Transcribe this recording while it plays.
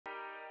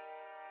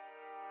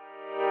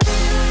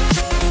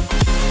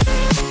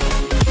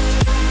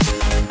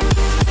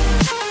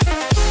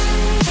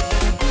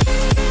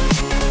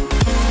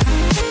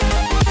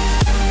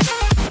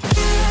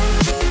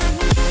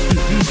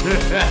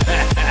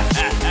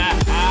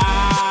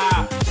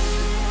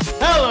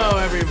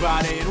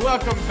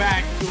welcome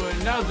back to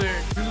another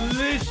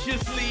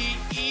deliciously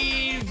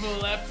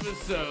evil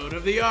episode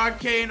of the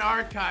Arcane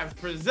Archive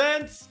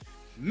presents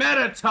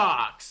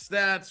MetaTalks.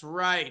 That's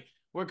right.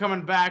 We're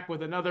coming back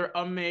with another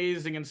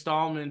amazing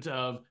installment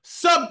of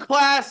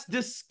Subclass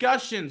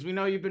Discussions. We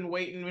know you've been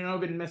waiting. We know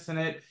you've been missing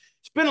it.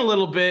 It's been a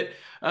little bit.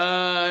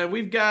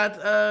 We've got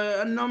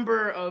a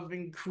number of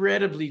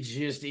incredibly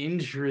just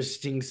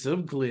interesting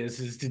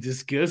subclasses to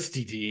discuss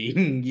today.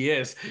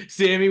 Yes.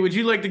 Sammy, would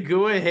you like to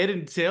go ahead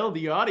and tell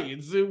the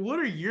audience what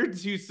are your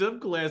two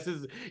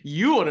subclasses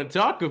you want to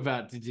talk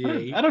about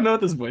today? I don't know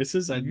what this voice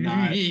is. I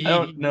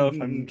don't know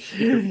if I'm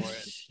here for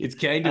it. It's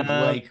kind of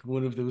like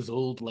one of those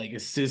old like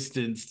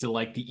assistants to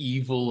like the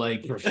evil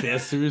like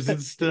professors and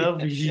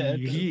stuff.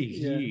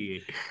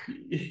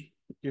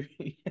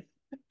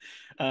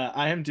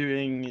 I am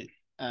doing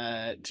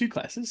two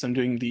classes. I'm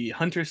doing the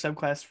Hunter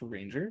subclass for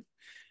Ranger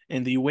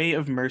and the Way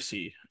of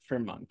Mercy for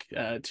Monk.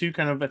 Two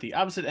kind of at the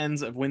opposite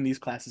ends of when these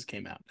classes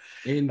came out.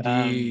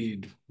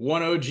 Indeed.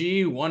 One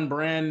OG, one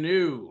brand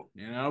new,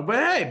 but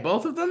hey,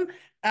 both of them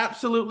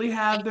absolutely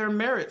have their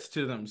merits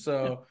to them.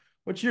 So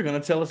what you're going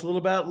to tell us a little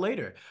about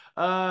later.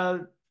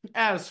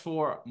 As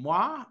for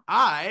moi,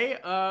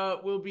 I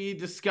will be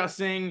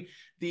discussing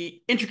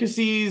the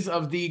intricacies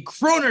of the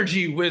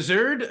chronurgy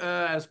wizard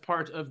as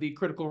part of the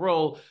Critical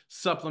Role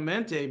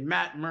supplement, a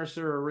Matt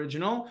Mercer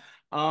original,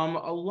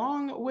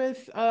 along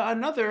with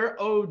another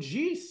OG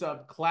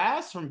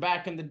subclass from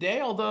back in the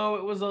day, although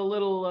it was a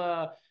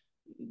little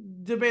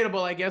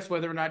debatable, I guess,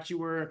 whether or not you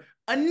were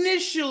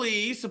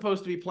initially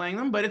supposed to be playing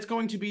them, but it's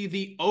going to be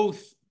the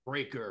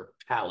Oathbreaker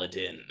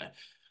Paladin.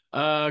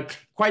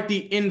 Quite the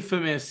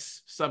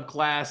infamous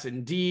subclass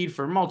indeed,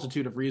 for a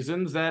multitude of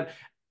reasons that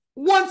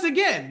once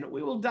again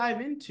we will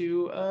dive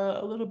into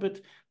a little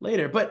bit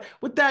later. But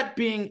with that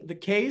being the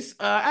case,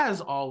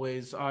 as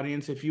always,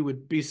 audience, if you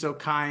would be so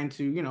kind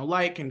to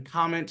like and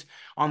comment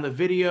on the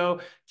video,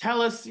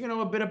 tell us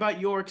a bit about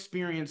your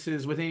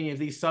experiences with any of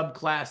these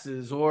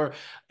subclasses, or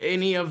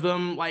any of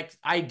them, like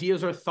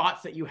ideas or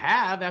thoughts that you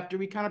have after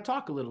we kind of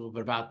talk a little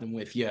bit about them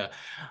with you.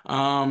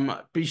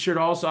 Be sure to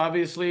also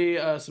obviously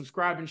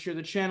subscribe and share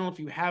the channel if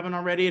you haven't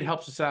already. It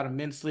helps us out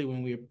immensely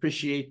when we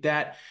appreciate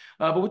that.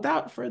 But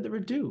without further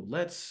ado,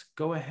 let's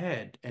go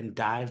ahead and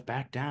dive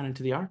back down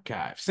into the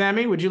archive.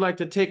 Sammy, would you like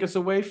to take us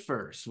away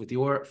first with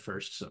your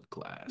first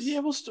subclass? Yeah,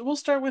 we'll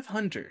start with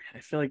Hunter. I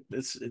feel like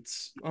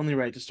it's only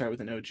right to start with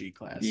an OG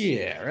class.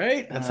 Yeah,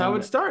 right? That's how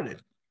it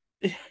started.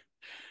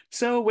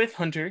 So with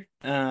Hunter,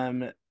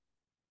 it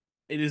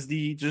is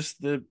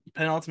just the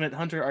penultimate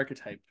Hunter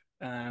archetype.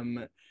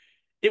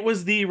 It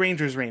was the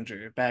Ranger's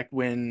Ranger back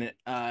when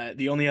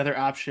the only other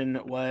option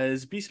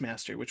was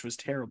Beastmaster, which was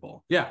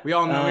terrible. Yeah, we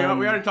all know.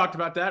 We already talked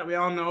about that. We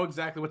all know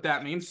exactly what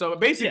that means. So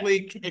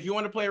basically, if you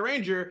want to play a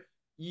Ranger,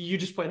 you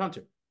just played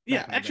Hunter.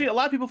 Yeah, actually, a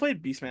lot of people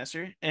played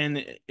Beastmaster,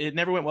 and it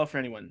never went well for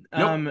anyone.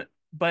 Nope.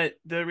 But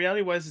the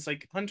reality was,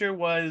 like Hunter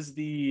was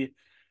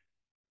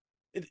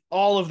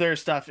all of their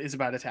stuff is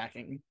about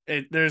attacking.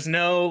 There's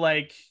no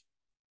like.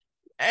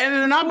 And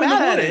they're not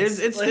bad at it.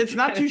 It's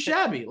not too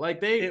shabby. Like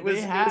it was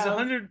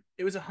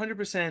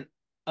 100%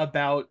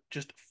 about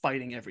just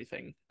fighting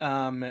everything.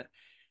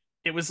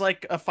 It was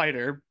like a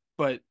fighter,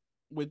 but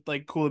with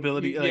like cool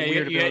ability, like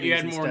weird abilities. You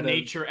had more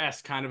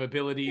nature-esque kind of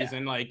abilities,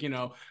 and like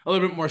a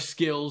little bit more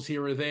skills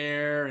here or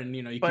there, and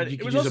you could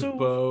use a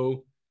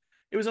bow.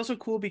 It was also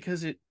cool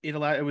because you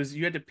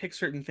had to pick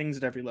certain things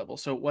at every level.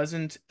 So it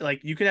wasn't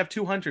like you could have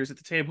two hunters at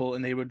the table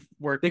and they would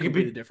work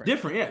completely different.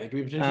 Yeah, they could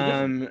be potentially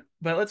different.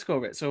 But let's go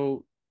over it.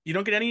 So you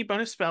don't get any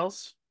bonus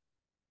spells.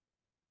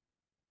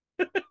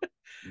 No.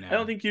 I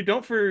don't think you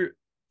don't for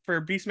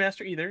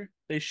Beastmaster either.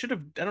 They should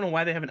have. I don't know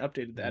why they haven't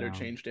updated that or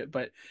changed it,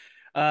 but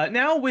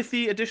now with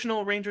the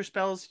additional Ranger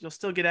spells, you'll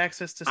still get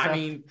access to stuff. I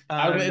mean,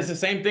 it's the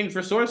same thing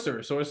for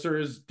Sorcerers.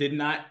 Sorcerers did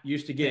not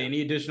used to get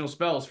any additional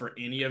spells for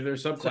any of their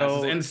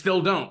subclasses, and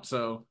still don't.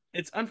 So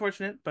it's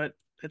unfortunate, but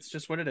it's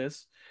just what it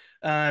is.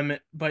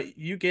 But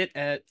you get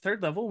at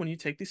third level when you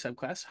take the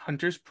subclass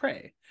Hunter's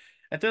Prey.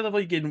 At third level,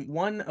 you get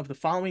one of the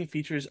following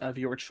features of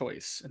your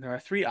choice, and there are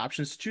three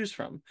options to choose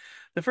from.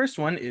 The first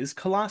one is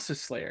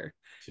Colossus Slayer.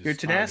 Your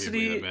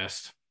tenacity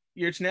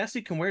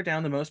can wear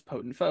down the most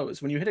potent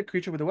foes. When you hit a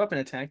creature with a weapon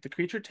attack, the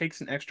creature takes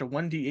an extra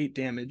 1d8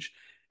 damage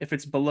if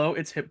it's below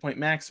its hit point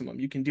maximum.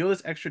 You can deal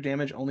this extra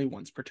damage only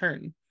once per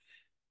turn.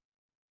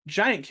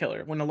 Giant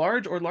Killer. When a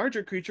large or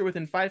larger creature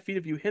within 5 feet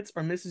of you hits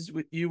or misses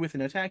you with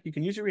an attack, you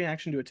can use your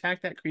reaction to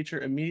attack that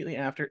creature immediately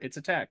after its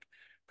attack,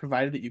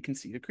 provided that you can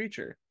see the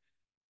creature.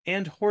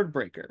 And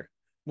Hordebreaker.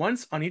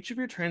 Once on each of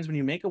your turns when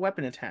you make a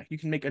weapon attack, you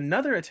can make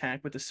another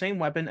attack with the same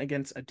weapon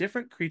against a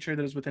different creature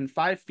that is within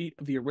 5 feet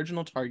of the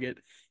original target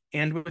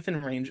and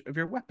within range of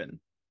your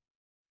weapon.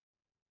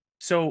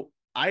 So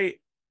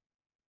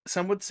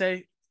some would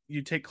say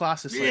you take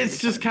Colossus Slayer. It's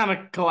just kind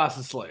of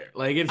Colossus Slayer.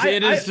 Like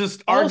it is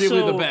just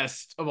arguably the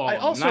best of all. I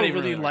also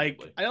really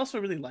like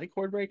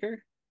Hordebreaker.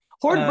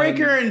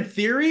 Hordebreaker in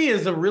theory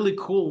is a really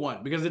cool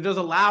one because it does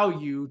allow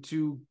you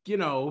to,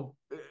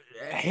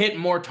 hit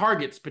more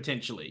targets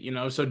potentially,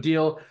 so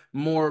deal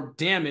more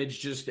damage,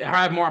 just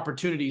have more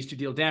opportunities to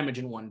deal damage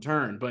in one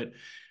turn. But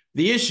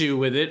the issue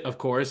with it, of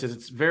course, is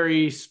it's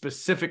very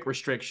specific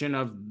restriction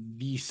of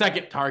the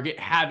second target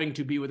having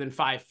to be within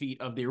 5 feet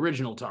of the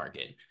original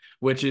target,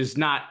 which is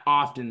not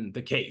often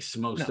the case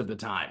most No. of the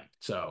time.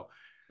 So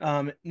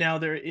Now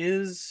there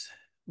is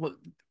well,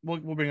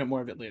 we'll bring up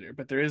more of it later,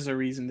 but there is a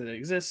reason that it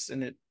exists,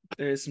 and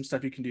there is some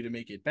stuff you can do to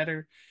make it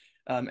better.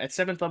 At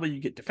seventh level, you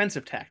get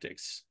defensive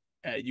tactics.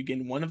 You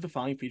gain one of the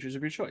following features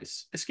of your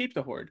choice: escape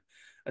the horde.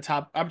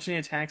 Top opportunity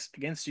attacks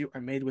against you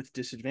are made with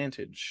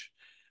disadvantage.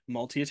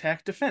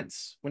 Multi-attack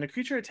defense. When a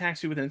creature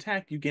attacks you with an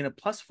attack, you gain a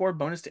 +4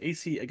 bonus to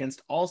AC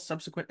against all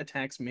subsequent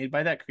attacks made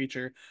by that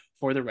creature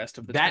for the rest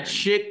of the that turn.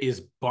 shit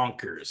is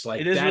bonkers. It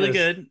Like is really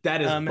good.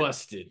 that is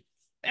busted.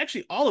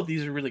 Actually, all of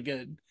these are really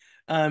good.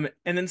 And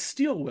then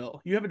Steel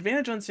Will. You have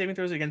advantage on saving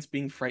throws against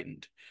being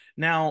frightened.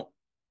 Now,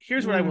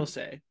 here's what I will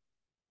say.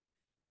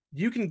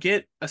 You can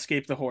get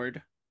Escape the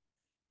Horde.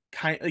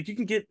 You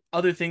can get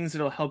other things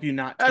that'll help you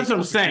not That's take what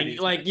I'm saying.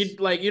 opportunity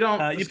You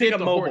don't you pick escape up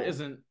the horde mobile.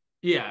 isn't.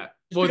 Yeah.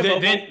 Just Well, pick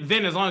up mobile.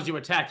 then as long as you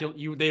attack, they don't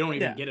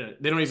even Yeah. get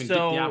it. They don't even get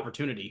the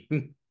opportunity.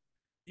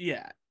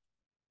 Yeah.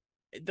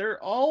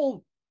 They're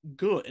all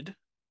good.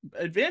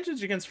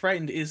 Advantage against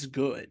frightened is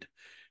good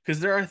because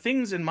there are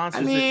things in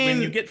monsters that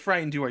when you get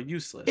frightened, you are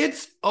useless.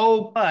 It's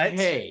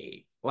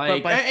okay.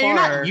 But by and you're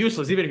not far,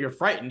 useless even if you're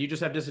frightened. You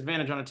just have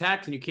disadvantage on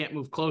attacks and you can't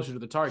move closer to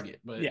the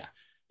target. But yeah,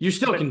 you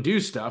still can do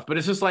stuff. But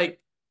it's just like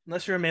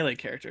unless you're a melee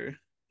character.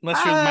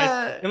 Unless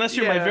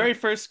you're my yeah. very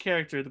first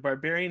character, the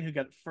barbarian who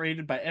got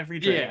afraid by every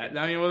dragon.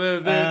 Yeah, I mean, well,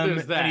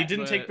 there's that. And he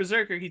didn't but... take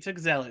berserker; he took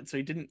zealot,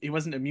 so he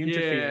wasn't immune to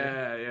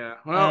fear. Yeah.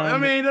 Well, I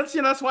mean,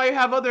 that's why you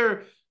have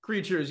other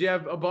creatures. You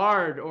have a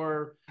bard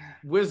or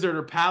wizard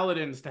or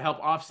paladins to help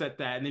offset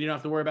that, and then you don't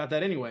have to worry about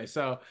that anyway.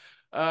 So,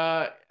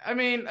 I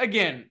mean,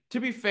 again, to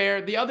be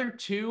fair, the other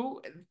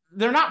two,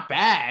 they're not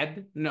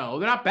bad. No,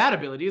 they're not bad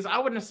abilities. I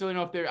wouldn't necessarily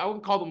know if I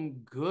wouldn't call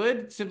them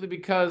good simply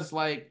because,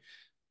 like,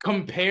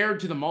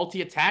 compared to the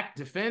multi-attack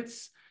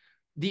defense,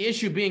 the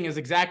issue being is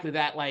exactly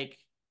that. Like,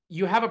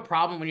 you have a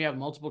problem when you have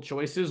multiple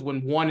choices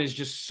when one is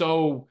just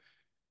so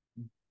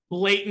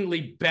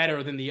blatantly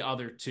better than the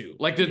other two.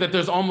 Like that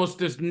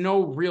there's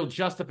no real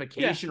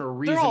justification or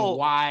reason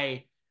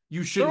why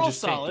you shouldn't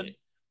just solid, take it.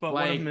 but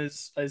one of them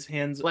is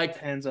hands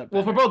up.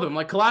 Well, for both of them,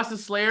 like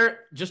Colossus Slayer,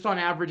 just on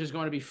average, is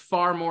going to be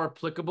far more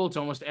applicable to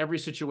almost every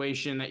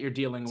situation that you're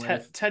dealing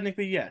with.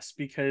 Technically, yes,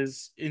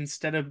 because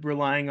instead of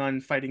relying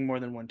on fighting more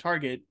than one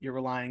target, you're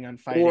relying on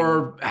fighting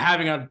or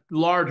having a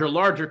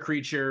larger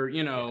creature,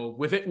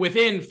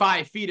 within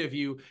 5 feet of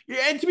you.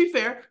 And to be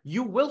fair,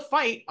 you will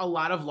fight a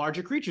lot of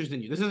larger creatures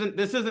than you.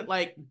 This isn't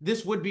like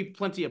this would be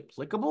plenty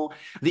applicable.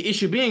 The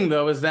issue being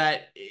though is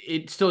that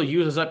it still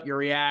uses up your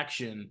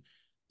reaction,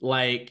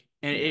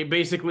 and it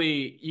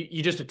basically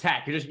you just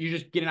attack. You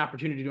just get an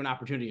opportunity to do an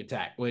opportunity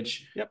attack,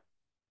 which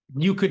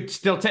you could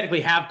still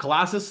technically have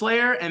Colossus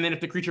Slayer, and then if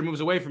the creature moves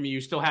away from you,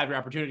 you still have your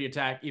opportunity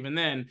attack even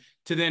then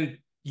to then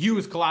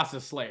use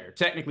Colossus Slayer,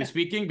 technically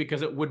speaking,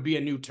 because it would be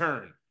a new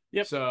turn.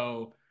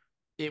 So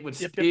it would,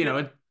 Same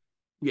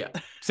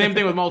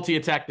thing with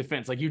multi-attack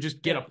defense. Like you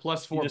just get a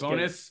 +4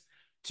 bonus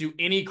to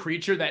any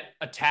creature that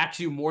attacks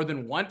you more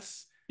than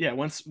once. Yeah,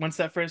 once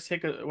that first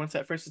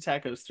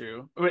attack goes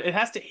through, it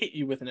has to hit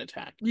you with an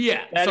attack.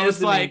 Yeah, so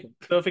it's like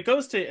so if it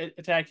goes to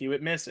attack you,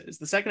 it misses.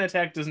 The second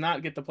attack does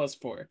not get the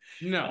 +4.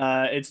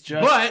 No, it's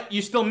just. But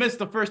you still miss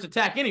the first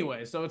attack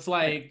anyway, so it's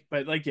like.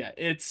 But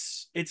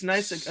it's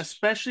nice,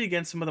 especially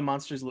against some of the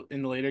monsters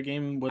in the later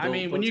game. I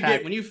mean, when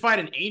you fight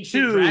an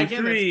ancient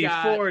dragon, 3,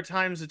 4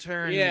 times a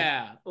turn.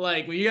 Yeah,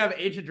 like when you have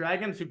ancient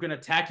dragons who can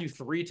attack you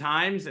 3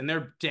 times and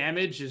their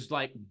damage is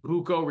like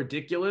buco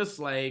ridiculous,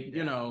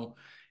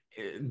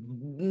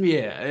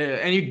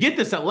 and you get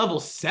this at level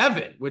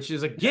 7, which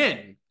is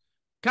again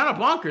kind of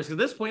bonkers. At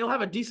this point, you'll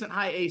have a decent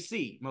high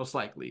AC, most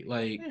likely,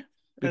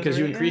 because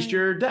you increased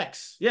your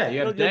dex. Yeah,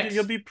 you have dex.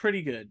 You'll be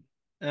pretty good.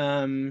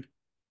 But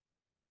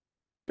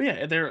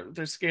yeah,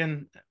 their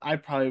skin. I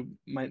probably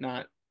might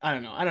not. I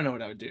don't know. I don't know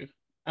what I would do.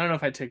 I don't know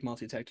if I'd take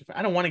multi-attack.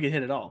 I don't want to get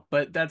hit at all,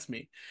 but that's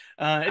me.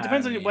 It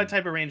depends on what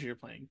type of ranger you're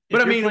playing.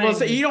 But I mean,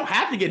 you don't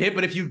have to get hit,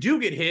 but if you do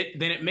get hit,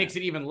 then it makes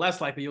it even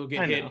less likely you'll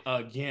get hit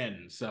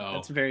again. So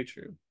that's very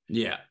true.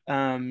 Yeah.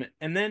 And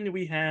then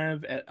we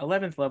have at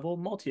 11th level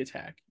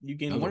multi-attack. You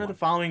gain one of the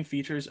following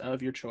features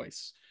of your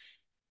choice.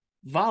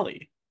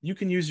 Volley. You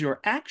can use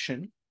your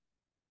action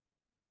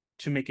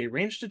to make a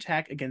ranged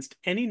attack against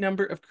any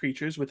number of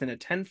creatures within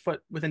 10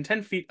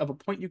 feet of a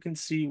point you can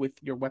see with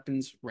your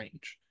weapon's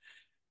range.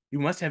 You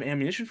must have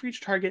ammunition for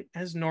each target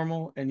as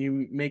normal, and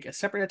you make a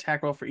separate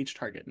attack roll for each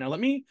target. Now, let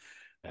me,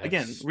 I'm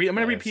going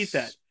to repeat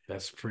that.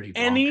 That's pretty bonkers.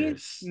 Any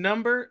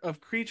number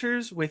of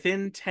creatures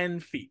within 10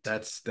 feet.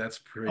 That's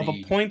pretty... of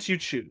a point you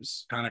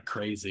choose. Kind of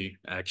crazy,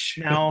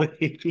 actually. Now,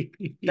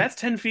 that's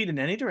 10 feet in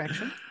any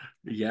direction.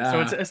 Yeah. So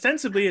it's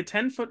ostensibly a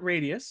 10-foot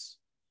radius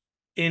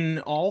in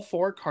all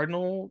 4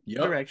 cardinal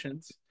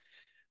directions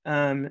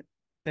that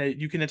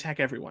you can attack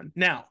everyone.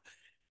 Now,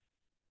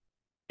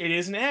 It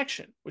is an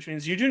action, which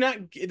means you do not.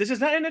 This is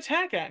not an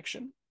attack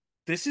action.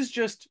 This is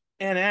just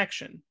an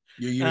action.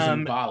 You're using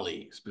Um,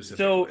 volley so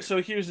specifically.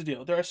 so here's the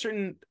deal. There are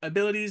certain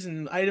abilities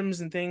and items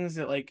and things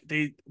that like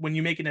they when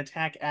you make an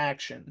attack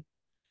action,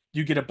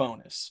 you get a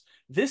bonus.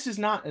 This is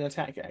not an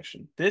attack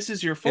action. This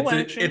is your full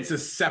action. It's a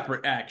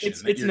separate action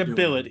that It's you're an doing.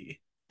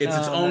 ability. It's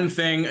its Um, own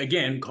thing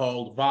again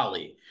called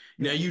volley.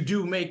 Now yeah. you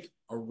do make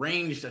a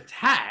ranged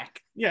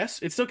attack. Yes,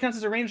 it still counts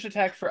as a ranged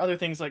attack for other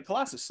things like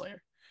Colossus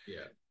Slayer.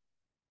 Yeah.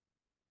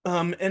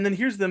 And then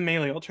here's the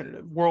melee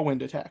alternative,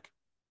 Whirlwind attack.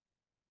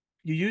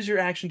 You use your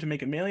action to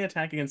make a melee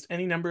attack against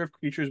any number of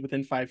creatures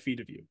within 5 feet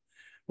of you,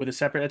 with a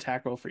separate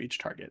attack roll for each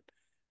target.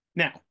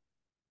 Now,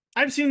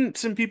 I've seen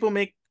some people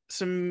make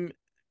some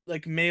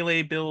like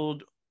melee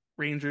build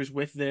rangers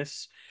with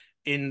this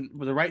in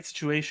the right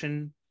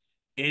situation.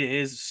 It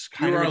is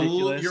kind of You're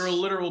a ridiculous.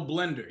 literal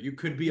blender. You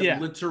could be a Yeah,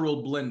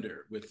 literal blender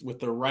with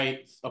the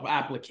right of it is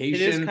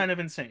application kind of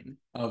insane.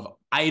 of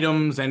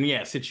items and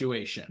yeah,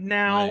 situation.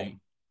 Now, Like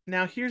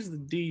now here's the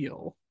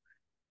deal.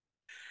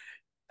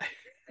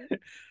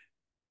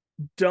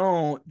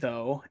 Don't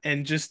though,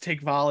 and just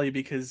take volley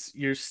because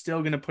you're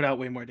still gonna put out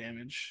way more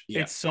damage.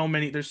 yeah. It's so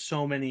many. There's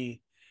so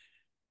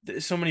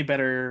many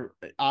better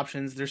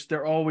options.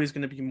 There always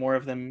going to be more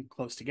of them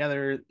close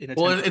together in a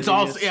Well, 10 foot it's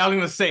also radius. yeah, I was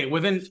gonna say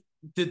within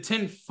the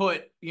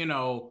 10-foot,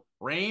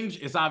 range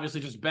is obviously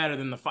just better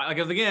than the five. Like,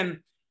 because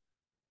again,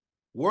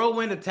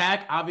 whirlwind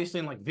attack, obviously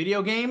in like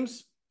video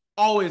games,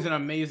 always an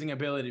amazing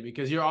ability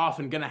because you're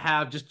often gonna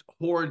have just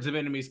hordes of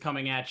enemies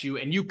coming at you,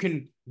 and you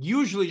can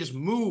usually just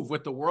move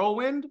with the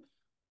whirlwind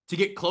to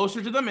get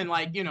closer to them and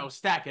like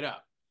stack it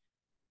up.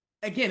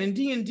 Again, in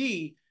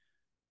D&D,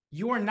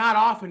 you are not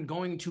often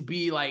going to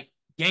be like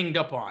ganged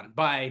up on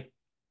by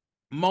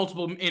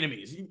multiple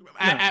enemies. No,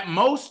 At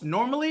most,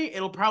 normally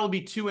it'll probably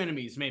be two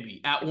enemies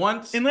maybe at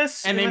once, and they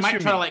unless might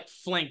you're try to me. like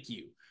flank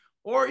you,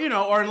 or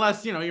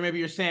unless you maybe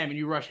you're Sam and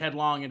you rush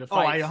headlong into Oh,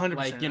 I fights,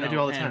 like 100%. I do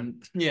all the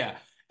time. and yeah,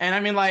 and I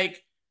mean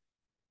like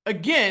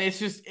again, it's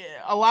just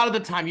a lot of the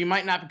time you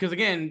might not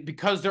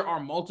because there are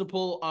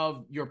multiple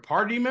of your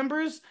party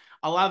members.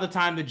 A lot of the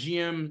time, the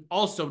GM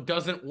also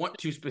doesn't want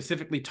to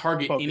specifically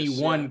target any Focus,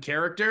 yeah. one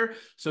character,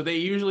 so they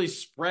usually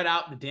spread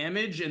out the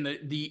damage and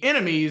the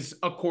enemies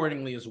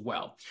accordingly as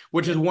well.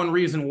 Which is Yeah. one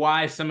reason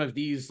why some of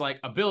these like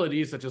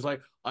abilities, such as like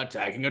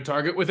attacking a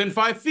target within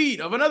 5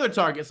 feet of another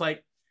target, it's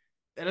like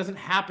that doesn't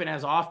happen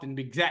as often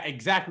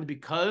exactly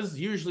because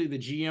usually the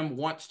GM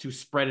wants to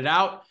spread it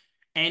out.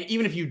 And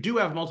even if you do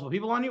have multiple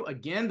people on you,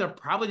 again, they're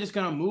probably just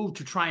going to move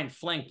to try and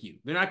flank you.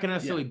 They're not going to Yeah.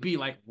 necessarily be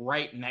like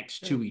right next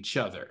to each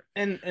other.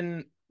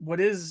 And what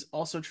is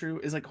also true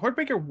is like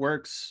Hordebreaker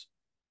works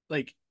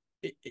like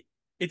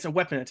it's a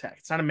weapon attack.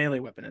 It's not a melee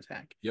weapon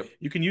attack. Yep.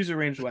 You can use a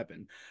ranged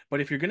weapon,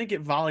 but if you're going to get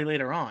volley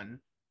later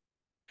on,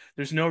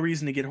 there's no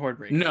reason to get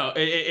Hordebreaker. No,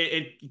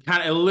 it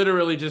kind of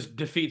literally just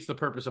defeats the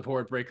purpose of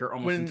Hordebreaker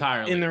almost When in the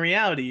entirely.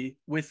 reality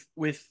with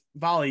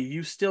volley,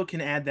 you still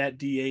can add that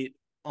D8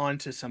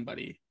 onto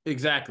somebody.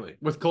 Exactly.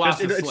 With Just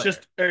Colossus it's Slayer.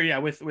 just or yeah,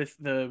 with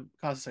the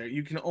Colossus Slayer,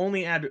 you can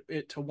only add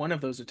it to one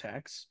of those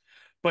attacks,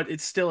 but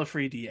it's still a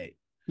free D8.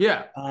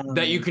 Yeah.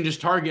 That you Um, can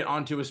just target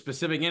onto a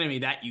specific enemy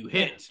that you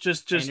yeah, hit.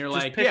 just And just you're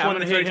just like, pick yeah, I'm one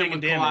going and to hit start him taking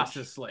with damage.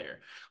 Colossus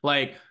Slayer.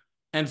 Like,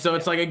 and so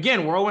it's Yeah, like,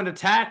 again, whirlwind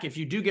attack. If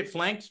you do get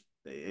flanked,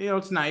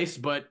 it's nice,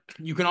 but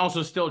you can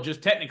also still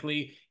just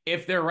technically,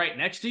 if they're right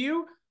next to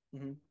you,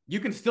 mhm. you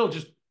can still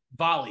just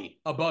volley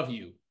above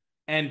you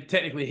and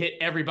technically hit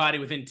everybody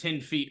within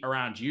 10 feet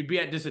around you. You'd be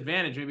at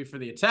disadvantage maybe for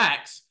the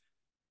attacks,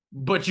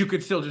 but you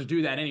could still just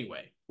do that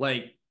anyway.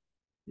 Like,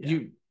 Yeah.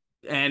 you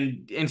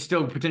and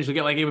still potentially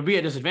get like it would be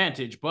a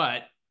disadvantage,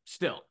 but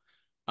still.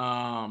 So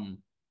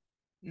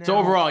Now,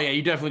 overall, yeah,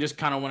 you definitely just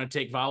kind of want to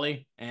take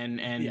volley and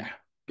yeah,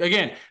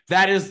 again,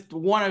 that is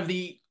one of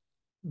the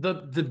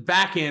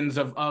back ends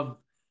of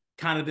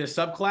kind of this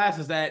subclass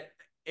is that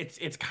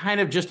it's kind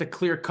of just a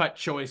clear-cut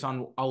choice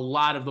on a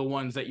lot of the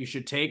ones that you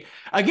should take.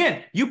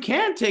 Again, you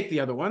can take the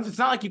other ones. It's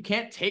not like you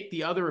can't take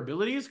the other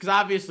abilities because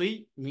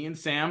obviously me and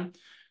Sam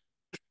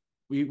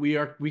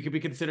we could be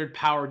considered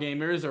power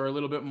gamers or a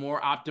little bit more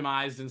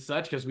optimized and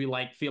such because we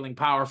like feeling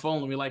powerful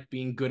and we like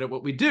being good at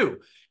what we do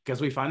because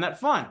we find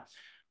that fun.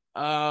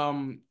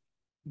 Um,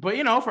 but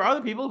for other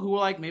people who are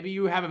like maybe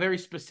you have a very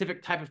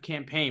specific type of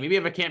campaign, maybe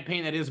you have a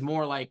campaign that is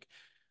more like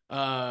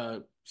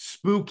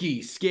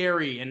spooky,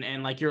 scary,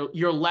 and like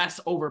you're less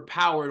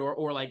overpowered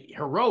or like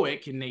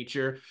heroic in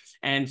nature.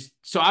 And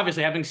so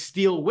obviously having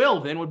steel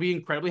will then would be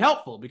incredibly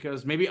helpful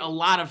because maybe a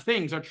lot of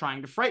things are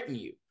trying to frighten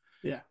you.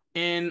 yeah,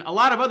 In a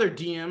lot of other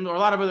DMs or a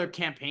lot of other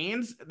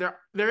campaigns,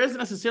 there isn't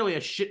necessarily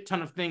a shit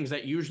ton of things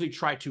that usually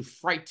try to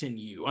frighten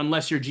you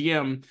unless your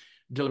GM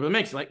deliberately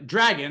makes it. Like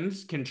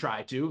dragons can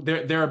try to.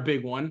 They're a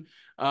big one.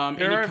 there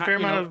Any are a kind, fair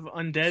amount of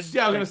undead,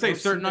 yeah, I was gonna like say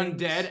ghosts certain and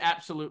undead things.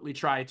 absolutely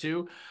try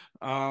to.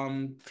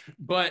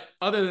 But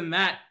other than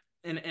that,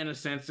 in a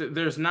sense,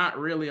 there's not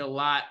really a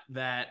lot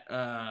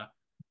that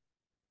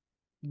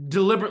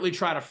deliberately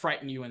try to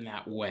frighten you in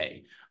that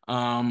way.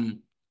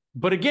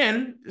 But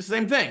again,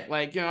 same thing.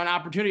 Like, an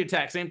opportunity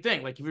attack, same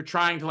thing. Like if you're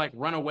trying to like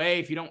run away,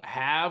 if you don't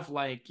have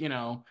like,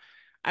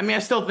 I mean, I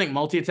still think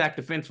multi-attack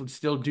defense would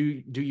still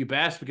do you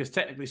best because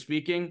technically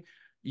speaking,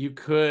 you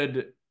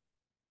could,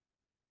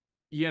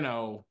 you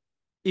know,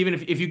 even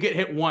if you get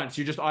hit once,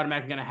 you're just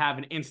automatically going to have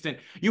an instant.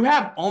 You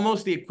have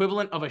almost the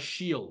equivalent of a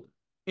shield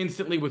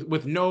instantly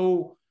with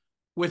no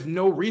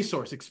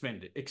resource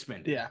expended.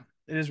 Yeah,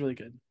 it is really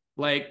good.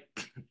 Like,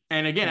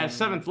 and again, at Um,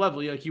 seventh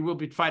level, like you will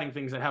be fighting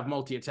things that have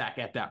multi-attack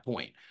at that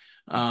point.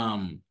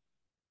 Um,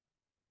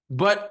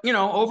 but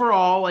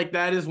overall, like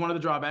that is one of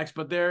the drawbacks.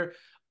 But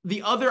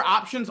the other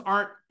options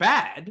aren't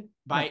bad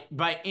no,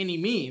 by any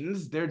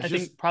means. They're I just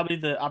think probably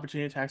the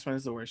opportunity attacks one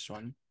is the worst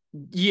one.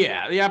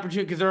 yeah, the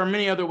opportunity because there are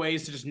many other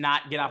ways to just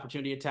not get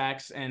opportunity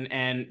attacks and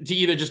to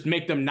either just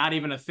make them not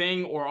even a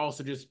thing or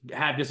also just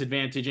have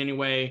disadvantage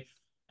anyway.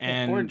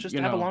 Yeah, or And just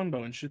have a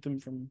longbow and shoot them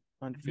from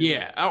 100 feet away.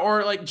 yeah,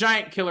 or like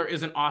giant killer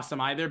isn't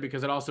awesome either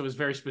because it also is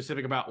very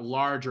specific about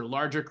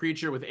larger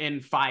creature within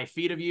 5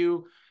 feet of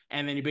you,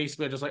 and then you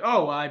basically are just like,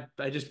 oh, well,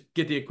 I just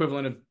get the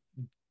equivalent of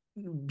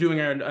doing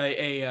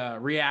a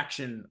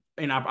reaction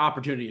in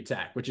opportunity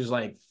attack, which is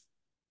like,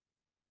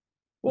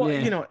 Well,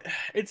 yeah,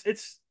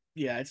 it's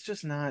yeah, it's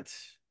just not.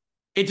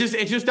 it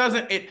just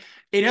doesn't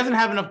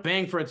have enough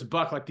bang for its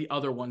buck like the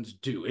other ones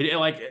do.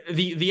 Like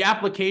the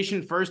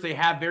application first, they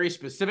have very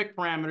specific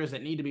parameters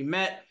that need to be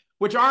met,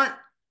 which aren't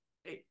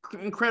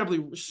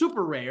incredibly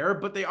super rare,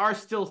 but they are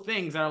still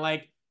things that are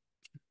like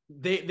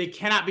they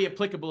cannot be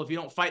applicable if you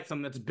don't fight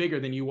something that's bigger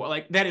than you.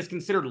 Like that is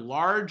considered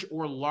large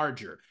or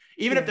larger,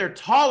 even if Yeah, they're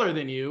taller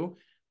than you.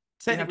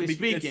 they have to Technically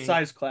be. It's speaking,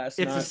 size class,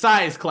 it's a not.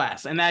 size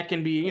class, and that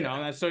can be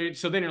Yeah,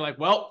 so then you're like,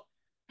 well,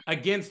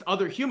 against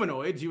other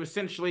humanoids, you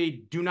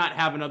essentially do not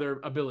have another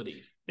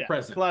ability yeah.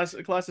 present. Class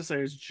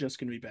Slayer is just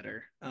gonna be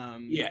better.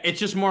 Yeah, it's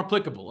just more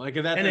applicable. Like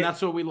that, And and it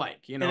that's what we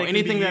like. and it can be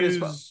Anything that is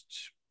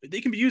used. They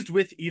can be used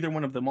with either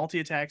one of the multi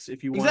attacks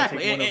if you want to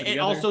exactly. take one over It the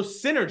other. also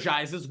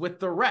synergizes with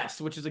the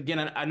rest, which is again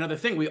another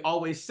thing we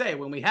always say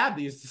when we have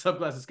these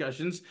subclass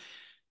discussions.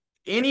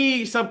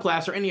 Any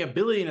subclass or any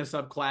ability in a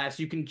subclass,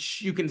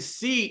 you can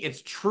see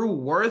its true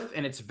worth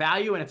and its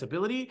value and its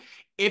ability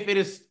if it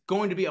is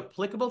going to be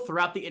applicable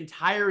throughout the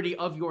entirety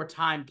of your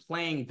time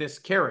playing this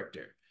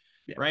character,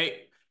 Yeah, right?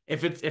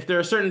 If there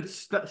are certain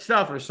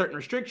stuff or certain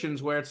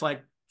restrictions where it's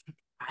like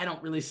I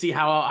don't really see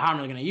how I'm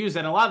really going to use that.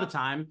 And a lot of the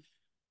time,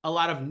 a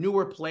lot of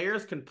newer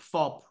players can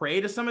fall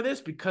prey to some of this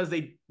because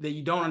they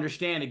don't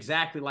understand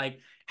exactly like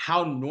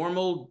how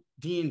normal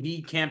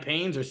D&D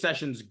campaigns or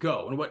sessions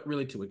go and what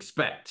really to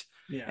expect.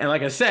 yeah, And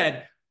like I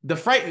said, the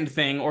frightened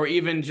thing or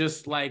even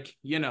just like,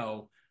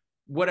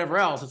 whatever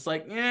else, it's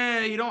like,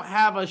 you don't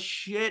have a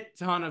shit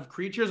ton of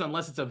creatures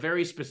unless it's a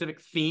very specific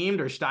themed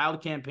or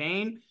styled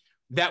campaign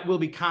that will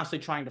be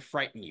constantly trying to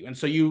frighten you. And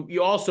so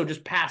you also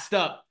just passed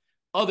up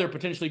other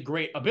potentially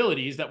great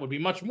abilities that would be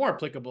much more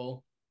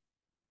applicable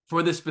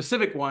for this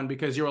specific one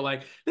because you were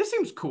like, this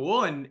seems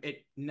cool, and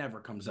it never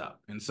comes up,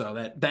 and so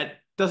that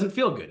doesn't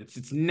feel good.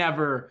 It's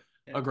never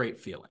yeah. a great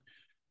feeling.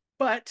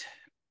 But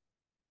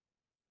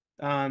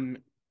um,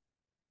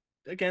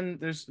 again,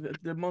 there's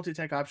the multi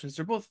attack options.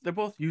 They're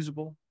both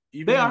usable. They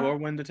Even the are,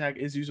 whirlwind attack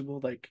is usable.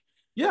 Like,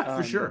 yeah, for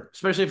um, sure.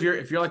 Especially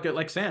if you're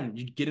like Sam,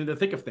 you get into the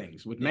thick of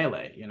things with yeah.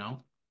 melee.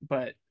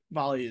 But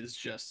volley is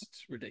just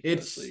It's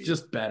ridiculously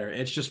just better.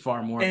 It's just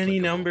far more any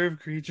applicable. number of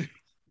creatures.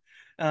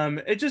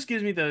 It just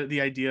gives me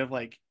the idea of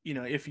like,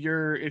 if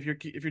your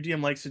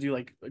DM likes to do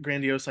like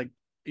grandiose like,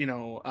 you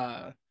know,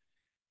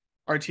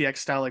 RTX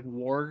style like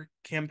war I was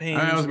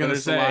campaigns where gonna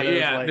there's a lot say, of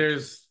yeah, like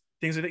there's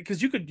things like that,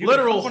 because you could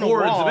literal hop on a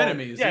hordes of wall.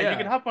 enemies. Yeah, you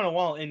could Yeah. hop on a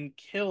wall and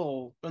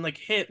kill and like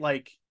hit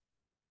like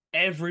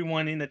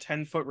everyone in a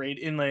 10-foot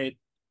radius in like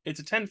it's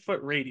a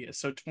 10-foot radius,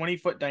 so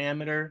 20-foot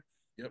diameter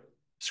Yep.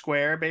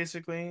 square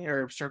basically,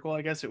 or circle,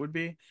 I guess it would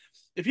be.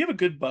 If you have a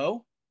good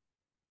bow,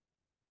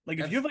 like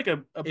if you That's have like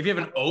a if you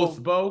have an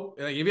oath powerful, bow.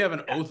 Like if you have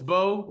an yeah, oath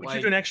bow, which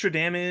you're doing like extra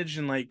damage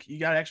and like you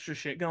got extra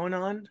shit going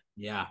on,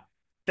 yeah,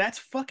 that's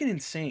fucking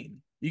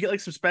insane. You get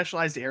like some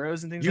specialized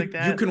arrows and things like you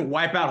that. can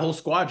wipe out whole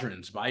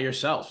squadrons by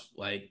yourself,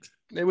 like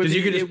It would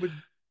because be it would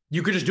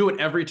you could just do it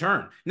every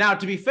turn. Now,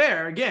 to be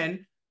fair,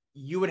 again,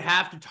 you would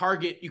have to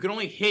target. You can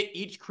only hit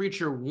each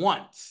creature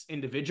once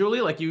individually.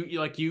 Like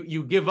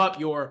you give up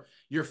your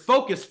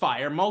focus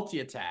fire multi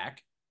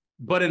attack,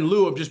 but in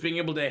lieu of just being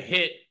able to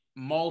hit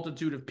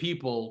multitude of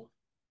people,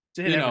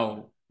 to hit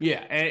everyone. yeah,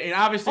 and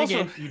obviously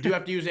Also, again, you do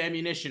have to use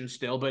ammunition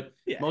still, but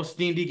yeah, most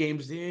D&D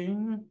games,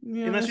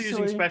 unless you're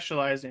using necessarily.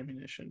 specialized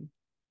ammunition,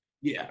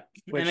 Yeah.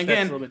 And which that's a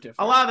again, little bit a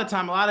different. lot of the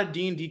time, a lot of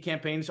D&D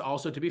campaigns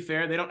also, to be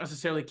fair, they don't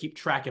necessarily keep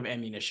track of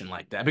ammunition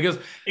like that because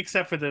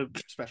Except for the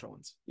special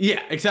ones.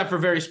 yeah, except for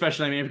very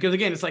special ammunition because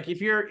again, it's like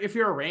if you're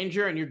a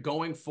ranger and you're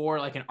going for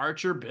like an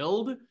archer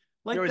build You're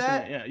like always gonna,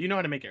 that, yeah, you know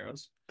how to make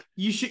arrows.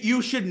 you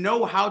should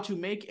know how to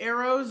make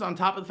arrows on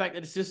top of the fact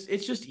that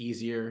it's just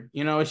easier.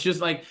 It's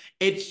just like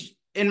it's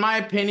in my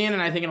opinion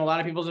and I think in a lot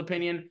of people's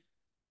opinion,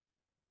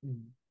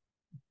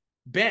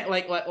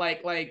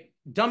 like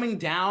dumbing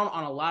down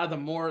on a lot of the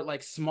more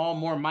like small,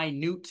 more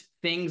minute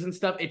things and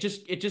stuff. It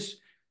just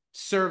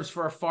serves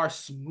for a far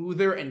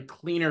smoother and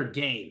cleaner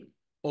game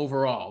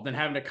overall than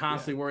having to Yeah.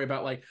 constantly worry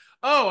about like,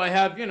 oh, I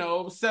have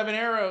 7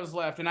 arrows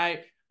left, and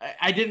I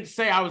didn't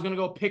say I was gonna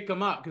go pick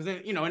them up because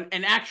then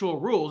in actual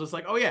rules it's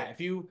like, oh yeah, if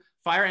you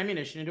fire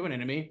ammunition into an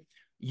enemy,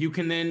 you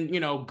can then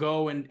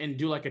go and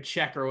do like a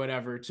check or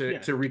whatever to Yeah.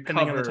 to recover.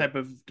 Depending on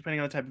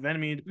the type of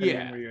enemy, depending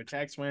on Yeah, where your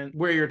attacks went.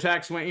 where your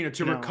attacks went,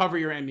 to You know, recover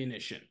your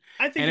ammunition.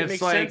 I think And it it's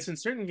makes sense like, in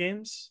certain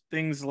games.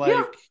 Things yeah,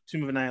 like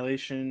Tomb of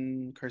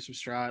Annihilation, Curse of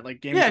Strahd,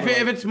 like games yeah. If, where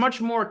if like it's much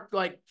more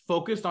like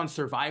focused on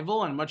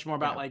survival and much more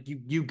about yeah, like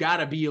you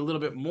gotta be a little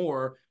bit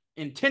more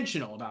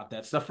intentional about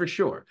that stuff for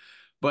sure.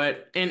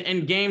 But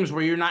in games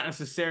where you're not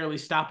necessarily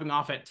stopping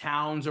off at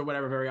towns or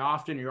whatever very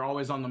often, you're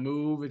always on the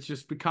move. It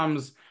just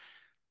becomes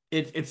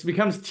it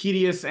becomes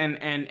tedious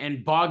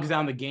and bogs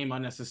down the game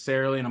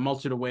unnecessarily in a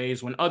multitude of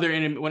ways when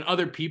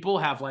other people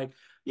have like,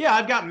 yeah,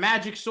 I've got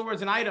magic swords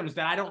and items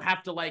that I don't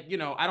have to like,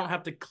 I don't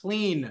have to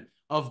clean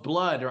of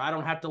blood, or I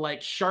don't have to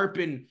like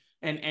sharpen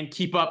and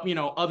keep up,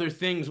 other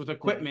things with yeah,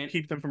 equipment.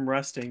 keep them from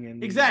rusting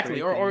and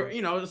Exactly. Or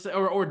breaking.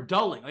 or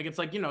dulling. Like it's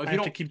like, if I you have to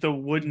don't, keep the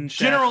wooden shafts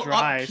general dry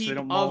so they upkeep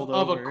don't of mold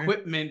over.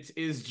 equipment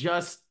is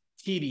just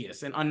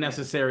tedious and Yeah.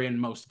 unnecessary in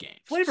most games.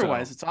 Flavor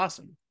wise, So it's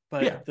awesome,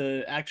 but yeah.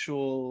 the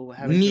actual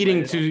having to write Needing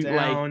it all to like,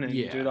 down and do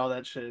yeah. all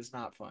that shit is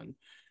not fun.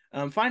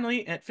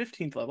 Finally, at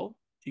 15th level,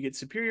 you get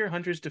Superior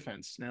Hunter's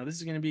Defense. Now, this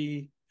is going to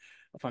be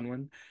a fun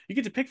one. You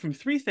get to pick from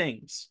three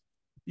things.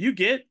 You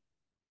get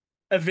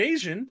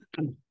Evasion.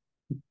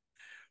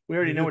 We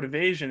already know what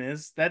evasion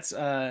is. That's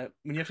when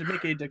you have to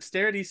make a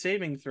dexterity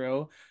saving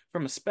throw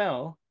from a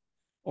spell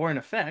or an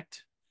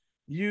effect.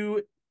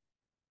 You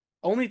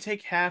only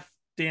take half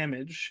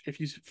damage if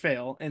you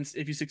fail, and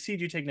if you succeed,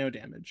 you take no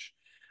damage.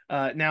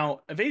 Now,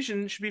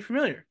 evasion should be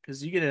familiar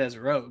because you get it as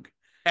a rogue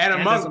And a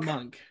and as a monk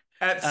monk.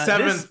 at This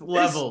seventh this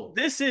level.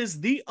 this is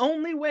the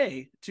only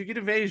way to get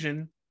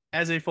evasion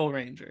as a full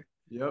ranger.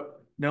 Yep.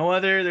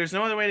 There's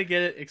no other way to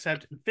get it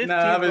except Now, 15th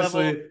level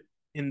obviously,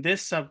 in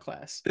this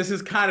subclass. this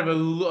is kind of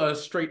a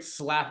straight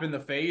slap in the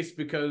face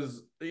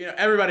because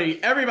everybody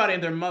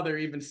and their mother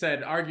even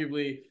said,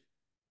 arguably,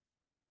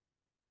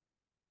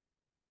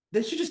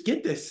 they should just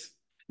get this.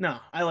 No,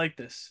 I like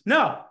this.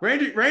 No,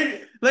 Rangers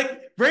I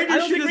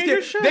don't should think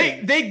just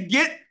Rangers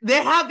get should.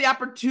 they have the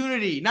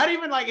opportunity. Not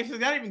even like, it's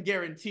not even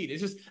guaranteed.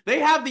 It's just they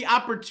have the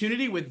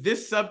opportunity with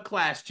this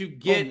subclass to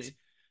get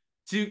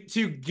Only.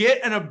 to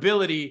get an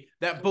ability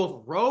that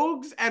both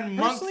rogues and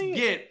monks Personally,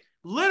 get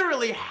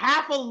literally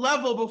half a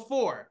level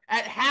before,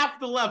 at half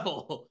the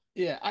level.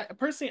 yeah,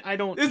 This is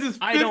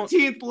I don't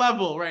 15th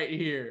level right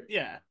here.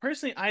 yeah,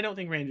 personally I don't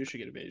think Rangers should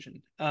get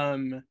evasion.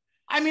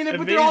 I mean,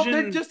 but they're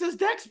Evasion, just as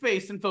dex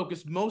based and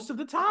focused most of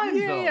the time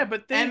yeah, though,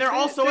 but and they're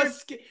also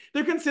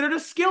they're considered a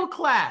skill they're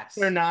class.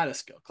 not a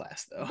skill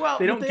class though. Well,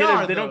 They but don't they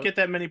are they don't though. get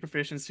that many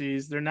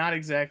proficiencies. They're not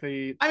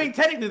exactly I mean,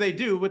 technically they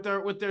do with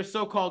their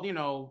so-called,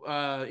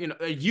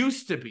 it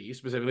used to be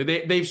specifically.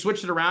 They've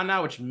switched it around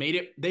now, which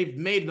they've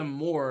made them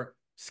more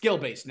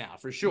skill-based now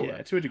for yeah, sure.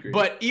 to a degree.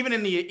 But even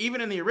in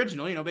the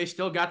original, they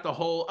still got the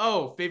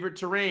whole favorite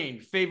terrain,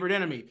 favorite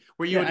enemy,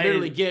 where you would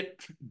literally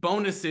get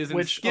bonuses and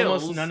Which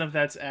almost skills. none of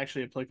that's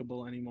actually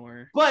applicable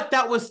anymore. But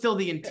that was still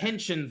the Yeah.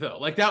 intention though.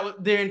 Like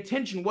their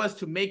intention was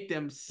to make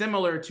them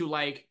similar to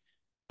like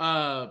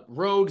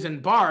rogues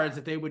and bards,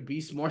 that they would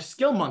be more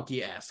skill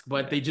monkey-esque,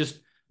 but they just,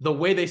 the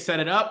way they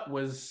set it up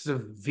was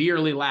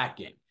severely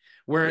lacking,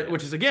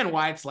 which is again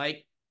why it's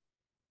like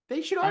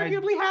they should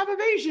arguably have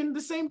evasion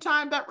the same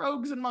time that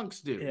rogues and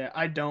monks do. Yeah,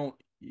 I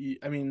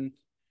mean,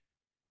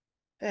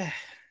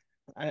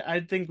 I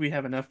think we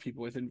have enough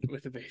people with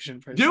evasion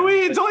personally. Do we?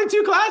 It's only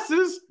 2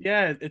 classes.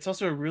 Yeah, it's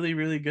also a really,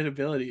 really good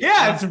ability.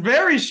 Yeah, it's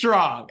very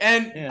strong.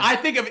 And yeah. I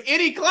think of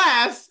any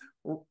class,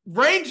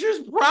 Rangers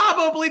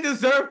probably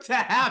deserve to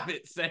have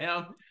it,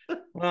 Sam.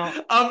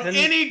 Well, of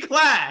any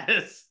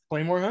class.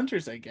 Play more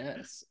hunters, I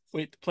guess.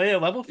 Wait, play a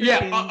level 15.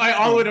 Yeah,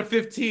 all the way to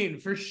 15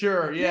 for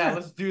sure. Yeah,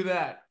 let's do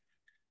that.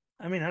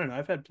 I mean, I don't know.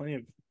 I've had plenty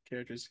of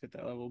characters get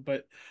that level,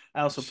 but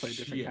I also play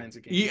different kinds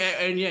of games. Yeah,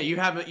 and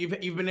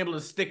you've been able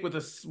to stick with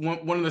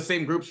one of the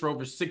same groups for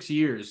over 6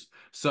 years.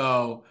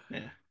 So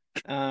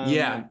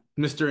yeah,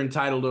 Mr.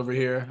 Entitled over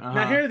here.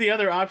 Now here are the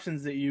other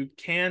options that you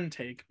can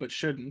take but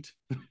shouldn't.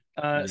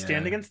 Yeah.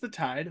 Stand against the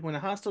tide. When a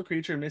hostile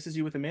creature misses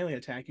you with a melee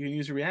attack, you can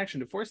use a reaction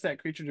to force that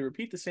creature to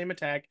repeat the same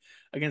attack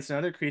against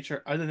another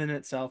creature other than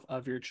itself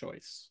of your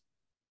choice.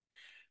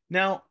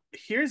 Now,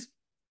 here's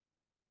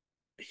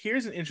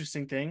an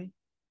interesting thing.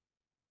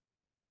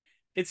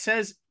 It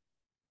says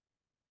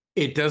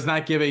it does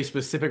not give a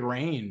specific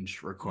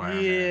range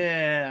requirement.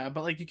 Yeah,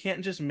 but like you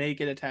can't just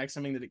make it attack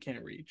something that it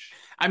can't reach.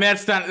 I mean,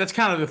 that's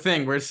kind of the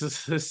thing where it's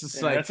just this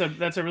is like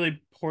that's a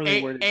really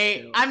poorly worded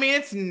skill. I mean,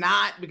 it's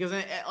not, because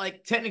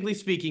like technically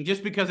speaking,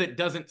 just because it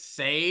doesn't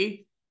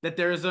say that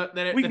there's a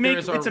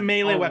it's a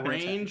melee weapon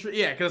range. Attack.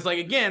 Yeah, because like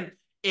again,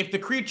 if the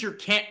creature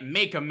can't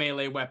make a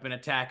melee weapon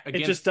attack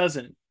against, it just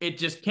doesn't. It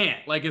just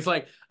can't. Like it's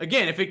like,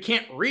 again, if it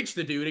can't reach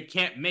the dude, it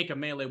can't make a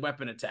melee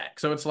weapon attack.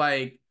 So it's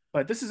like,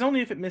 but this is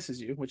only if it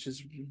misses you, which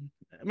is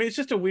I mean,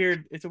 it's a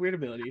weird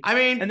ability. I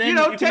mean, And then you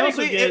can also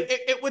technically get,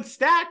 it would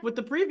stack with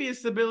the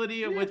previous ability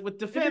yeah, with it'd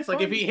be defense.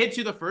 Like if fun. he hits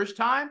you the first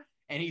time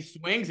and he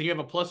swings and you have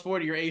a +4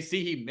 to your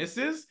AC, he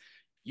misses.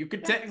 You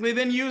could Yeah, technically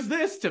then use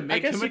this to I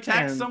make guess him you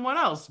attack can. someone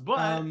else.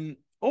 But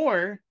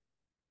Or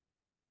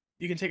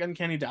you can take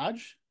uncanny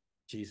dodge.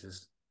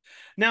 Jesus.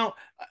 Now,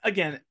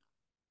 again,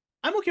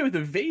 I'm okay with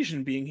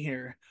evasion being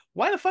here.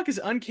 Why the fuck is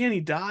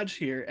uncanny dodge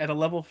here at a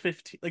level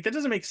 15? Like that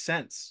doesn't make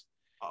sense.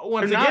 They're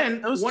Once not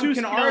again, those one two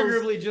can skills.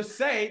 arguably just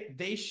say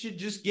they should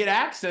just get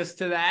access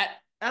to that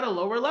at a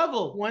lower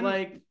level. One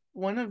Like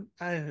one of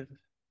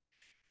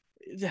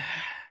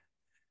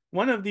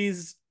one of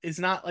these is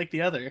not like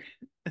the other.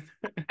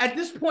 at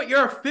this point,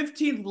 you're a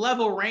 15th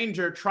level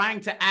ranger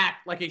trying to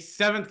act like a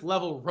 7th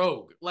level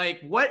rogue.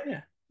 Like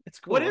Yeah, it's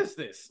what cool. is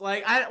this?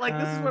 Like I like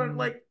this is what I'm Um,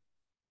 like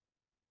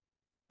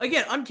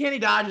again, uncanny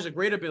dodge is a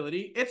great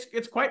ability.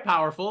 It's quite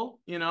powerful,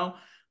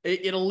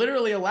 It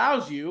literally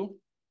allows you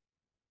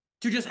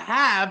to just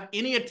have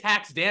any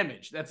attacks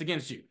damage that's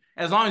against you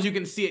as long as you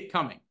can see it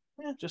coming.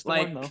 yeah, just the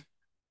one Like though.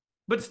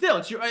 but still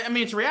it's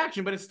a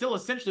reaction, but it's still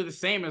essentially the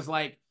same as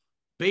like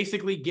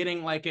basically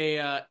getting like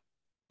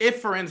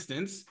if for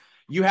instance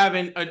you have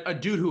a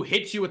dude who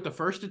hits you with the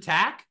first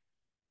attack,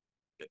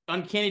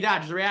 uncanny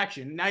dodge is a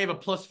reaction. Now you have a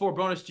 +4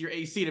 bonus to your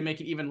AC to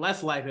make it even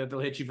less likely that they'll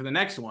hit you for the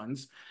next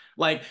ones.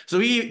 Like, so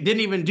he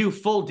didn't even do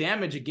full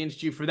damage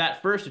against you for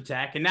that first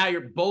attack, and now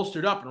you're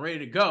bolstered up and ready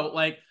to go.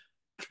 Like,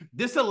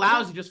 this Yeah,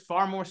 allows you just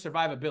far more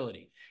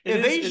survivability. it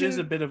is a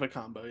Evasion, bit of a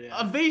combo, yeah.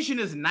 evasion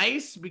is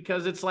nice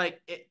because it's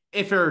like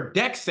if her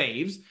deck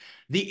saves,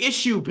 the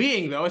issue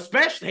being though,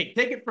 especially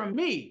take it from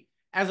me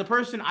as a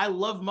person, I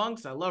love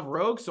monks, I love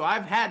rogues, so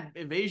I've had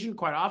evasion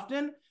quite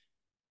often.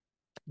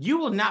 You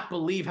will not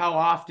believe how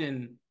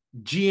often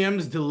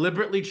GMs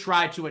deliberately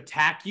try to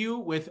attack you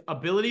with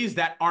abilities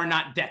that are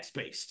not dex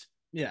based.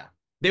 Yeah.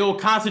 They will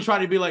constantly try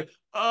to be like,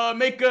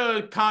 make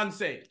a con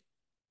save,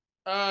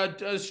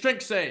 a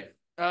strength save.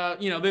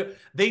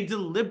 They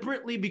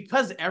deliberately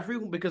because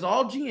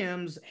all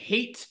GMs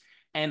hate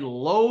and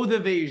loathe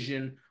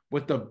evasion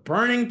with the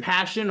burning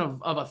passion of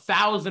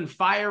 1,000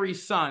 fiery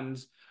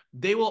suns.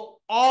 They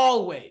will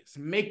always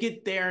make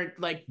it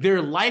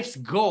their life's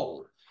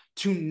goal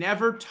to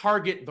never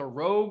target the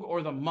rogue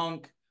or the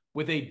monk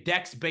with a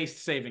dex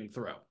based saving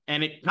throw.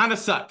 And it kind of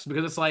sucks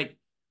because it's like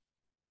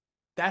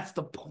that's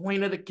the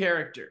point of the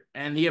character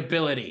and the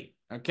ability.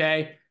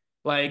 Okay.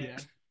 Like Yeah.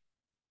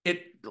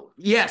 it,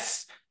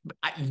 yes,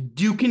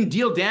 you can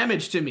deal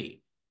damage to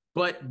me,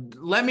 but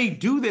let me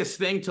do this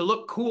thing to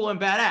look cool and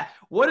badass.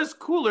 What is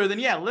cooler than,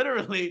 yeah,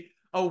 literally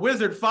a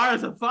wizard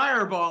fires a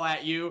fireball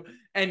at you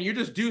and you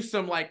just do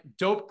some like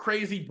dope,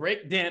 crazy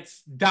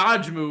breakdance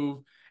dodge move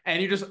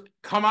and you just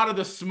come out of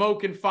the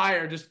smoke and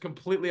fire just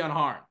completely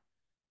unharmed.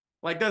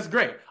 Like, that's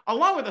great.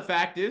 Along with the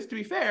fact is, to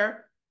be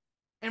fair,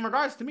 in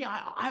regards to me,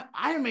 I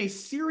am a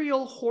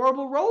serial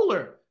horrible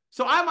roller.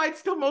 So I might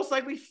still most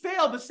likely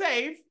fail to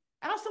save,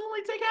 and I'll still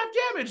only take half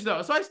damage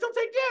though. So I still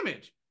take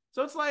damage.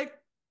 So it's like,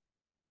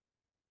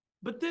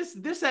 but this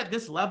at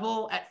this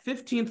level, at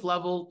 15th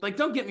level, like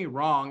don't get me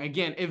wrong.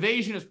 Again,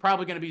 evasion is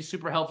probably going to be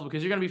super helpful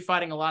because you're going to be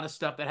fighting a lot of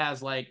stuff that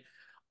has like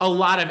a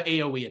lot of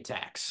AoE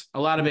attacks, a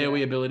lot of AoE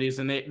Yeah. abilities,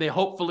 and they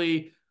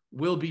hopefully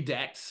will be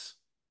dex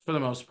for the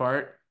most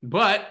part.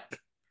 But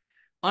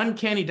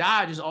uncanny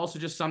dodge is also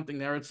just something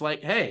there. It's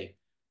like, hey,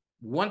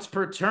 once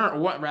per turn, or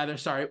what rather,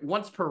 sorry,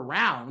 once per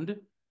round,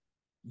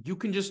 you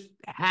can just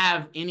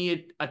have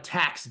any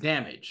attacks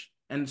damage,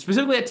 and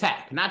specifically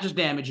attack, not just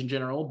damage in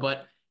general,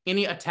 but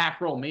any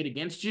attack roll made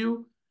against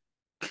you.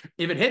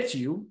 If it hits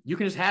you, you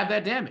can just have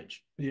that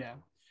damage. Yeah.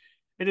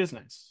 It is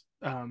nice.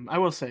 I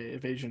will say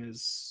evasion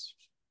is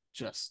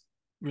just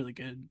really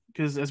good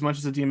because as much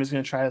as the demon is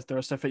going to try to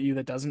throw stuff at you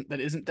that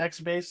isn't dex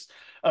based,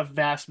 a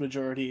vast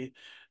majority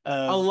A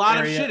of lot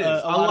of shit is a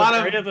a lot of lot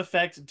area of of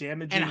effect and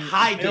damaging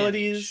high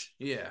abilities,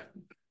 damage. Yeah.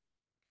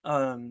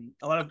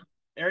 a lot of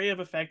area of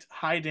effect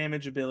high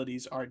damage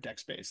abilities are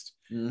dex based.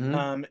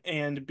 Mm-hmm.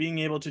 And being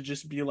able to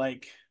just be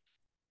like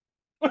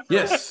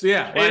Yes.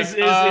 Yeah. Like is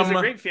a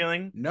great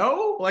feeling.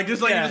 no. Like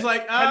just like you're just Yeah.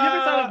 like Have you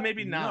ever thought of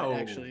maybe not no.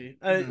 actually?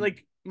 Mm-mm.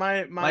 Like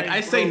my Like my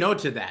I say rogue no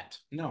to that.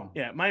 No.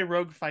 yeah, my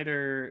rogue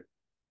fighter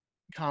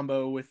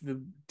combo with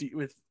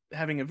with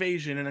having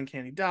evasion and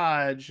uncanny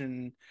dodge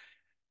and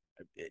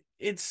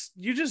it's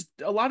you just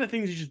a lot of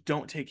things you just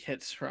don't take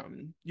hits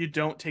from. You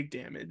don't take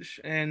damage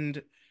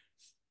and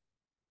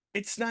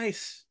it's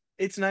nice.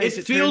 It's nice. It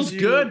It turns feels you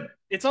good.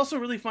 it's also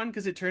really fun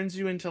because it turns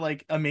you into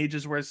like a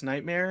mage's worst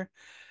nightmare,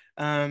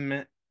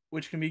 um,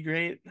 which can be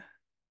great.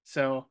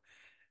 So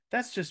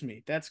that's just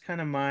me. That's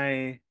kind of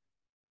my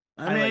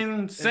I I like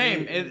mean,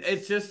 same.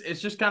 it's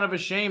It's just kind of a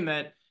shame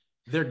that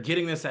they're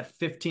getting this at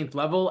 15th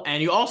level,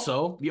 and you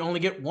only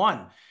get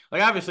one.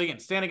 Like obviously, again,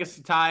 stand against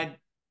the tide,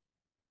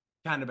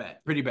 kind of bad,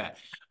 pretty bad.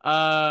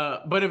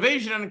 But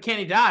evasion and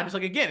uncanny dodge, it's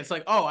like again, it's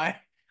like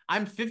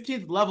I'm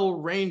 15th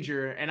level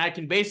ranger, and I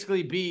can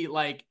basically be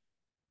like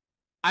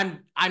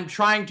I'm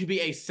trying to be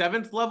a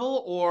 7th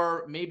level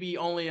or maybe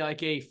only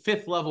like a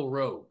 5th level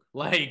rogue.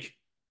 Like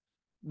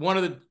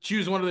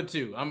choose one of the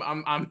two.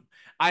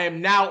 I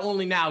am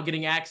only now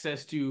getting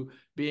access to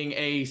being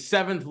a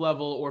 7th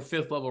level or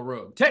 5th level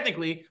rogue.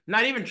 Technically,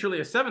 not even truly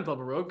a 7th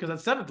level rogue, because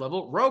at 7th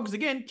level, rogues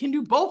again can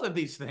do both of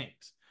these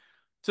things.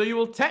 So you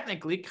will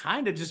technically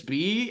kind of just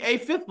be a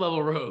 5th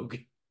level rogue.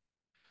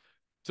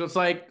 So it's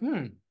like,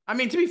 I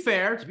mean, to be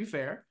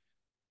fair,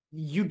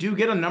 you do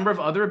get a number of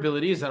other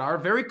abilities that are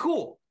very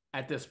cool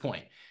at this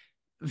point.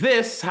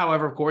 This,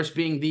 however, of course,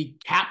 being the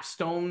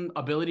capstone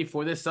ability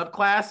for this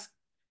subclass,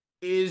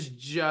 is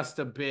just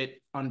a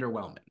bit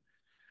underwhelming.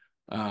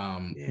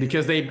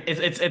 Because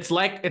it's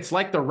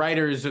like the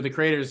writers or the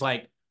creators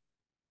like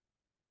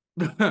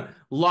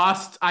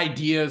lost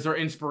ideas or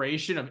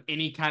inspiration of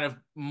any kind of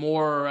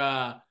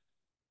more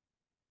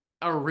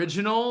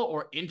original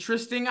or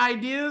interesting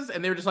ideas,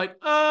 and they were just like,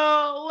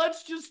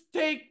 let's just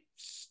take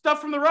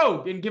stuff from the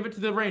rogue and give it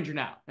to the ranger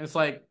now. And it's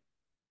like,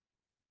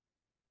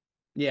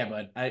 yeah,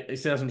 but I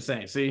see, that's what I'm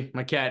saying. See,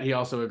 my cat, he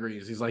also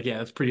agrees. He's like, yeah,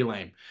 that's pretty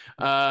lame.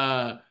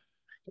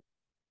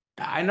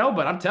 I know,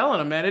 but I'm telling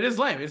him, man, it is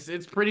lame.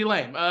 It's pretty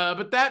lame.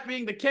 But that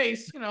being the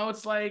case,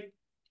 it's like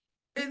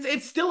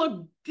it's still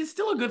a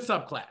good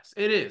subclass.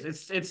 It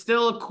is. It's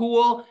still a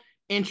cool,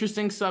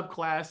 interesting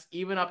subclass,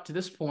 even up to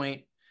this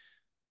point.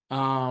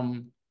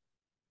 But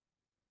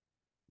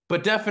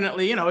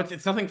definitely,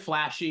 it's nothing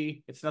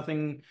flashy. It's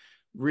nothing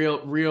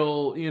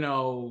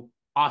real,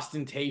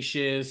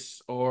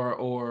 ostentatious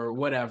or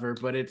whatever.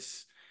 But it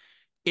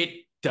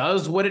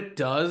does what it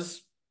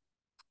does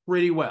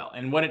pretty well.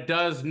 And what it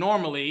does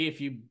normally, if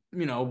you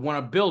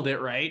want to build it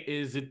right,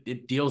 is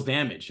it deals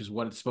damage, is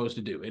what it's supposed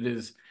to do. It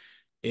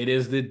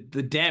is the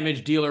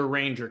damage dealer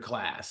ranger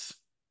class.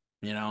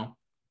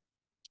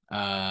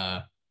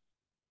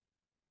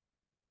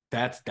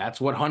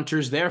 That's what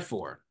Hunter's there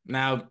for.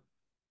 Now,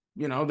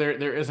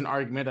 there is an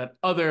argument that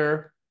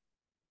other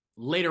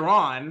later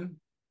on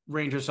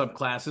ranger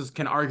subclasses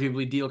can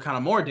arguably deal kind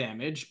of more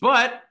damage,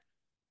 but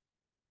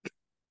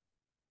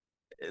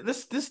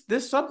this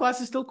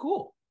subclass is still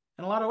cool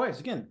in a lot of ways.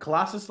 Again,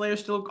 Colossus Slayer is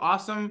still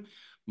awesome.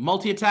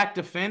 Multi-attack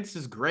defense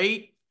is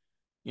great.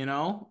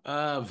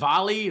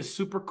 Volley is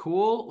super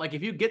cool. Like,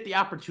 if you get the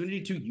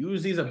opportunity to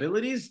use these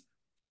abilities,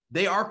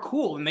 they are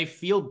cool and they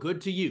feel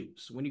good to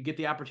use when you get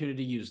the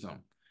opportunity to use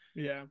them.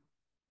 Yeah.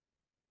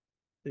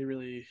 They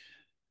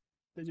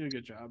do a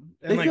good job.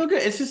 And they feel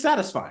good. It's just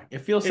satisfying.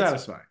 It feels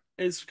satisfying.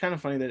 It's kind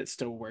of funny that it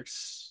still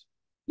works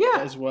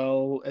as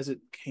well as it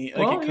can.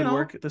 Like, it could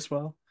work this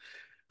well.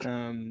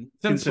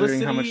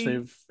 Considering how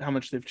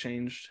much they've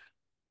changed.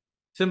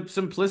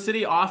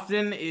 Simplicity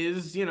often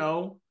is,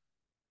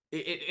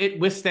 it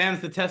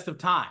withstands the test of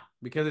time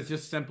because it's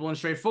just simple and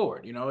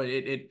straightforward.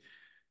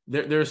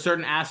 There are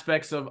certain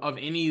aspects of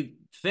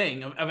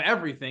anything, of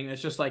everything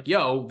that's just like,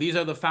 these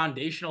are the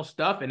foundational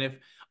stuff. And if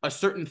a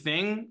certain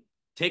thing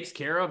takes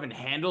care of and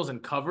handles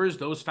and covers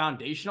those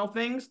foundational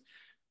things,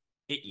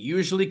 it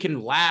usually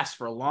can last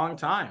for a long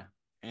time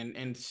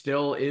and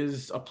still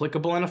is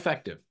applicable and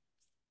effective.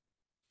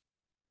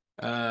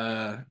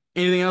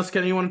 Anything else,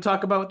 Ken, you want to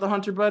talk about with the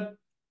Hunter, bud?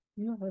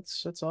 No,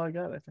 that's all I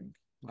got, I think.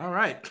 All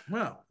right.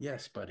 Well,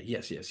 yes, buddy.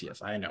 Yes.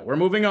 I know. We're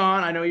moving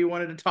on. I know you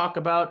wanted to talk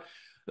about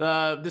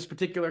this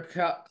particular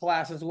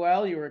class as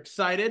well. You were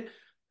excited.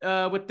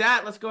 With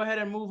that, let's go ahead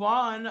and move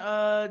on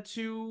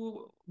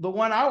to the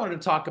one I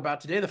wanted to talk about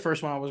today. The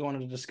first one I was wanted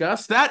to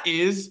discuss. That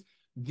is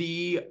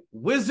the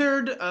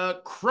Wizard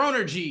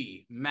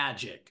chronurgy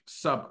magic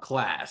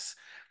subclass.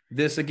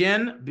 This,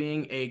 again,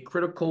 being a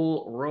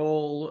Critical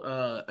Role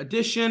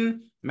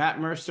edition, Matt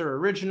Mercer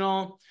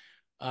original.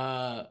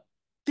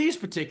 These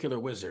particular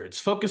wizards,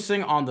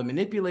 focusing on the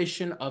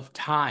manipulation of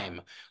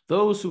time.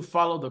 Those who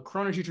follow the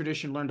chronurgy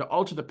tradition learn to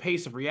alter the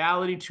pace of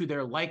reality to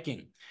their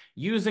liking.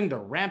 Using the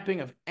ramping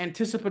of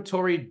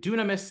anticipatory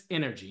dunamis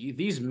energy,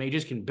 these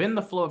mages can bend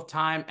the flow of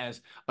time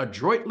as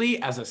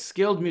adroitly as a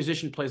skilled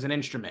musician plays an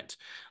instrument,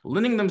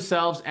 lending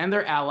themselves and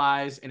their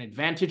allies an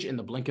advantage in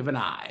the blink of an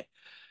eye.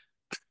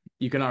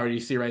 You can already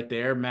see right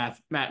there,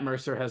 Matt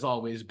Mercer has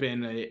always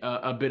been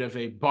a bit of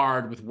a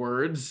bard with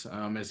words,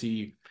 as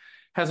he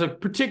has a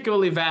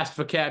particularly vast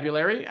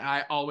vocabulary.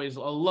 I always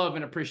love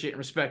and appreciate and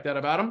respect that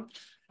about him,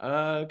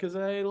 because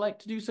I like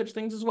to do such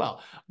things as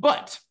well.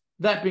 But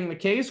that being the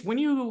case, when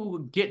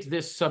you get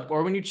this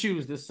when you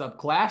choose this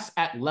subclass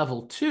at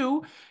level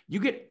 2, you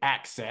get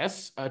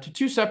access to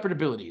 2 separate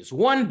abilities.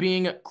 One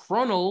being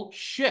Chronal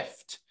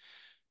Shift.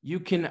 You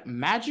can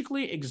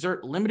magically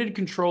exert limited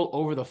control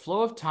over the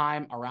flow of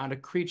time around a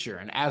creature.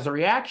 And as a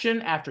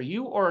reaction, after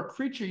you or a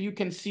creature you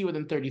can see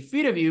within 30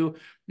 feet of you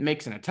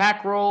makes an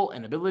attack roll,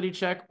 an ability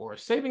check, or a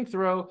saving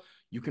throw,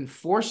 you can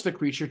force the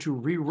creature to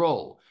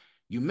re-roll.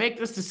 You make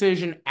this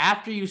decision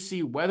after you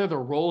see whether the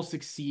roll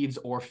succeeds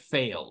or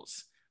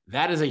fails.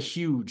 That is a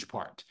huge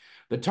part.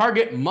 The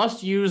target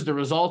must use the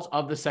results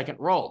of the second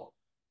roll.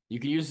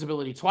 You can use this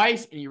ability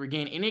twice, and you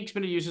regain any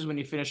expended uses when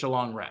you finish a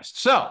long rest.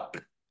 So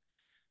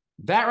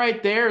that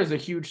right there is a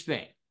huge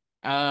thing.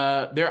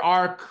 There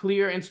are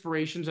clear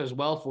inspirations as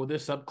well for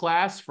this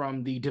subclass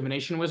from the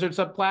Divination Wizard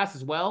subclass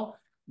as well.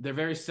 They're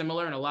very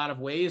similar in a lot of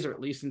ways, or at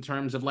least in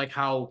terms of like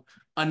how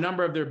a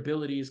number of their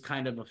abilities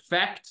kind of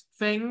affect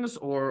things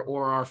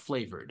or are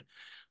flavored.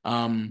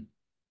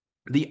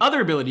 The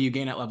other ability you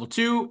gain at level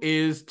 2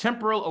 is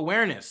temporal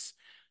awareness.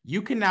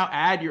 You can now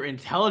add your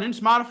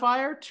intelligence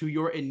modifier to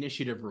your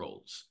initiative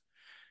rolls.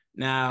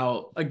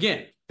 Now,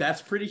 again,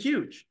 that's pretty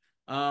huge.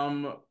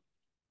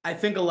 I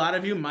think a lot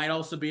of you might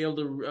also be able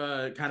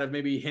to kind of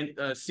maybe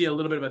see a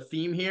little bit of a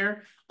theme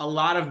here. A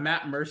lot of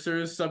Matt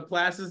Mercer's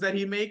subclasses that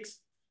he makes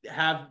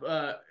have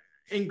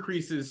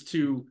increases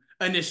to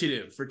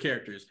initiative for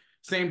characters.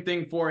 Same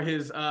thing for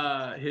his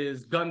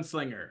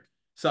gunslinger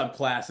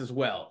subclass as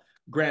well.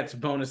 Grants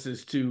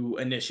bonuses to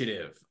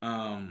initiative.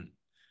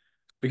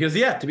 Because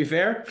yeah, to be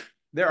fair,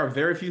 there are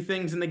very few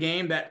things in the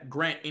game that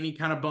grant any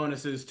kind of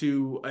bonuses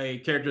to a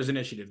character's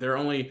initiative. There are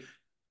only,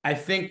 I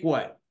think,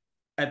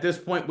 at this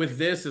point with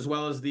this, as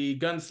well as the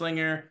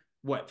gunslinger,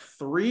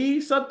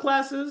 3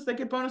 subclasses that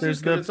get bonuses?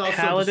 There's Because the it's also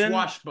the paladin.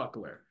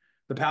 swashbuckler.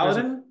 The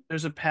paladin?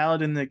 There's a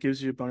paladin that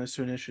gives you a bonus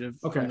to initiative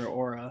Okay. from their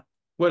aura.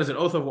 What is it?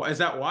 Oath of, is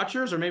that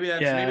Watchers? Or maybe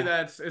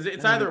that's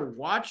it's either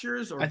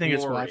Watchers or I think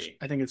Glory.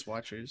 I think it's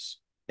Watchers.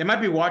 It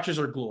might be Watchers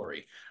or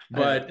Glory.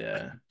 But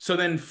so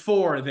then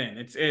 4 then.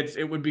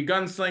 It would be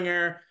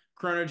Gunslinger,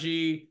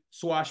 chronurgy,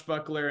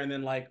 swashbuckler, and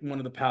then like one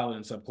of the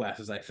paladin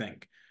subclasses, I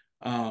think.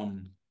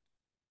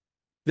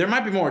 There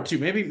might be more too.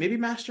 Maybe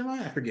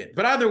Mastermind, I forget.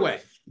 But either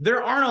way,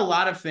 there aren't a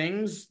lot of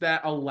things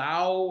that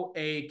allow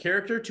a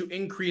character to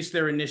increase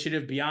their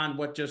initiative beyond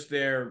what just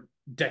their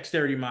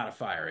dexterity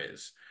modifier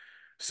is.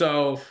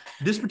 So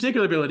this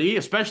particular ability,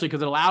 especially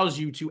because it allows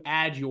you to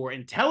add your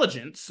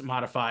intelligence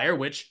modifier,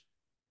 which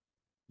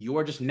you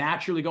are just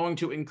naturally going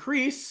to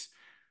increase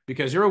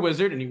because you're a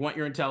wizard and you want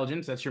your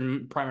intelligence. That's your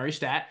primary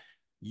stat.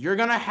 You're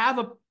going to have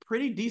a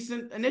pretty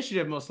decent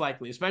initiative, most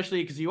likely,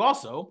 especially because you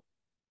also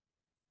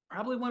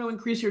probably want to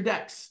increase your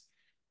dex,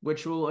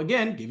 which will,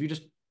 again, give you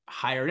just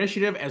higher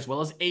initiative as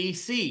well as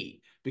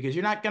AC, because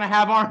you're not going to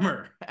have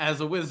armor as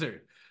a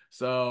wizard.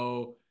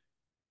 So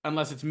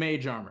unless it's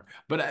mage armor.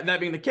 But that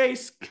being the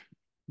case,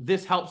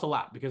 this helps a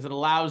lot because it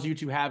allows you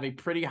to have a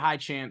pretty high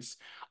chance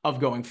of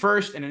going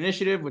first in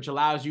initiative, which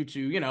allows you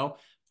to,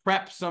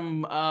 prep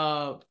some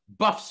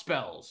buff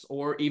spells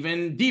or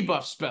even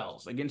debuff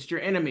spells against your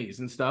enemies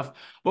and stuff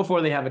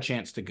before they have a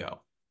chance to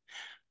go.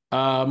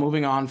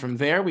 Moving on from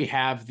there, we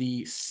have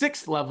the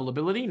 6th level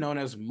ability known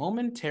as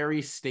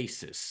Momentary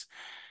Stasis.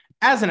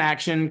 As an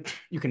action,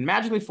 you can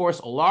magically force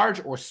a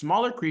large or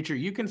smaller creature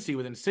you can see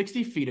within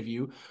 60 feet of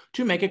you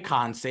to make a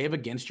con save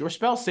against your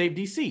spell save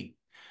DC.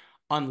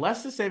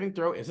 Unless the saving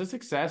throw is a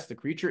success, the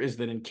creature is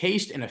then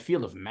encased in a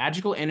field of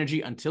magical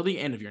energy until the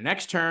end of your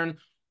next turn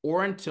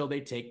or until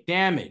they take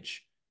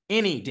damage,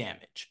 any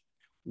damage.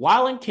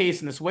 While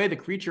encased in this way, the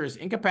creature is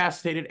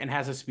incapacitated and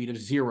has a speed of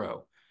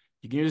 0.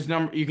 You can use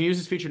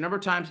this feature a number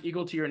of times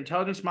equal to your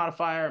intelligence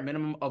modifier, a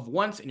minimum of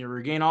once, and you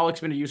regain all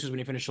expended uses when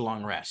you finish a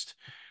long rest.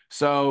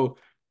 So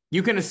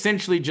you can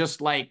essentially just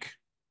like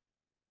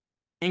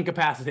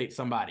incapacitate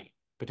somebody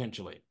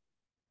potentially.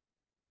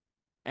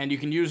 And you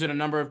can use it a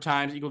number of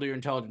times equal to your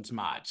intelligence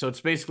mod. So it's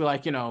basically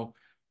like,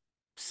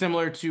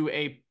 similar to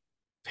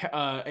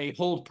a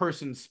hold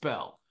person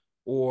spell,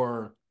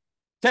 or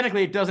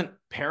technically it doesn't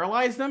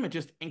paralyze them. It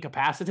just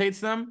incapacitates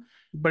them.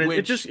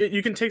 But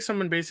you can take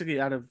someone basically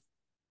out of.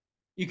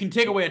 You can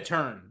take away a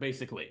turn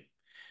basically.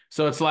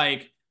 So it's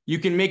like you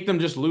can make them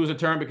just lose a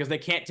turn because they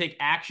can't take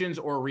actions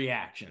or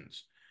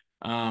reactions.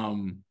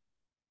 I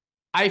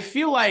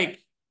feel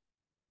like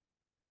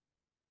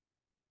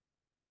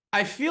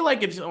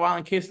it's, while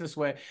encased in this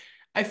way,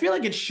 I feel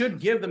like it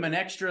should give them an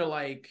extra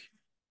like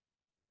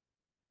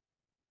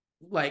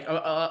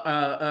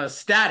a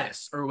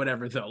status or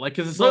whatever though. Like,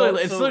 because it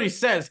literally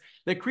says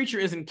the creature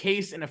is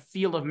encased in a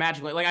field of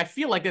magical. Like, I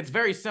feel like that's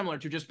very similar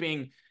to just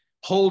being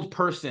hold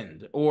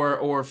personed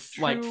or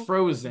like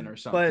frozen or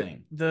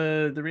something.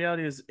 But the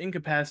reality is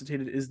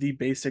incapacitated is the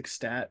basic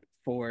stat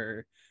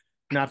for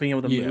not being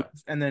able to move,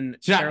 and then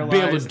not be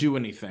able to do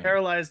anything.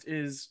 Paralyzed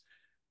is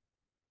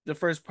the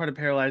first part of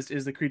paralyzed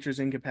is the creature's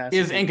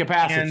incapacitated. Is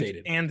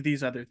incapacitated. And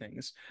these other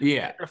things.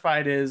 Yeah.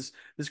 Petrified is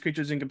this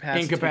creature's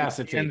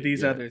incapacitated. And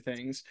these other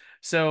things.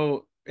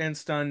 So, and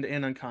stunned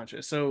and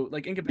unconscious. So,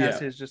 like,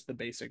 incapacitated is just the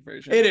basic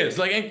version. It is.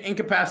 Like,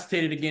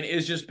 incapacitated, again,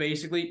 is just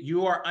basically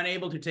you are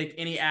unable to take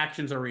any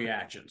actions or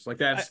reactions. Like,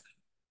 that's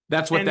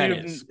what that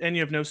is. And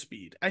you have no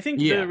speed. I think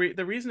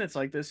the reason it's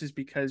like this is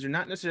because you're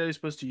not necessarily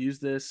supposed to use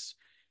this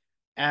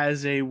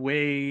as a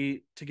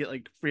way to get,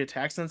 like, free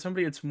attacks on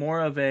somebody. It's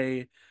more of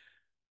a...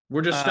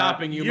 We're just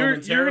stopping you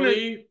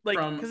momentarily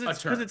from a turn.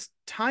 Because it's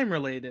time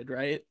related,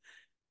 right?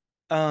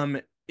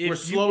 We're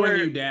slowing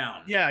you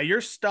down. Yeah,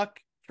 you're stuck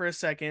for a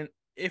second.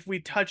 If we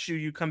touch you,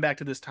 you come back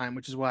to this time,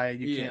 which is why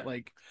you can't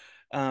like.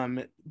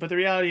 But the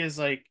reality is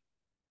like,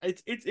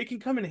 it can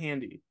come in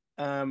handy.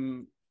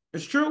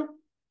 It's true.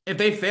 If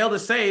they fail to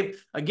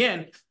save,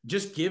 again,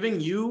 just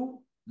giving you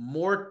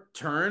more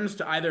turns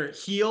to either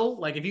heal,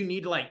 like if you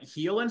need to like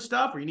heal and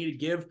stuff, or you need to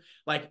give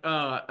like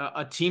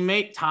a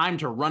teammate time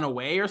to run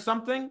away or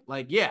something,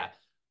 like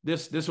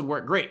this would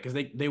work great because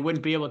they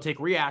wouldn't be able to take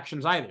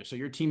reactions either. So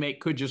your teammate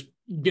could just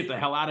get the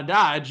hell out of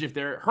dodge if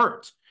they're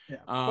hurt. Yeah.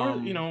 Or,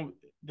 Um,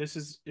 this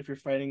is if you're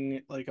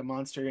fighting like a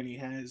monster and he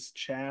has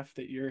chaff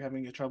that you're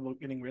having a trouble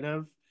getting rid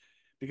of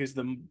because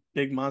the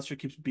big monster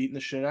keeps beating the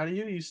shit out of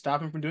you, you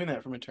stop him from doing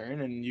that from a turn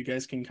and you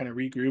guys can kind of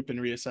regroup and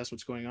reassess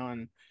what's going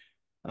on.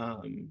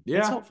 It's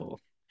yeah, helpful.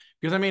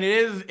 because I mean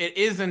it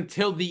is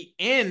until the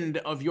end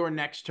of your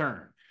next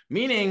turn,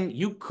 meaning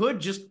you could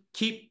just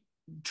keep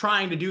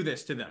trying to do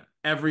this to them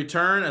every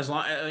turn as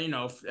long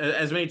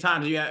as many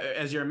times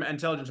as your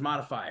intelligence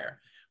modifier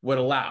would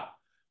allow.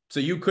 So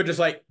you could just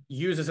like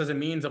use this as a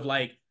means of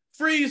like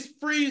freeze,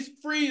 freeze,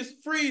 freeze,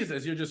 freeze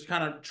as you're just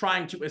kind of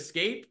trying to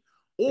escape,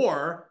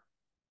 or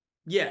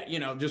yeah,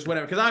 just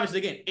whatever. Because obviously,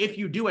 again, if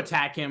you do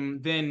attack him,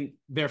 then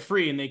they're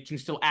free and they can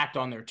still act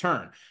on their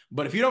turn.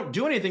 But if you don't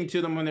do anything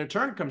to them when their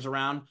turn comes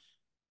around,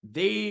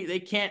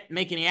 they can't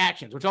make any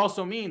actions, which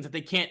also means that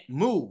they can't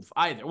move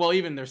either. Well,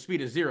 even their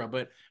speed is 0,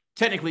 but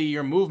technically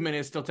your movement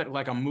is still technically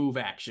like a move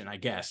action, I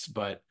guess.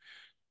 But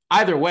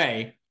either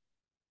way,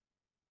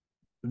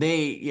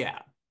 yeah.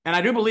 And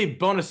I do believe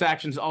bonus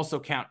actions also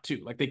count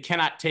too. Like they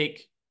cannot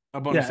take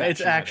a bonus Yeah,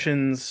 it's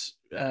action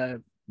either.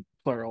 actions,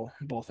 plural,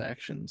 both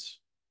actions.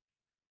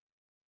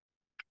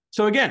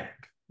 So again,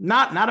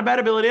 not a bad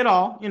ability at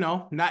all.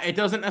 Not it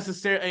doesn't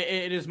necessarily.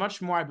 It is much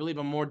more, I believe,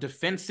 a more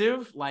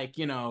defensive, like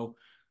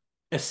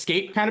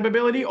escape kind of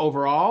ability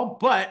overall.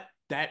 But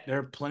that there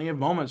are plenty of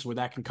moments where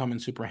that can come in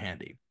super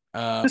handy.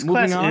 This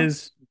Moving class on.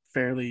 is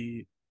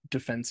fairly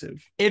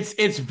defensive.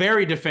 It's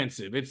very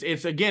defensive.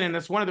 It's again, and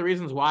that's one of the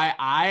reasons why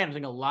and I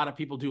think a lot of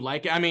people do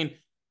like it. I mean,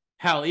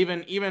 hell,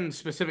 even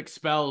specific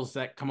spells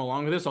that come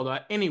along with this, although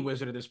any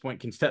wizard at this point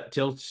can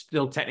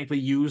still technically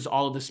use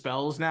all of the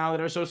spells now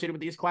that are associated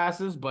with these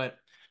classes, but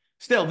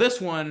still, this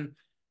one,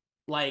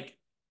 like,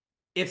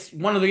 it's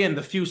one of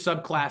the few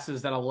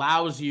subclasses that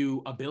allows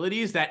you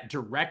abilities that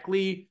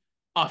directly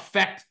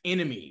affect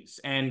enemies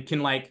and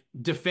can like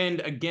defend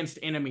against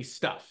enemy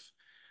stuff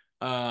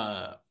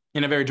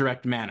in a very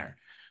direct manner.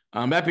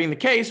 That being the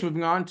case,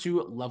 moving on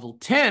to level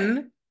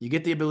 10, you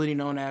get the ability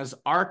known as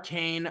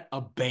Arcane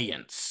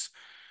Abeyance.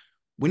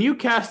 When you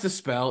cast a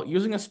spell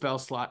using a spell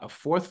slot of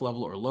 4th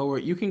level or lower,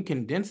 you can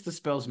condense the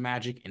spell's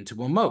magic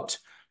into a mote.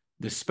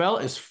 The spell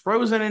is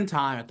frozen in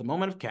time at the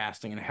moment of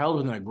casting and held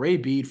within a gray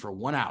bead for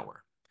 1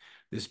 hour.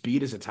 This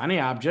bead is a tiny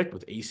object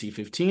with AC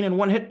 15 and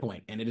 1 hit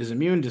point, and it is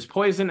immune to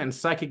poison and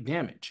psychic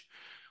damage.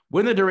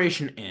 When the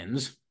duration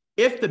ends,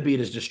 if the bead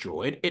is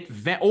destroyed, it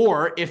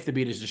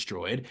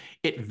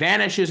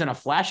vanishes in a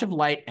flash of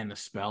light and the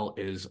spell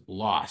is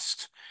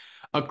lost.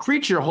 A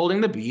creature holding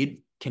the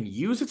bead can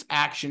use its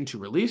action to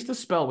release the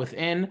spell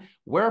within,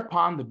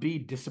 whereupon the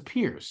bead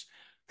disappears.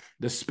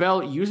 The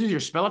spell uses your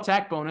spell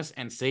attack bonus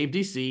and save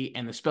DC,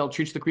 and the spell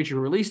treats the creature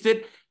who released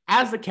it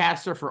as the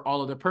caster for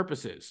all other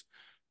purposes.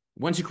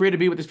 Once you create a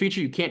bead with this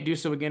feature, you can't do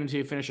so again until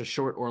you finish a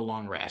short or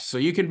long rest. So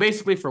you can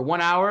basically, for 1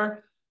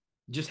 hour,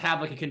 just have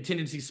like a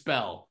contingency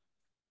spell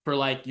for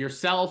like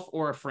yourself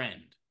or a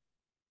friend,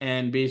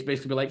 and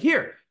basically be like,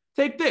 here,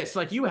 take this.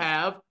 Like you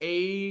have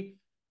a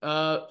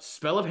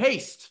spell of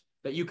haste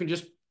that you can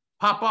just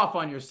pop off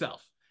on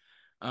yourself.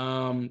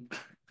 And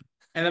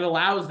it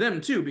allows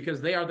them too,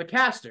 because they are the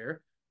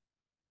caster.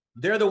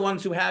 They're the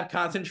ones who have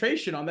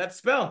concentration on that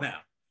spell now.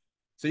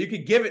 So you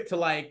could give it to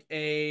like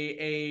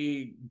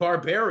a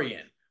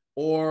barbarian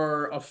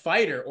or a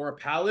fighter or a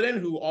paladin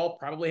who all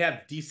probably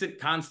have decent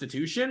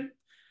constitution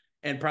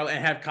and probably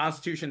have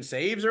constitution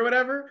saves or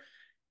whatever.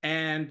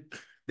 And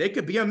they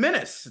could be a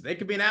menace. They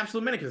could be an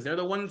absolute menace because they're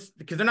the ones,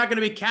 because they're not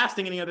going to be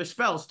casting any other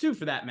spells too,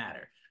 for that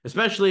matter.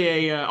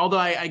 Especially although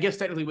I guess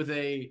technically with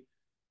a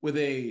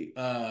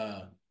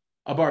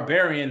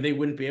barbarian, they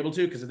wouldn't be able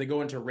to, because if they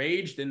go into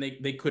rage, then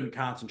they couldn't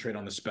concentrate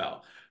on the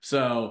spell.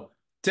 So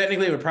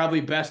technically it would probably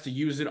be best to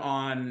use it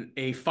on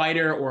a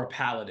fighter or a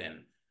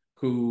paladin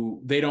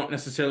who they don't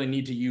necessarily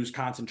need to use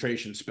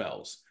concentration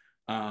spells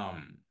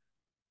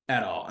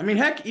at all. I mean,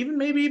 heck,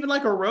 maybe even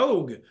like a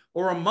rogue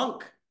or a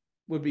monk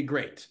would be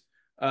great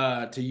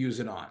to use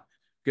it on,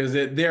 because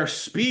their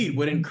speed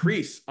would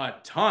increase a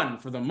ton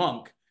for the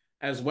monk,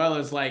 as well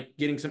as like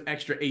getting some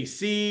extra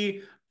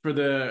AC for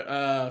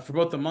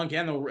both the monk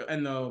and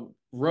the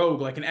rogue.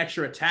 Like an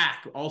extra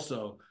attack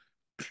also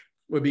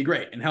would be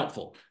great and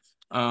helpful.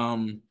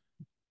 But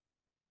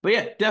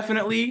yeah,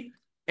 definitely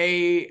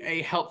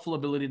a helpful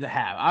ability to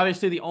have.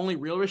 Obviously, the only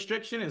real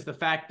restriction is the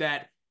fact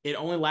that it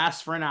only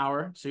lasts for an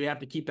hour, so you have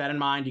to keep that in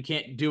mind. You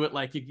can't do it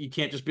like you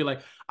can't just be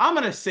like, I'm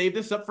gonna save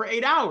this up for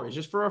 8 hours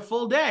just for a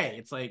full day.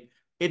 It's like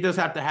it does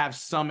have to have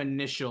some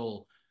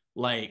initial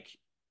like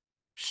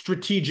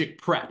strategic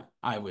prep,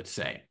 I would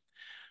say.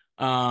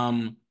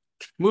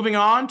 Moving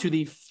on to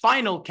the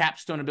final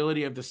capstone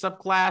ability of the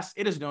subclass,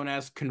 it is known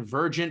as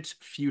Convergent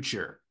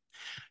Future.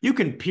 You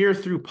can peer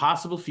through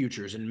possible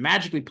futures and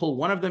magically pull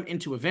one of them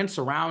into events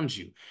around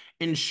you,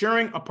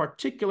 ensuring a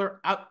particular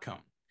outcome.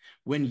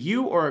 When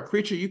you or a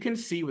creature you can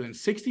see within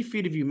 60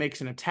 feet of you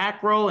makes an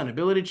attack roll, an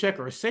ability check,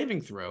 or a saving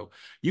throw,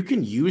 you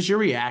can use your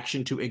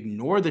reaction to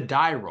ignore the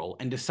die roll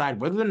and decide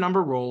whether the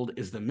number rolled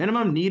is the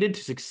minimum needed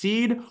to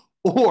succeed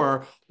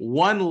or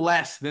one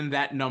less than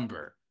that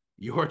number.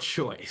 Your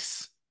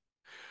choice.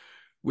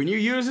 When you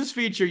use this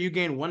feature, you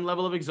gain one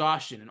level of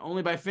exhaustion, and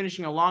only by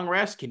finishing a long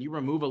rest can you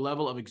remove a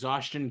level of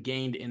exhaustion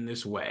gained in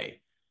this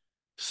way.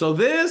 So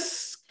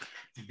this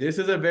is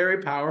a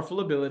very powerful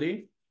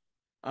ability.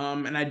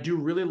 And I do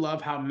really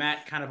love how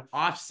Matt kind of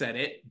offset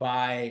it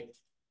by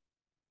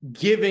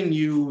giving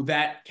you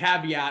that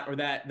caveat or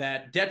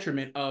that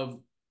detriment of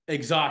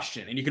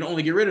exhaustion. And you can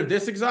only get rid of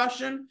this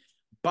exhaustion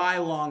by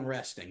long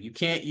resting. You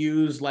can't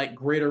use like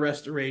greater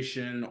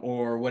restoration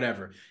or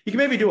whatever. You can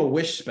maybe do a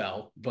wish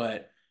spell,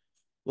 but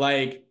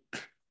like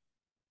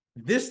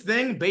this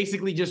thing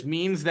basically just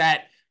means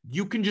that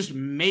you can just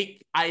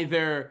make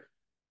either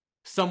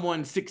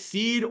someone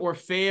succeed or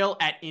fail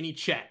at any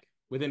check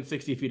within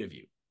 60 feet of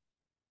you.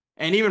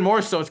 And even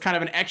more so, it's kind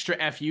of an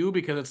extra FU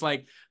because it's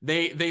like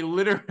they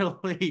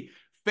literally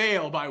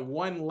fail by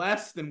one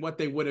less than what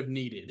they would have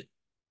needed,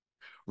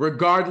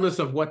 regardless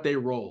of what they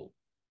roll.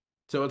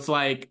 So it's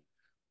like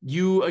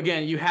you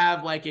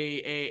have like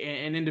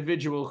an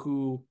individual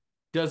who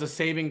does a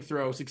saving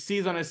throw,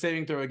 succeeds on a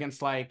saving throw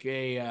against like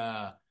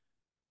a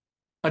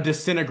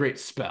disintegrate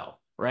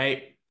spell,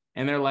 right?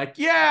 And they're like,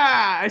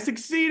 yeah, I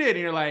succeeded. And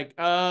you're like,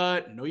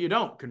 no, you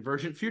don't.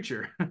 Convergent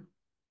future.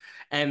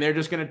 And they're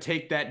just going to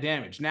take that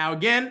damage. Now,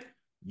 again,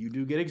 you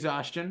do get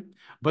exhaustion,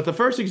 but the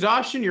first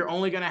exhaustion, you're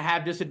only going to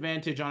have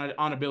disadvantage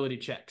on ability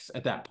checks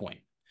at that point.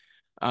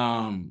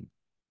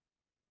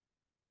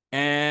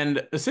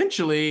 And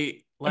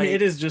essentially, like, I mean,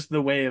 it is just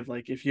the way of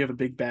like if you have a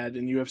big bad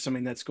and you have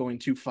something that's going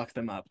to fuck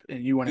them up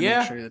and you want to make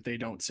yeah, sure that they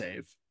don't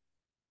save.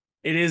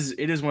 It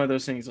is one of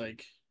those things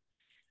like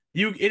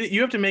you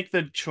have to make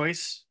the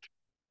choice,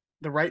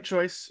 the right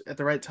choice at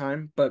the right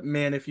time. But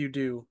man, if you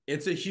do,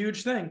 it's a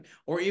huge thing.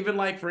 Or even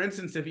like, for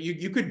instance, if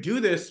you could do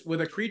this with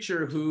a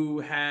creature who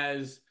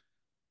has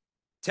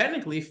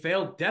technically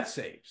failed death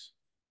saves,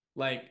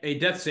 like a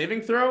death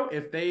saving throw,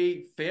 if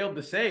they failed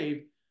to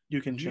save,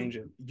 you can change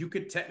it. You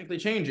could technically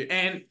change it.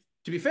 And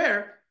to be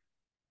fair,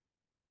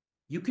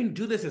 you can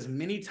do this as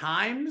many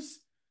times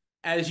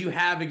as you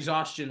have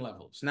exhaustion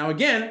levels. Now,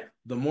 again,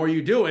 the more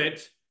you do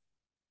it,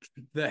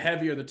 the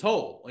heavier the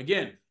toll.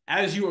 Again,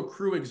 as you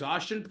accrue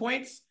exhaustion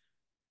points,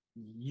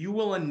 you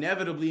will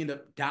inevitably end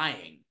up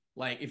dying.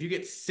 Like if you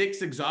get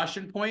 6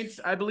 exhaustion points,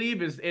 I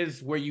believe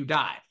is where you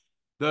die.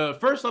 The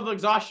first level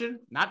exhaustion,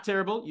 not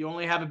terrible. You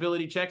only have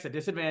ability checks at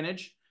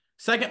disadvantage.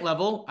 Second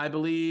level, I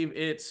believe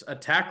it's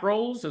attack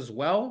rolls as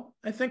well,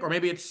 I think, or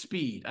maybe it's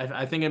speed.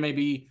 I think it may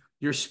be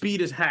your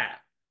speed is half.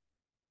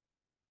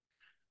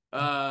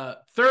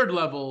 Third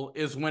level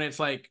is when it's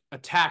like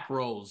attack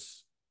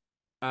rolls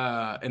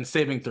and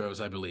saving throws,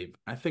 I believe.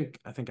 I think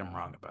I'm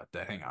wrong about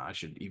that. Hang on, I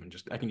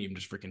can even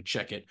just freaking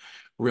check it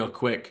real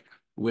quick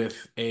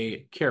with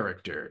a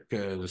character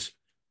because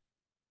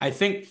I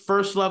think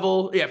first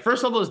level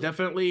is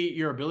definitely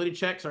your ability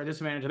checks are a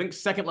disadvantage. I think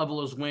second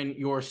level is when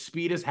your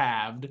speed is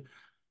halved.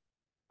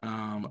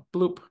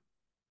 Bloop.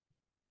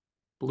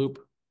 Bloop.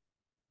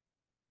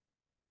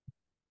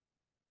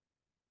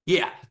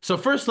 Yeah. So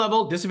first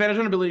level, disadvantage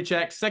on ability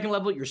checks. Second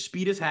level, your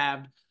speed is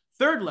halved.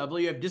 Third level,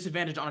 you have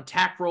disadvantage on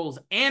attack rolls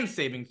and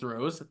saving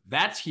throws.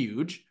 That's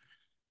huge.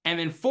 And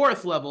then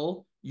fourth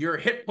level, your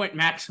hit point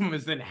maximum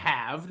is then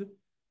halved.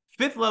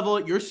 Fifth level,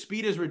 your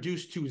speed is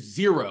reduced to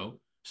 0,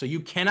 so you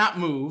cannot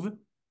move.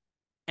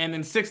 And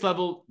then sixth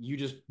level, you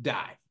just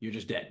die. You're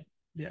just dead.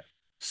 Yeah.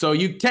 So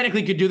you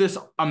technically could do this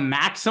a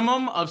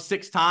maximum of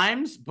 6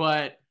 times,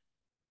 but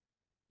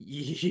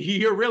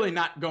you're really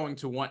not going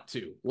to want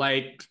to.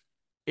 Like,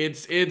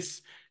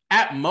 it's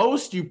at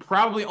most, you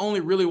probably only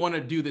really want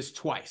to do this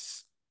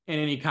twice in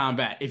any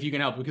combat if you can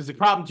help. Because the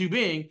problem too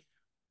being,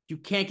 you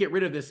can't get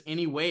rid of this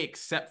anyway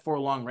except for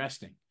long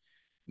resting.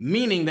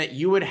 Meaning that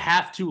you would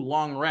have to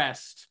long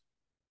rest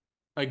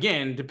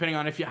again, depending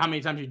on how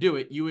many times you do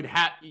it, you would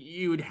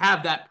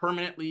have that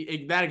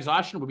permanently, that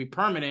exhaustion would be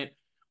permanent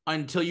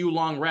until you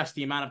long rest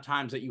the amount of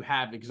times that you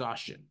have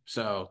exhaustion.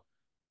 So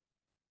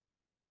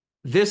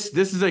this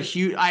is a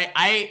huge,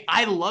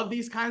 I love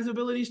these kinds of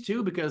abilities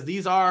too, because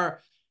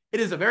it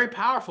is a very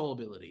powerful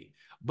ability,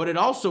 but it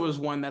also is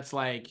one that's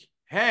like,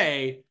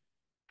 hey,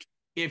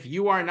 if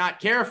you are not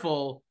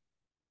careful,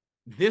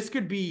 this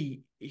could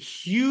be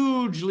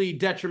hugely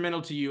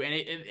detrimental to you. And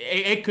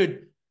it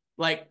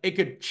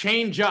could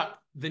change up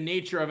the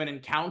nature of an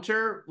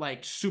encounter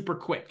like super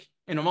quick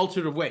in a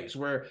multitude of ways,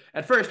 where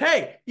at first,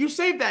 hey, you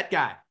saved that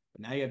guy,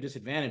 but now you have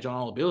disadvantage on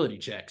all ability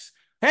checks.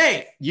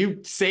 Hey, you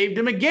saved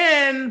him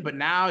again, but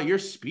now your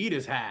speed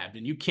is halved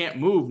and you can't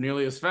move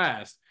nearly as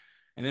fast.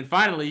 And then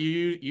finally,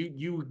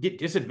 you get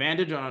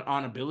disadvantage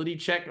on ability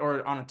check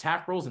or on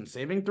attack rolls and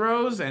saving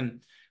throws,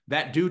 and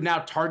that dude now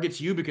targets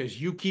you because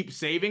you keep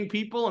saving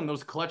people in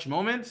those clutch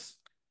moments,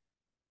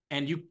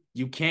 and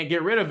you can't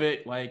get rid of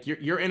it. Like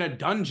you're in a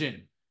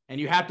dungeon and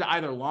you have to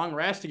either long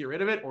rest to get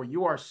rid of it, or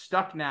you are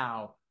stuck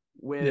now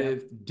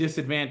with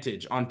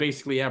disadvantage on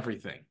basically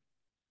everything.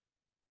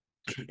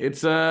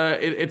 It's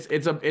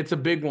a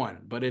big one,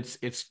 but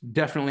it's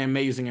definitely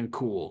amazing and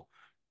cool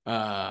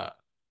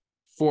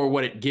for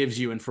what it gives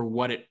you and for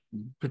what it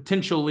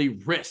potentially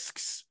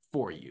risks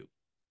for you.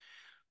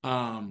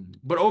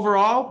 But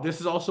overall, this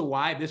is also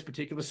why this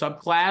particular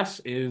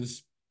subclass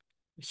is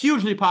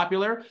hugely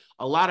popular.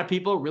 A lot of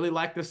people really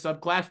like this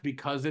subclass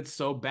because it's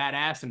so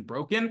badass and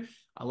broken.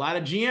 A lot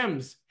of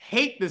GMs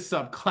hate this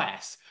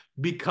subclass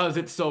because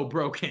it's so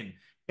broken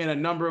in a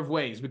number of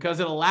ways, because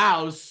it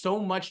allows so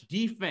much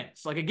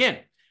defense. Like, again,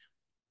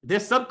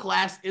 this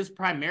subclass is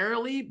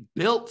primarily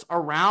built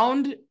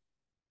around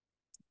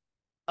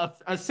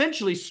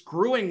essentially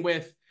screwing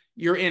with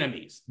your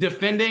enemies,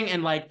 defending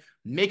and like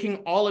making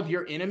all of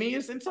your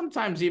enemies and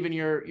sometimes even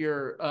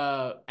your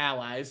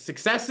allies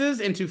successes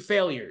into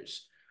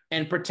failures,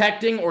 and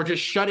protecting or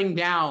just shutting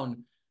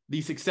down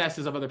the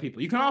successes of other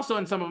people. You can also,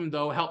 in some of them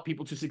though, help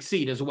people to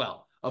succeed as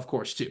well, of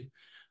course, too.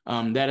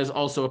 That is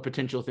also a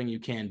potential thing you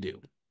can do.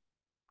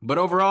 But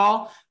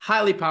overall,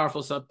 highly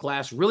powerful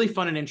subclass, really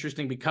fun and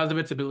interesting because of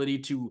its ability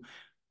to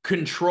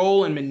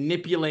control and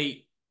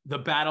manipulate the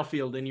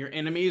battlefield and your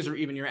enemies or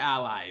even your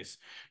allies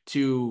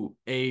to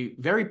a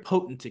very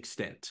potent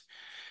extent.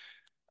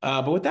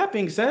 But with that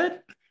being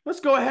said, let's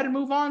go ahead and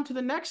move on to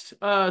the next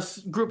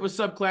group of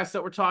subclass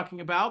that we're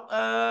talking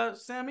about.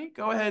 Sammy,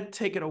 go ahead,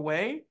 take it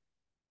away.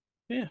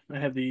 Yeah, I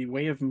have the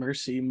Way of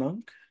Mercy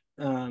monk.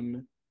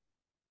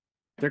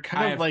 They're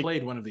kind I of have like,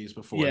 played one of these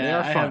before. They yeah,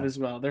 are I have fun. as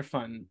well. They're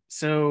fun.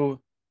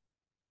 So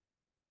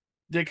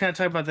they kind of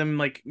talk about them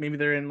like maybe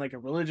they're in like a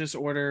religious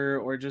order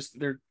or just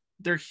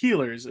they're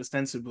healers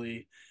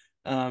ostensibly.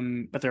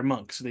 But they're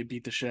monks, so they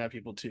beat the shit out of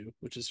people too,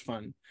 which is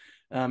fun.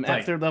 At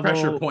Like third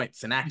pressure level,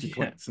 points and active yeah,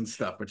 points and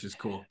stuff, which is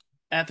cool.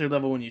 at third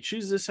level, when you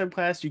choose this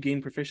subclass, you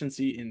gain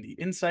proficiency in the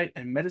insight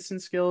and medicine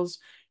skills,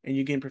 and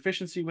you gain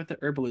proficiency with the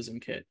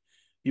herbalism kit.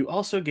 You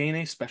also gain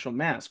a special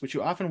mask, which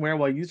you often wear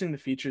while using the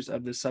features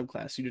of this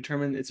subclass. You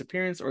determine its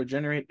appearance or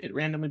generate it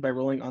randomly by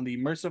rolling on the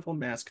merciful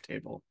mask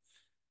table.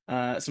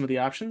 Some of the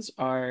options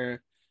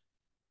are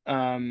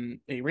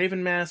a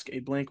raven mask, a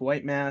blank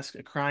white mask,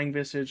 a crying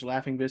visage,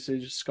 laughing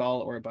visage,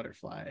 skull, or a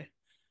butterfly.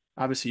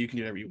 Obviously, you can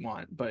do whatever you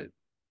want, but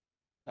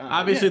yeah,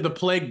 Obviously, the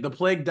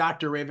plague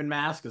Doctor Raven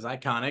mask is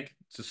iconic.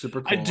 It's a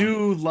super I cool one.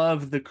 do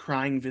love the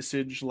crying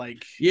visage,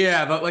 like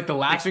Yeah, like the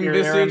laughing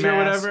Shakespeare era visage or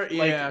mask. whatever.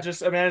 Like, Yeah.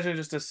 just imagine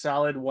just a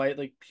solid white,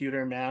 like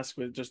pewter mask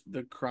with just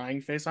the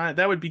crying face on it.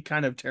 That would be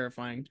kind of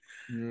terrifying.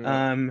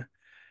 Yeah. Um,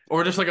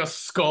 Or just like a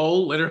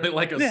skull, literally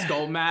like a yeah,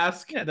 skull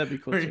mask, yeah, that'd be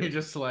cool where you're too.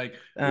 just like,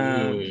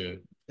 Um, ugh.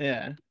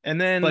 yeah, and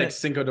Like then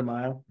Cinco de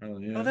Mayo. Oh oh,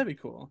 yeah. that'd be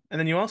cool. And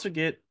then you also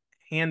get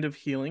Hand of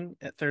Healing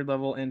at third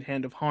level and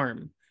Hand of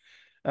Harm.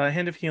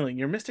 Hand of Healing.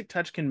 Your Mystic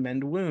Touch can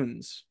mend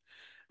wounds.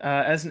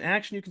 As an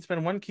action, you can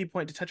spend one key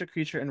point to touch a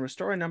creature and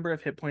restore a number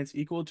of hit points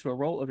equal to a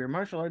roll of your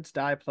martial arts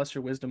die plus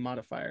your wisdom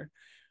modifier.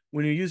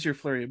 When you use your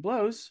Flurry of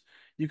Blows,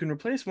 you can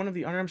replace one of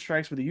the unarmed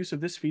strikes with the use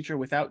of this feature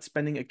without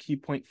spending a key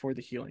point for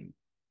the healing.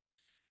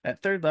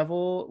 At third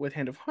level, with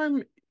Hand of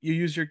Harm, you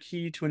use your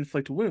key to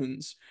inflict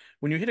wounds.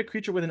 When you hit a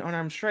creature with an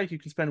unarmed strike, you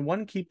can spend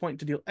one key point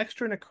to deal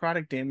extra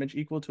necrotic damage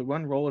equal to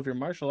one roll of your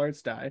martial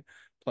arts die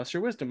plus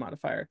your wisdom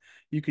modifier.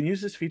 You can use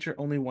this feature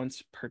only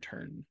once per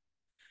turn.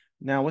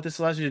 Now, what this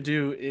allows you to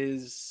do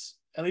is,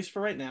 at least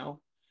for right now,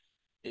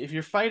 if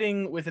you're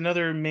fighting with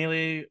another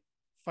melee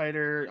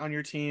fighter on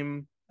your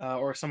team,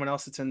 or someone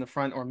else that's in the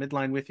front or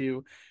midline with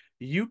you,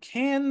 you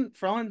can,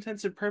 for all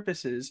intents and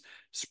purposes,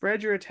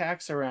 spread your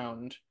attacks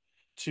around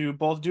to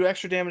both do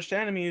extra damage to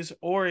enemies,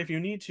 or if you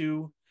need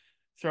to,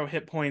 throw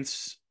hit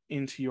points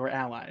into your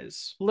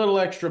allies. Little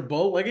extra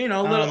bolt, like a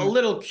Um,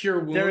 little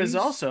cure there is wounds.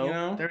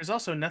 also there is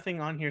also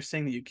nothing on here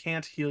saying that you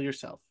can't heal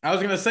yourself. I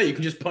was gonna say you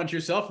can just punch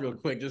yourself real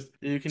quick, just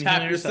You can heal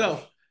tap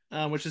yourself.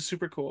 yourself, which is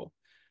super cool.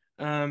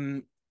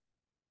 Um,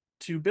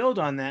 To build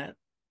on that,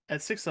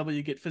 at sixth level,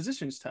 you get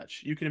Physician's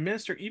Touch. You can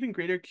administer even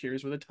greater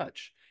cures with a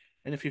touch.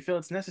 And if you feel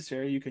it's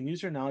necessary, you can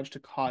use your knowledge to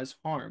cause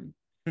harm.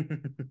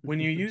 When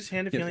you use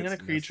Hand of If Healing on a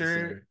it's creature,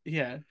 necessary.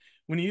 yeah.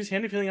 When you use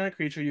Hand of Healing on a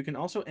creature, you can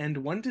also end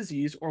one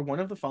disease or one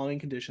of the following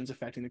conditions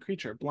affecting the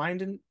creature: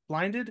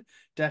 blinded,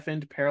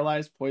 deafened,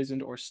 paralyzed,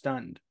 poisoned, or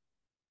stunned.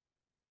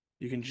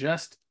 You can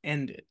just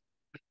end it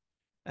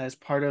as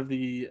part of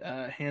the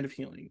Hand of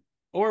Healing.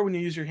 Or when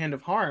you use your Hand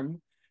of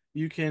Harm,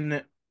 you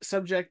can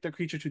subject the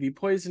creature to the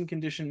poison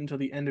condition until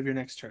the end of your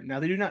next turn. Now,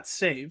 they do not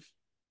save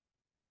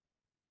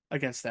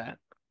against that.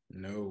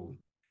 No.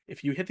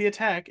 If you hit the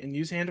attack and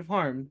use Hand of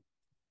Harm,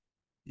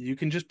 you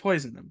can just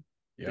poison them.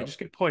 They Yep. just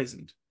get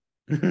poisoned.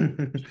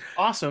 It's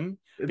Awesome,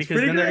 because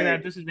pretty then they're going to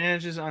have great.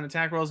 disadvantages on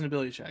attack rolls and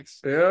ability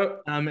checks.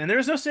 Yep. And there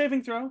is no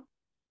saving throw.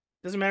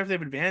 Doesn't matter if they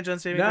have advantage on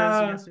saving throws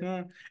No, against it. no.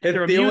 If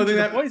they're The only immune thing to the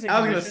that poison I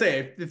was gonna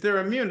condition, say, if they're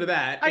immune to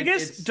that, I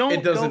guess it don't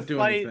go doesn't do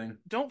fight. anything.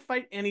 Don't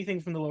fight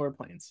anything from the lower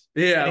planes,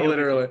 Yeah, and you'll be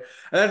literally.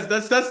 fine.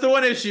 That's the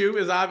one issue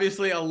is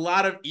obviously a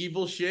lot of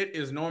evil shit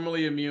is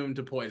normally immune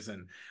to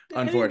poison,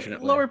 Any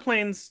unfortunately. lower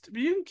planes,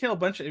 you can kill a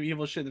bunch of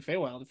evil shit in the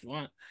Feywild if you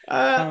want.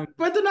 But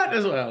they're not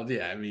as well.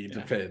 Yeah, I mean, it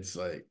Yeah. depends.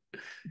 Like,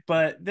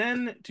 But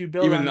then to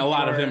build Even on a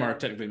lot of them are your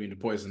technically immune to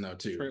poison, though,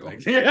 too. true.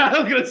 Like, yeah,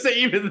 I was gonna say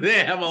even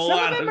they have a Some of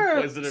lot them of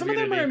are poison some of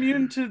them are immunity.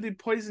 immune to the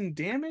poison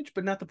damage,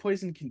 but not the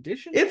poison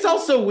condition. It's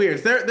also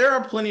weird. There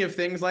are plenty of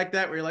things like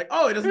that where you're like,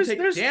 oh, it doesn't take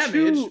There's damage,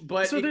 two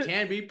but so it there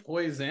can be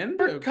poisoned.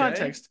 for Okay.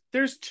 context,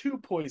 there's two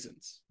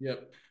poisons.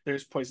 Yep.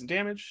 There's poison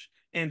damage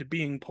and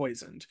being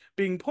poisoned.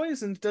 Being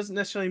poisoned doesn't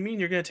necessarily mean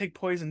you're going to take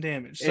poison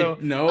damage. So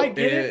It no. I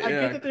get it. I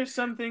get Yeah. that there's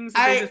some things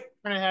that they I just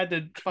kind of had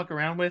to fuck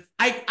around with.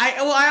 well,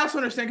 I also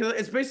understand because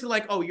it's basically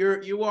like, oh,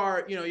 you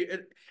are,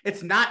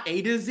 it's not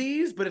a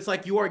disease, but it's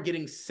like you are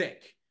getting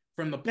sick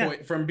from the Yeah.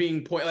 point from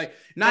being like And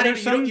not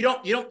there's even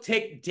some you don't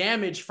take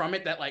damage from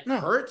it that like no,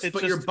 hurts, it's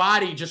but your just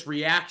body just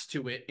reacts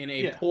to it in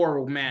a yeah,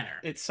 poor manner.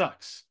 it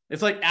sucks.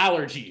 It's like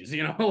allergies, like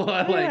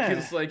Yeah.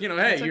 it's like, It's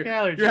hey, like you're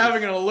having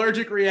allergies. an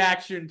allergic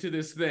reaction to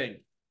this thing.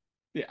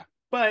 Yeah.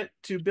 But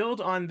to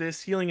build on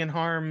this healing and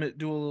harm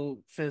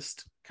dual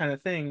fist kind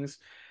of things,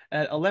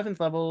 at 11th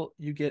level,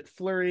 you get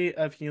Flurry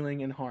of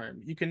Healing and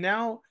Harm. You can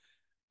now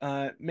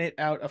made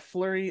out a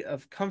flurry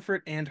of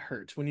comfort and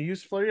hurt. When you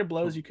use flurry of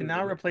blows, you can Comfort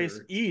now and replace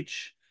hurt.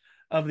 each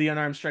of the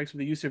unarmed strikes with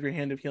the use of your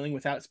hand of healing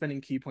without spending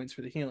key points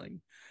for the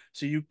healing.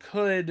 So you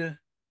could,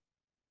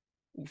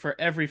 for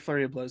every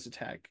flurry of blows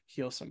attack,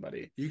 heal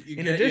somebody. In You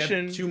have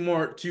addition,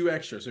 two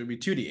extra, so it'd be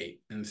 2d8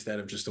 instead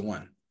of just a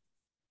one.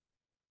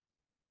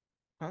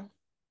 huh?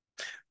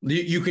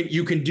 You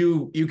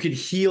could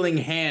healing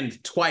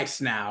hand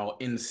twice now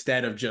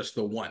instead of just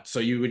the one. So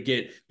you could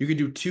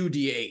do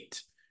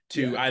 2d8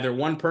 to Yeah. either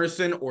one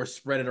person or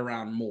spread it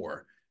around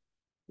more.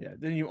 Yeah.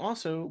 Then you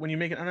also, when you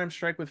make an unarmed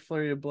strike with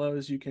flurry of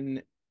blows, you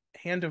can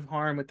hand of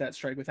harm with that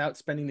strike without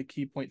spending the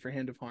key point for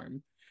hand of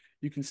harm.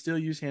 You can still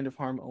use hand of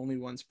harm only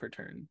once per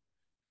turn.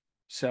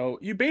 So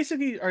you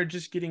basically are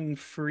just getting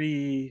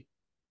free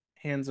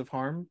hands of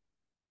harm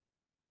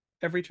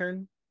every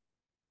turn,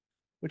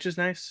 which is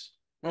nice.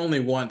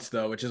 Only once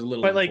though, which is a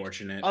little But like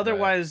unfortunate. But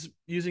otherwise,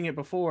 using it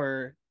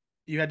before,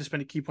 you had to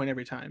spend a key point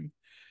every time.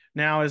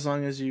 Now, as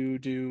long as you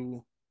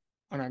do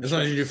unarmed as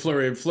long as you do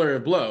strikes, flurry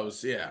of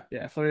blows, yeah.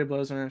 yeah, flurry of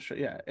blows, unarmed strike,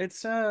 yeah,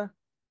 it's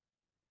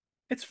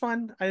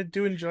fun. I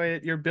do enjoy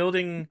it. You're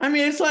building. I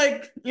mean, it's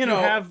like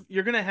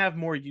You're gonna have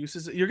more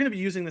uses. You're gonna be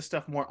using this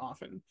stuff more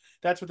often.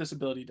 That's what this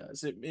ability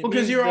does. It because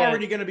means you're that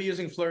already going to be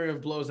using flurry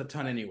of blows a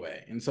ton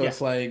anyway, and so yeah, it's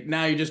like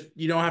now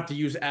you don't have to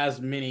use as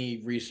many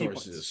key points.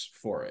 resources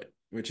for it,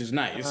 which is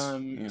nice.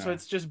 So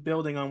it's just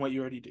building on what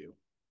you already do.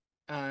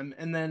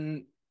 And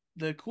then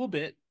the cool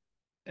bit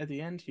at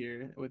the end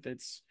here with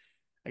its,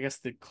 I guess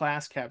the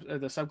class cap or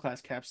the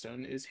subclass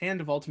capstone is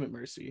Hand of Ultimate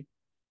Mercy.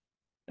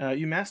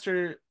 You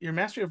master your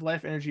mastery of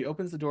life energy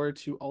opens the door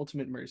to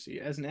ultimate mercy.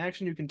 As an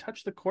action, you can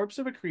touch the corpse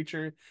of a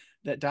creature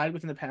that died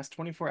within the past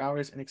 24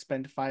 hours and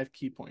expend 5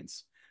 key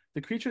points. The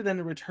creature then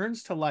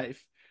returns to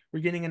life,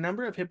 regaining a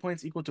number of hit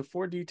points equal to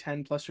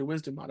 4d10 plus your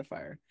wisdom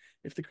modifier.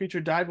 If the creature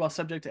died while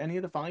subject to any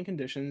of the following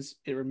conditions,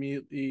 it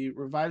immediately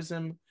revives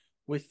them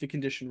with the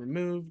condition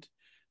removed: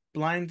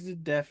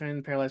 blinded,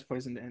 deafened, paralyzed,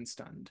 poisoned, and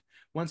stunned.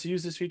 Once you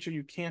use this feature,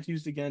 you can't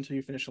use it again until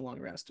you finish a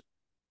long rest.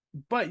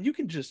 But you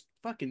can just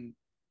fucking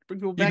bring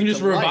people You can back to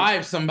just life.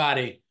 revive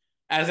somebody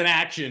as an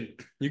action.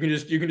 You can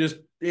just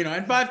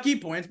and 5 key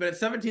points, but at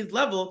 17th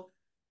level,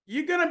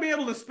 you're gonna be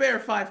able to spare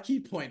 5 key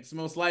points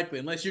most likely,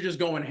 unless you're just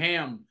going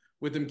ham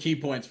with them key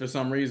points for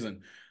some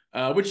reason.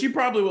 Which you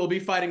probably will be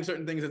fighting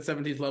certain things at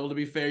 17th level. To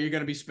be fair, you're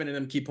going to be spending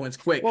them key points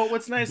quick. Well,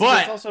 what's nice is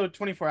it's But also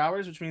 24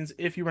 hours, which means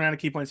if you run out of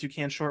key points, you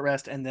can short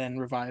rest and then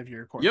revive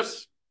your yep,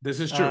 corpse. this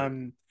is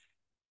true.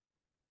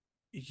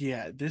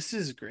 Yeah, this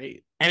is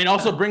great. And it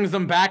also brings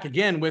them back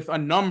again with a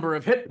number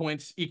of hit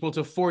points equal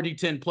to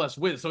 4d10 plus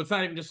whiz. So it's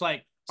not even just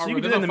like so you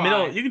can do that in the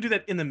middle. You can do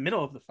that in the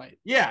middle of the fight.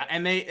 Yeah,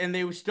 and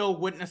they still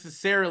wouldn't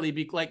necessarily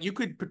be like you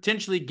could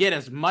potentially get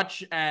as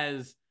much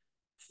as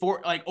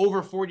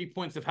over 40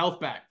 points of health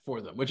back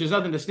for them, which is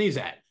nothing to sneeze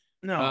at.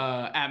 No,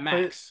 at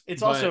max.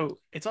 It's also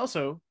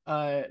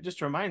just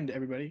to remind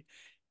everybody,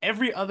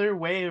 every other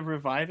way of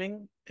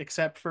reviving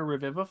except for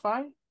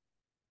revivify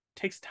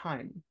takes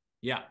time.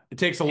 Yeah, it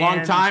takes a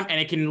long time,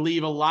 and it can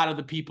leave a lot of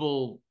the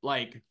people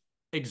like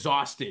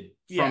exhausted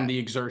from the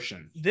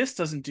exertion. This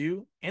doesn't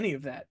do any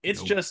of that.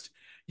 It's just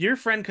your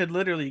friend could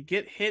literally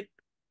get hit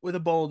with a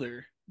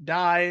boulder,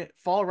 die,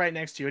 fall right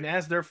next to you, and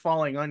as they're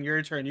falling on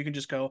your turn, you can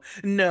just go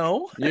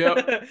no.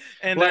 Yep,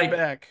 and like, they're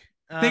back.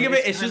 Think of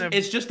it.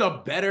 It's just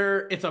a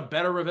better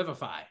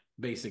revivify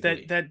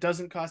basically. That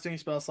doesn't cost any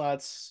spell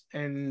slots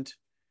and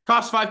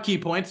costs 5 key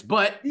points,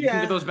 but you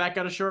can get those back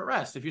out of short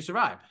rest if you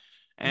survive.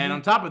 And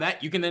on top of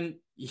that, you can then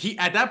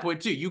at that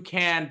point too, you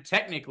can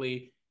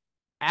technically,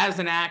 as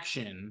an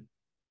action,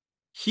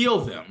 heal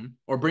them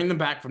or bring them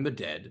back from the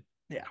dead.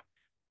 Yeah.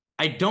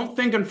 I don't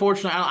think,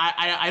 unfortunately,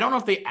 I don't know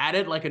if they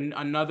added like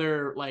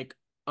another like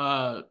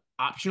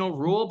optional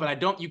rule,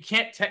 but you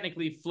can't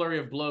technically flurry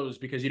of blows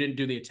because you didn't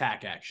do the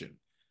attack action.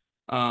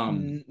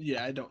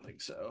 Yeah, I don't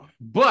think so.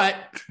 But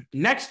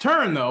next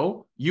turn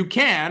though, you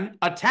can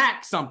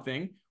attack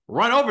something,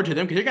 run over to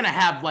them because you're gonna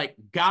have like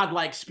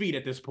godlike speed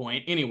at this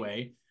point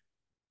anyway,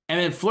 and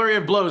then Flurry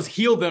of Blows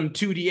heal them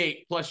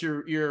 2d8 plus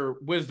your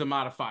Wisdom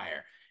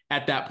modifier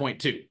at that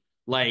point too.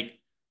 Like,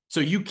 so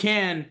you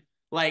can,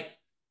 like,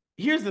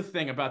 here's the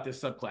thing about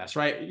this subclass,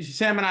 right?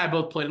 Sam and I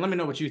both played it. Let me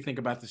know what you think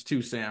about this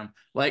too, Sam.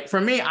 Like,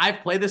 for me,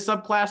 I've played this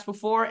subclass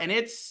before, and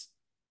it's,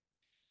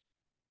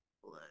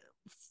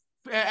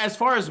 as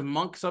far as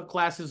monk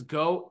subclasses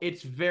go,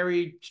 it's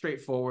very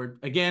straightforward.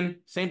 Again,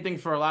 same thing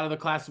for a lot of the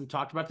classes we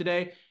talked about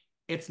today.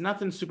 It's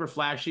nothing super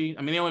flashy.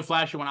 I mean, the only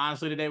flashy one,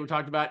 honestly, today we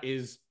talked about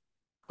is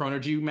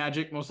chronurgy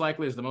magic, most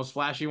likely, is the most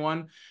flashy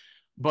one.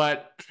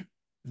 But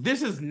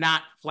this is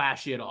not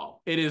flashy at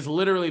all. It is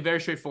literally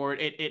very straightforward.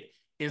 It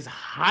is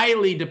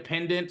highly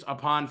dependent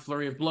upon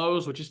Flurry of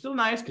Blows, which is still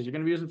nice because you're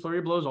going to be using Flurry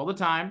of Blows all the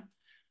time.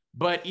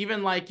 But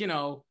even like,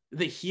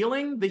 the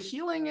healing,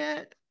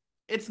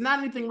 it's not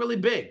anything really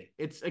big.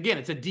 It's, again,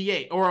 it's a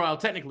D8, or well,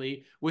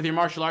 technically with your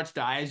martial arts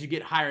die, as you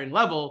get higher in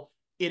level,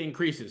 it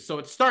increases. So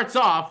it starts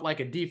off like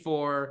a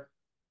D4,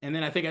 and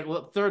then I think at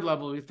third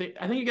level, I think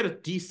you get a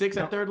D6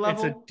 at third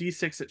level. It's a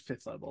D6 at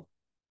fifth level.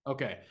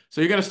 Okay,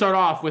 so you're gonna start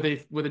off with a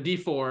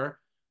D4,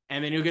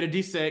 and then you'll get a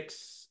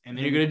D6, and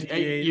then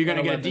you're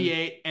gonna get a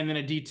D8, and then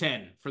a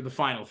D10 for the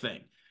final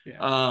thing.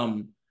 Yeah.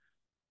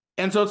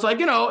 And so it's like,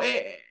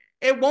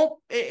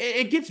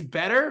 it gets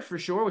better for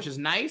sure, which is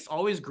nice,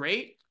 always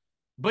great.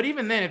 But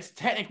even then, it's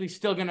technically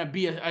still gonna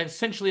be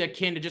essentially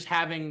akin to just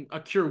having a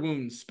cure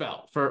wounds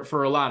spell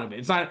for a lot of it.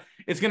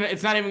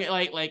 It's not even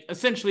like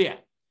essentially, yeah,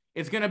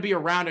 it's gonna be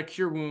around a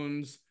cure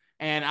wounds.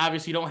 And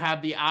obviously you don't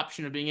have the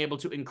option of being able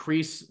to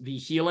increase the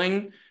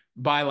healing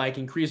by like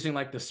increasing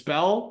like the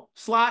spell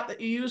slot that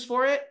you use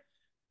for it.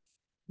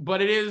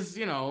 But it is,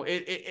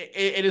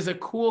 it is a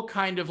cool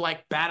kind of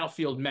like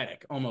battlefield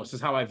medic almost,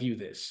 is how I view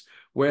this,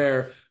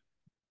 where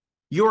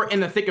you're in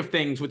the thick of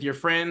things with your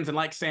friends. And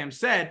like Sam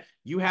said,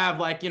 you have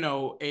like,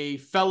 a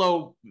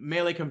fellow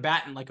melee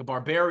combatant, like a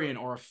barbarian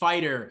or a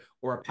fighter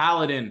or a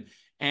paladin,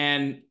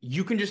 and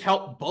you can just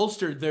help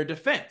bolster their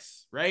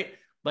defense, right?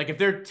 Like if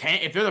they're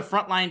the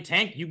frontline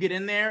tank, you get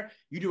in there,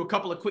 you do a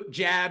couple of quick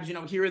jabs,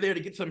 here or there to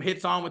get some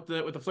hits on with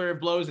the Flurry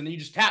of Blows, and then you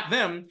just tap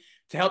them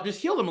to help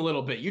just heal them a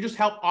little bit. You just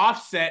help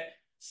offset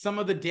some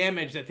of the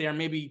damage that they are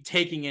maybe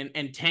taking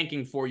and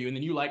tanking for you, and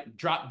then you like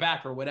drop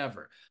back or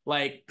whatever.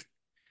 Like,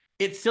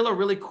 it's still a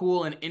really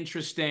cool and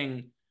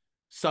interesting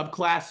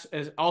subclass,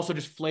 as also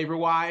just flavor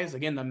wise.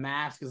 Again, the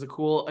mask is a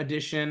cool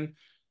addition.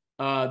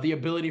 The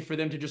ability for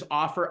them to just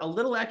offer a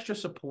little extra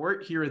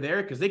support here or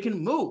there, because they can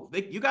move.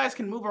 You guys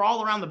can move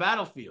all around the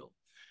battlefield.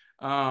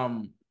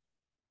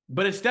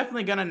 But it's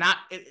definitely gonna not.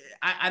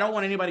 I don't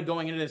want anybody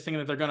going into this thinking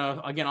that they're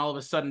gonna again all of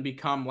a sudden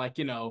become like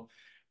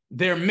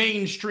their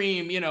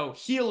mainstream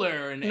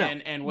healer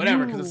and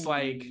whatever. Because it's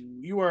like,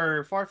 you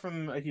are far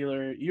from a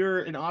healer.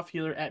 You're an off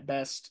healer at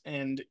best,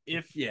 and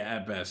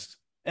at best.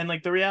 And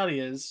like the reality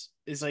is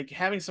like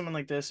having someone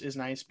like this is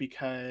nice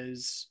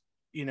because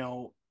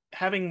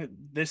having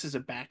this as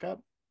a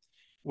backup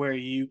where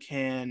you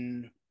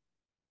can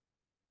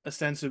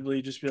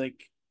ostensibly just be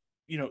like,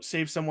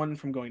 save someone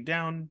from going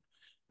down.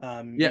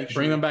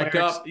 Bring them back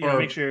up, or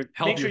make sure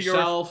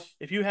yourself.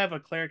 If you have a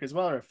cleric as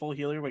well or a full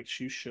healer, which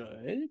you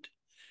should,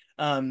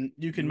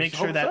 you can make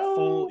sure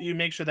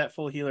that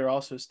full healer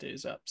also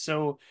stays up.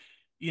 So,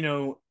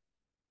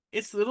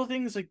 it's little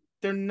things like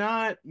they're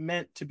not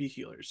meant to be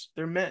healers.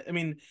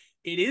 It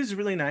is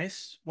really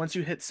nice once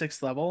you hit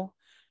 6th level,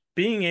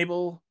 being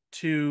able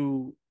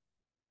to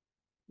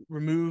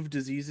remove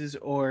diseases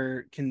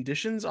or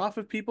conditions off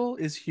of people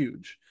is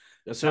huge.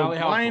 That's so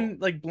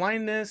like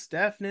blindness,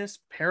 deafness,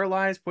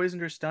 paralyzed,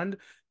 poisoned, or stunned.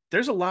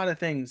 There's a lot of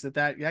things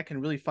that can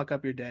really fuck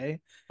up your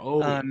day.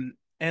 And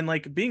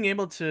like being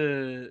able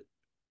to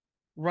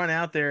run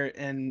out there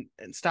and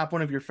stop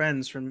one of your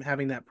friends from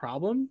having that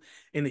problem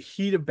in the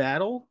heat of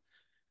battle.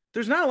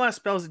 There's not a lot of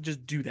spells that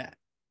just do that.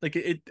 Like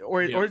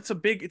or it's a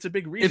big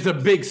resource. It's a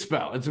big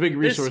spell. It's a big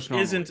resource.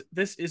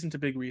 This isn't a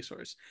big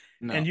resource.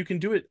 No. And you can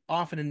do it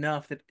often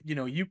enough that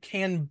you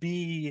can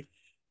be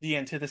the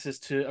antithesis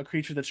to a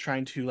creature that's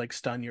trying to like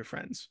stun your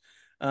friends.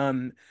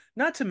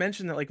 Not to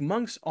mention that like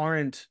monks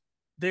aren't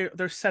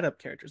they're setup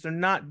characters. They're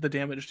not the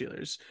damage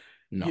dealers.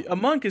 No. A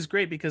monk is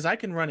great because I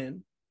can run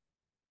in,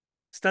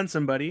 stun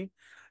somebody,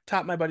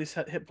 top my buddy's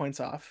hit points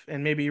off,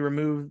 and maybe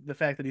remove the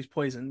fact that he's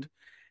poisoned,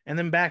 and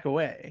then back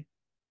away.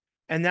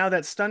 And now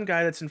that stun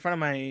guy that's in front of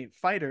my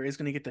fighter is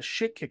going to get the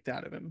shit kicked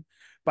out of him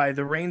by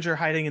the ranger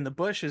hiding in the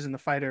bushes and the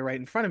fighter right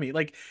in front of me.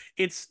 Like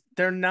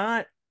you're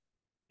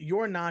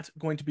not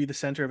going to be the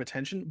center of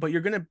attention, but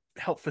you're going to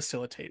help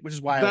facilitate, which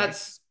is why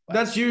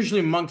that's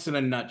usually monks in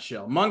a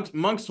nutshell.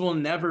 Monks will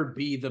never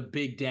be the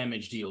big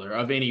damage dealer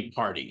of any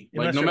party.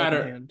 Like no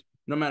matter,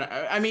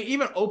 I mean,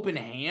 even open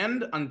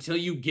hand until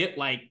you get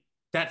like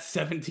that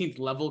 17th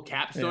level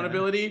capstone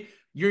ability,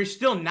 you're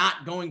still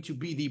not going to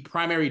be the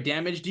primary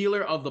damage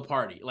dealer of the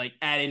party, like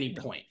at any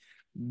point.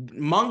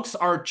 Monks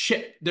are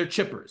they're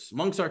chippers.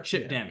 Monks are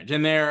chip damage,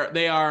 and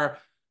they are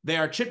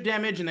chip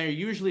damage, and they're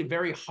usually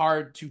very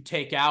hard to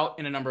take out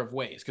in a number of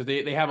ways because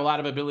they have a lot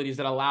of abilities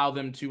that allow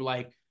them to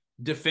like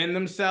defend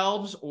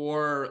themselves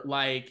or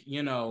like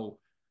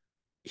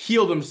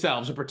heal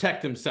themselves or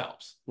protect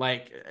themselves.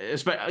 Like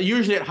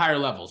usually at higher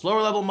levels,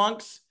 lower level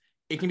monks,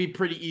 it can be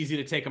pretty easy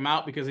to take them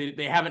out because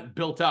they haven't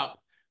built up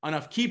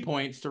enough key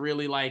points to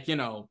really like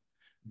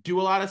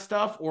do a lot of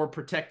stuff or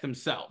protect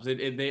themselves.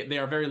 They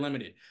are very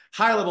limited.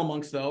 Higher level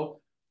monks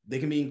though, they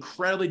can be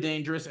incredibly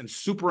dangerous and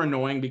super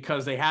annoying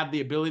because they have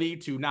the ability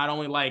to not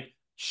only like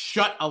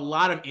shut a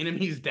lot of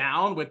enemies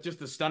down with just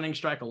the stunning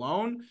strike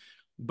alone,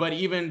 but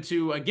even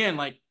to again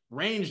like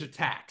ranged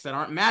attacks that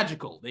aren't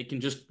magical. They can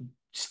just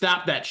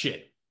stop that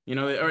shit,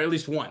 or at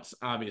least once,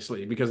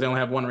 obviously, because they only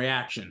have one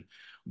reaction.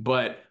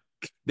 But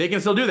they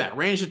can still do that.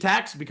 Ranged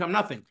attacks become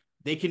nothing.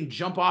 They can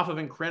jump off of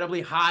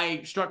incredibly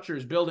high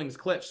structures, buildings,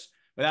 cliffs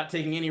without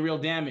taking any real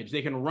damage.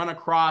 They can run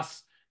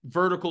across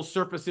vertical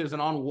surfaces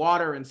and on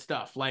water and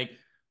stuff. Like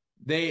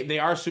they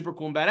are super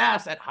cool and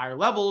badass at higher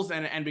levels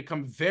and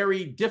become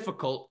very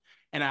difficult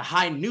and a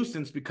high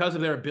nuisance because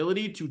of their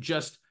ability to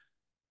just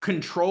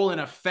control and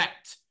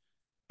affect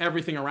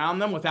everything around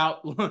them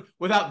without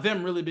without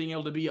them really being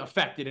able to be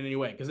affected in any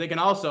way. Because they can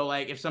also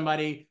like if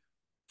somebody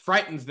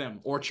frightens them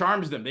or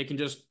charms them, they can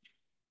just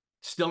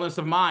stillness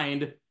of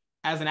mind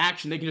as an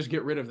action. They can just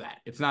get rid of that.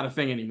 It's not a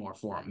thing anymore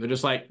for them. They're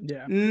just like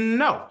Yeah.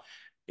 no,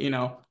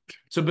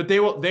 So, but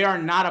they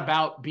are not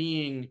about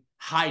being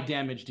high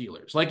damage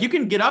dealers. Like you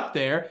can get up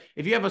there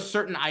if you have a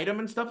certain item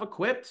and stuff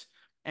equipped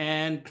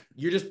and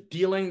you're just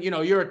dealing,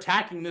 you're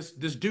attacking this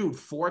dude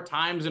 4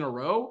 times in a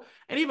row.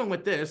 And even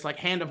with this, like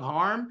Hand of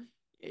Harm,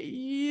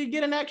 you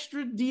get an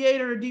extra D8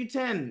 or a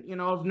D10,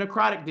 of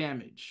necrotic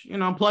damage,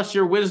 plus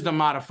your wisdom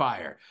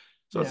modifier.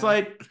 So it's Yeah.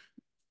 like,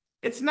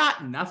 it's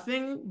not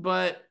nothing,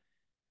 but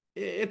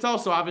it's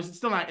also obvious. It's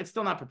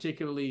still not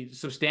particularly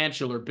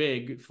substantial or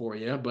big for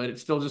you, but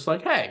it's still just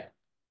like, hey,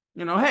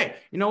 hey,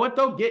 you know what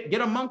though?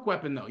 Get a monk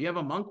weapon though. You have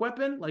a monk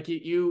weapon, like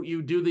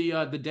you do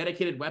the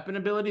dedicated weapon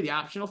ability, the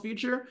optional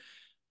feature.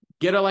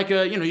 Get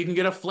you can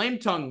get a flame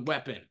tongue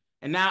weapon,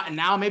 and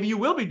now maybe you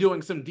will be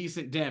doing some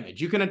decent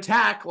damage. You can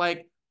attack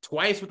like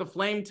twice with a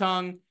flame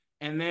tongue,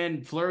 and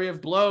then flurry of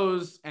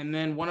blows, and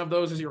then one of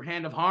those is your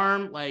Hand of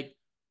Harm. Like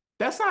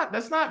that's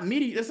not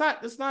meaty.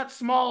 That's not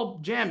small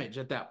damage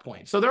at that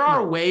point. So there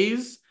are No.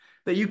 ways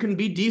that you can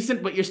be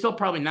decent, but you're still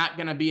probably not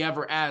going to be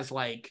ever as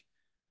like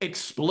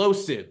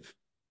explosive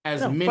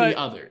as No, many but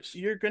others.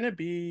 you're gonna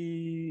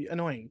be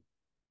annoying.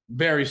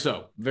 Very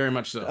so, very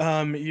much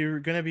so. You're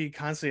gonna be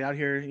constantly out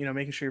here,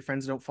 making sure your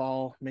friends don't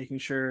fall, making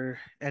sure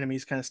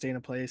enemies kind of stay in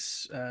a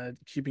place,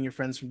 keeping your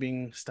friends from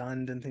being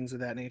stunned and things of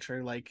that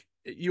nature. Like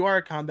you are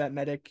a combat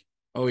medic,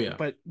 Oh yeah,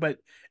 but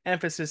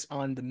emphasis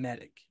on the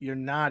medic. You're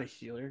not a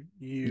healer.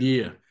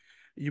 yeah.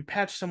 You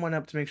patch someone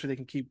up to make sure they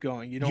can keep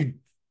going. You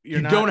You're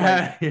you not don't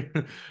like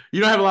have you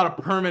don't have a lot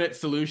of permanent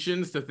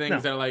solutions to things no.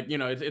 that are like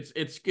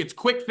it's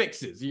quick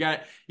fixes. You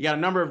got a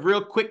number of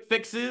real quick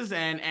fixes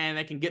and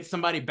that can get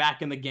somebody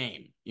back in the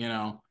game.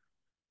 Yeah.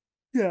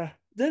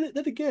 Then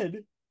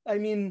again, I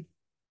mean,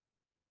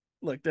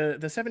 look, the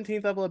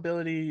 17th level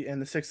ability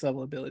and the 6th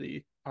level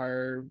ability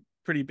are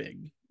pretty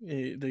big.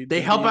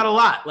 They help out a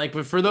lot. Like,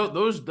 but for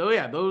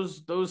yeah.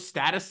 those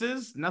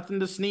statuses,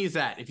 nothing to sneeze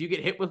at. If you get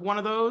hit with one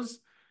of those,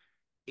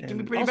 it can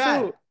be And pretty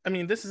bad. also, I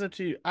mean, this is up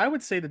to you. I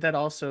would say that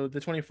also the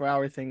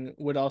 24-hour thing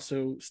would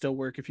also still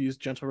work if you use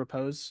gentle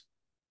repose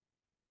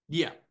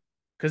Yeah.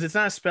 because it's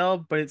not a spell,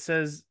 but it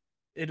says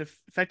it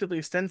effectively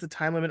extends the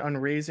time limit on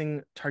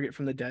raising target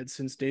from the dead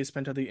since days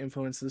spent under the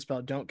influence of the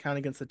spell don't count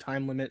against the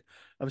time limit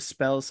of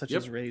spells such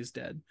as Yep. raise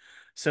dead.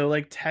 So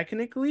like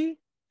technically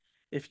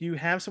if you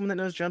have someone that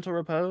knows gentle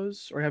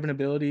repose or have an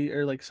ability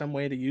or like some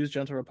way to use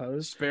gentle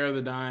repose, Spare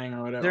the dying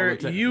or whatever. there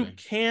Although you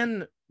technically,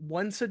 can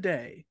once a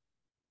day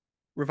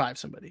revive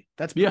somebody.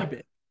 That's pretty yeah,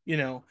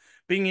 big.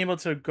 Being able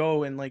to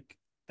go and like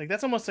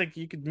that's almost like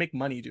you could make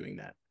money doing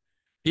that.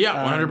 yeah,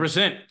 Um,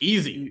 Easy.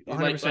 Easy.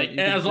 Like 100%. You could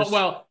as just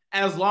well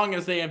as long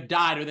as they have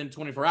died within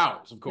 24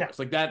 hours, of yeah, course.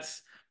 Like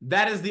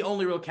that is the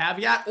only real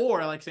caveat.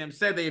 Or like Sam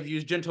said, they have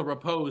used gentle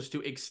repose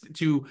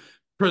to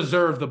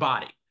preserve the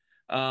body.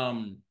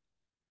 Um,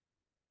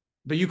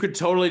 but you could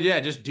totally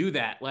just do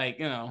that, like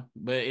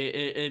but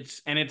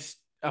it's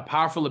a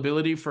powerful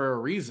ability for a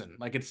reason.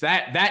 Like it's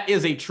that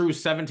is a true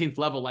 17th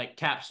level like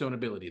capstone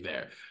ability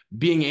there,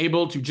 being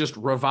able to just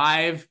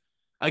revive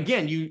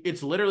again.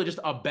 It's literally just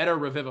a better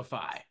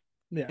revivify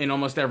yeah. in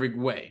almost every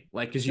way,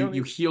 like because The you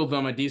only heal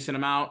them a decent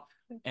amount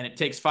and it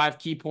takes 5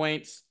 key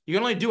points. You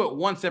can only do it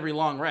once every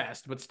long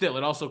rest, but still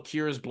it also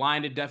cures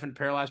blinded, deafened,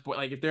 paralyzed.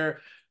 Like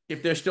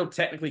if they're still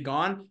technically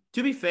gone.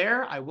 To be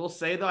fair, I will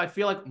say though, I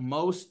feel like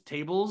most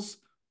tables,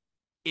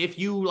 if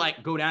you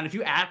like go down, if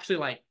you actually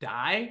like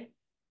die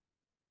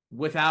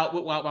without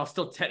while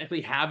still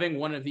technically having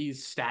one of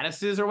these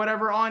statuses or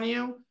whatever on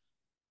you,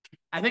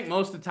 I think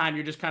most of the time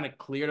you're just kind of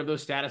cleared of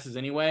those statuses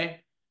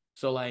anyway.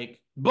 So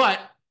like, but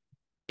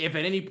if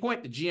at any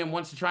point the GM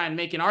wants to try and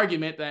make an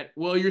argument that,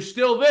 well, you're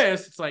still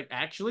this, it's like, well,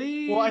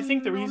 actually, I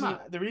think the no, I'm reason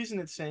not. the reason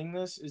it's saying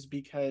this is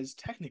because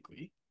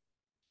technically,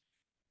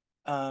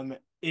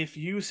 if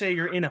you say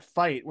you're in a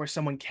fight where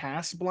someone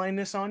casts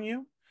blindness on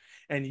you,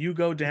 and you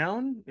go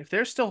down, if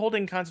they're still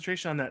holding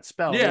concentration on that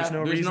spell, there's Yeah,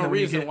 no there's reason no that when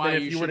you reason get why that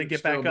if you you were to shouldn't get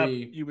still back up,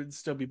 be. you would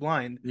still be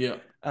blind. Yeah,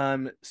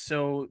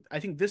 So I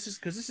think this is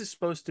because this is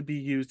supposed to be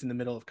used in the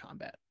middle of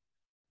combat.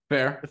 The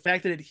fair.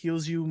 fact that it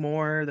heals you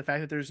more, the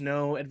fact that there's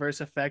no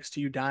adverse effects to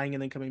you dying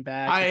and then coming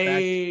back, the fact, I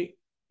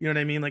you know what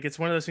I mean? Like it's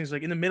one of those things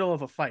like in the middle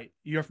of a fight,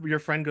 your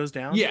friend goes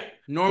down, Yeah,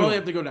 normally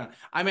have boom. to go down.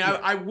 I mean, Yeah.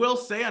 I will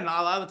say, and a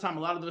lot of the time,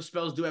 a lot of those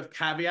spells do have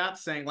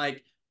caveats saying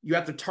like you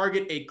have to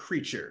target a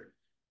creature.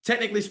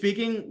 Technically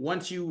speaking,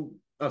 once you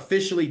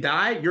officially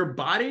die, your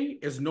body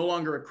is no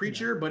longer a Yeah.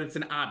 creature, but it's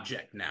an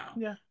object now.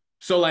 Yeah.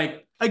 So,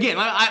 like again,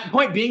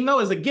 point being though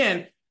is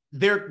again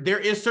there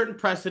is certain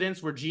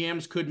precedents where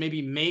GMs could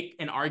maybe make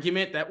an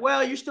argument that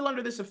well you're still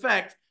under this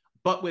effect,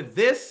 but with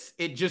this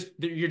it just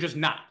you're just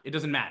not. It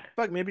doesn't matter.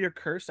 Fuck, maybe you're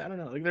cursed. I don't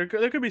know. Like there could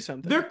be There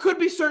something. could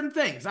be certain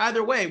things.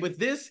 Either way, with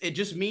this, it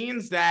just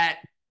means that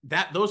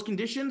those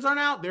conditions are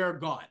now they're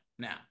gone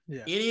now.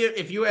 Yeah.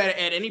 If you at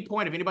any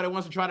point, if anybody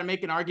wants to try to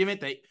make an argument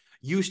that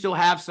you still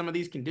have some of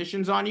these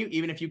conditions on you,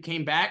 even if you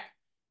came back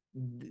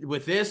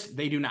with this,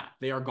 they do not.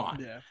 They are gone.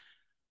 Yeah.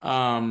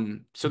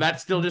 So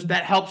that's still just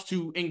that helps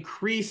to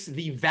increase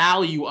the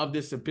value of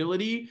this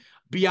ability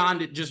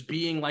beyond it just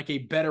being like a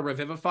better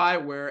revivify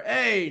where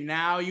hey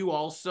now you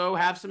also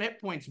have some hit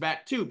points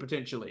back too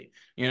potentially,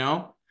 you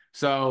know.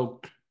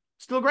 So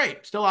still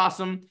great, still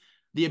awesome.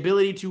 The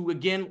ability to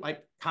again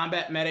like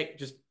combat medic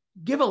just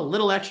give a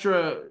little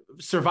extra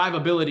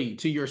survivability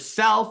to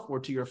yourself or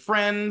to your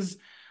friends,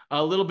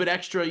 a little bit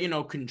extra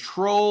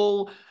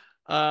control,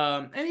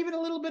 and even a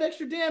little bit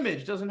extra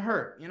damage doesn't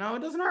hurt, it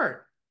doesn't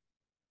hurt.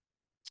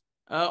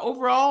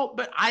 Overall,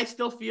 but I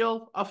still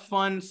feel a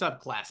fun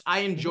subclass.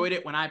 I Mhm. enjoyed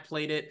it when I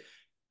played it.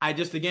 I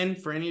just again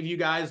for any of you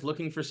guys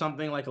looking for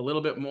something like a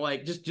little bit more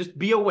like just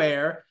be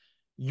aware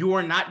you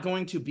are not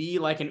going to be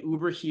like an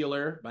uber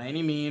healer by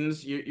any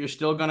means. You're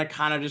still going to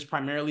kind of just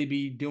primarily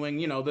be doing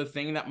the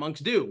thing that monks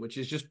do, which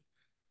is just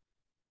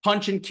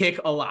punch and kick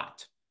a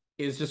lot.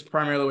 Is just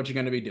primarily what you're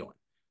going to be doing.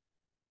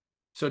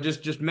 So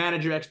just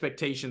manage your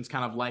expectations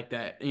kind of like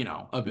that,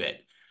 a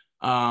bit.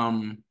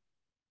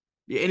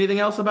 Anything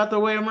else about the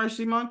Way of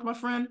Mercy, Monk, my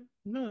friend?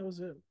 No, that was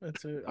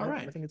it. All I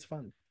right. think it's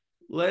fun.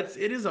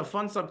 It is a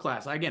fun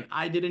subclass. Again,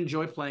 I did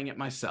enjoy playing it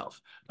myself.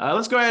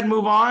 Let's go ahead and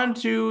move on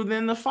to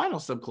then the final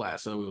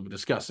subclass that we'll be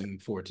discussing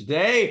for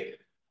today.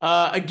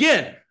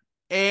 Again,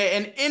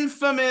 an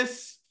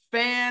infamous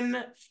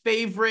fan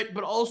favorite,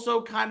 but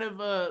also kind of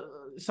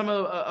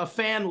a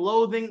fan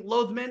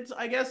loathment,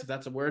 I guess, if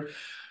that's a word.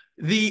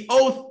 The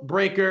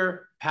Oathbreaker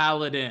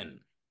Paladin.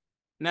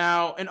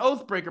 Now, an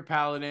Oathbreaker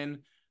Paladin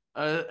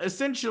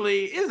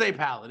essentially is a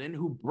paladin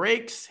who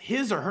breaks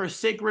his or her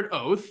sacred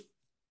oath.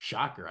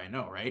 Shocker, I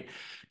know, right?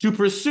 To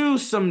pursue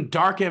some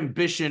dark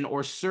ambition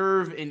or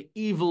serve an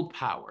evil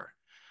power.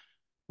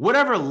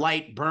 Whatever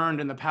light burned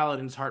in the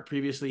paladin's heart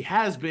previously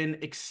has been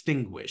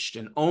extinguished,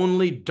 and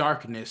only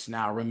darkness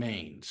now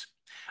remains.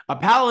 A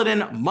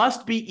paladin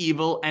must be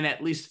evil and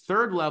at least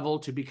third level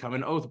to become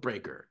an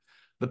oathbreaker.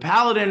 The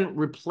paladin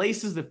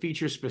replaces the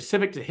features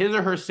specific to his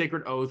or her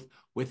sacred oath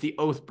with the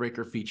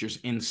oathbreaker features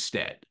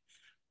instead.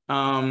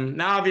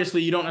 Now,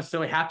 obviously, you don't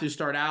necessarily have to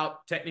start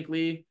out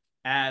technically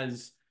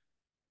as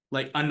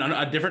like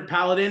a different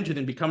paladin to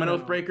then become an No,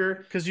 oathbreaker.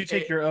 because you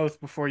take your oath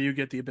before you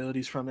get the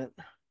abilities from it.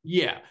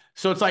 Yeah.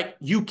 So it's like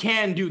you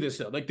can do this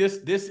though. Like this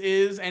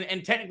is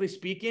and technically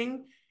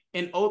speaking,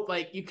 an oath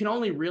like you can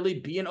only really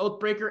be an oath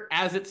breaker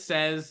as it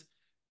says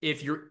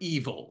if you're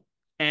evil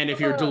and if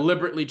you're Uh,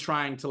 deliberately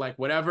trying to like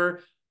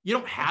whatever. You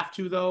don't have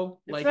to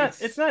though. Like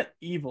it's not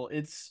evil.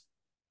 It's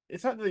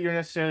not that you're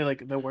necessarily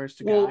like the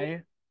worst well,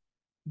 guy,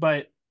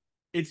 but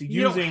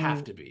you don't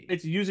have to be.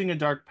 it's using a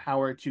dark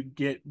power to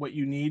get what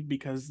you need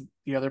because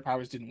the other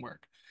powers didn't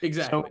work. So,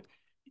 Exactly.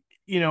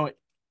 you know,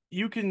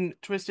 you can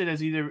twist it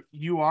as either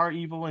you are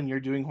evil and you're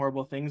doing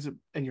horrible things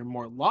and you're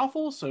more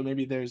lawful, so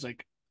maybe there's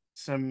like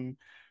some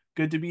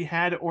good to be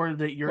had, or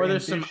that your Or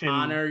there's some ambition.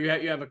 honor.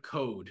 You have a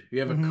code. You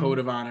have a code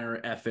Mhm. of honor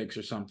or ethics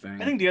or I something.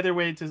 think the other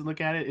way to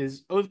look at it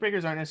is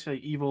Oathbreakers aren't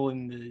necessarily evil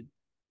in the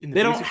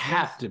They don't basic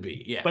have sense, to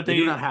be. Yeah, but they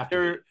do not have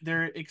to be.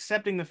 they're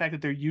accepting the fact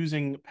that they're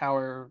using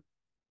power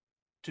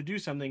to do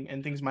something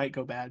and things might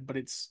go bad, but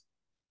it's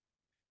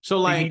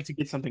So they need like to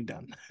get something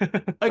done.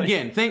 Like,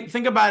 again,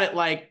 think about it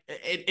like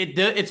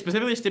it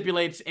specifically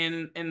stipulates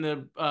in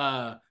the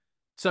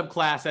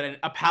subclass that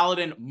a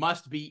paladin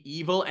must be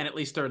evil and at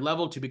least third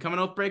level to become an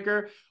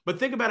oathbreaker. But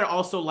think about it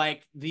also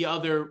like the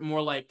other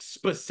more like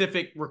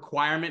specific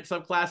requirement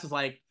subclasses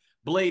like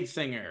blade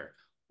singer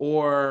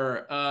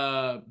or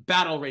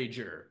battle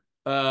rager,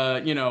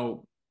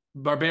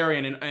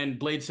 barbarian and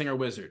blade singer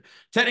wizard.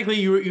 Technically,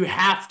 you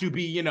have to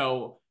be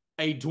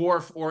a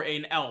dwarf or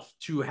an elf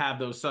to have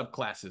those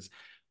subclasses,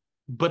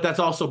 but that's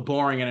also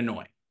boring and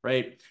annoying,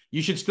 right?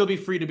 You should still be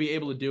free to be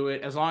able to do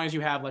it as long as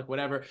you have like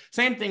whatever.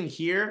 Same thing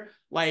here.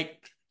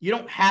 Like you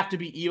don't have to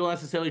be evil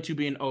necessarily to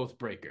be an oath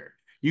breaker.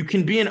 You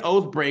can be an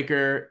oath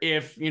breaker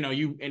if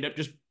you end up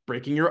just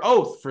breaking your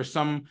oath for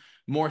some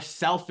more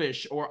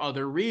selfish or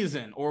other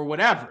reason or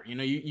whatever.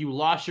 You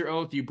lost your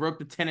oath, you broke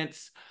the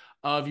tenets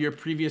of your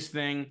previous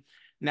thing.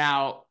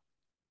 Now,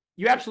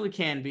 you absolutely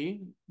can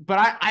be, but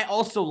I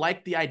also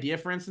like the idea,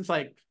 for instance,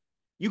 like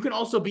you can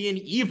also be an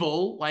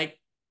evil, like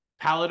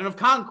Paladin of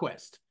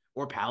Conquest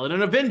or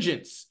Paladin of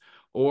Vengeance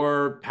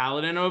or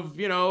Paladin of,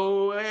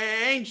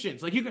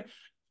 Ancients. Like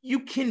you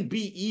can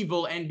be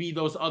evil and be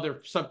those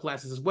other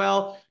subclasses as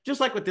well. Just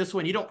like with this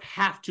one, you don't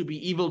have to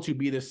be evil to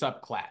be the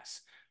subclass.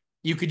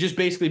 You could just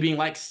basically being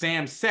like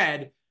Sam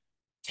said,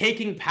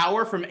 taking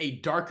power from a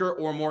darker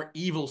or more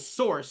evil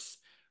source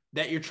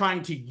that you're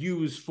trying to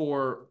use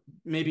for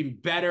maybe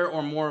better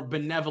or more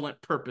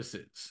benevolent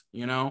purposes,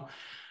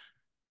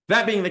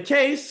 That being the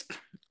case,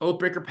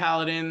 Oathbreaker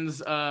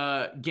Paladins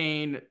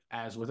gain,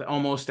 as with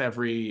almost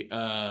every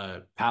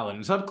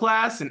Paladin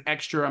subclass, an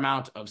extra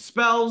amount of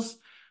spells.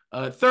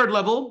 Third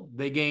level,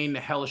 they gain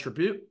Hellish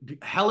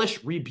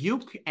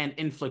Rebuke and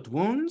Inflict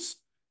Wounds.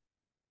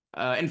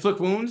 Inflict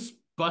Wounds,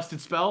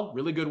 busted spell,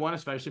 really good one,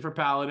 especially for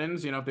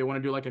Paladins, if they want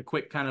to do like a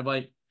quick kind of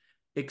like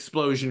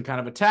explosion kind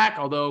of attack,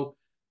 although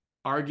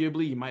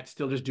arguably you might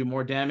still just do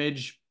more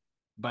damage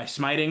by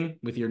smiting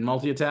with your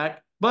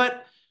multi-attack.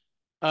 But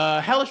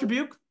Hellish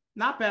Rebuke,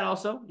 not bad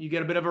also. You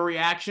get a bit of a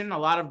reaction. A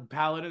lot of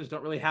Paladins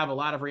don't really have a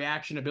lot of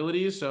reaction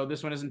abilities, so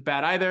this one isn't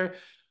bad either.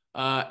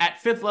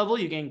 At 5th level,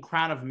 you gain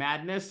Crown of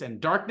Madness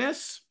and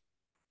Darkness.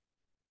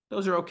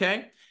 Those are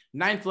okay.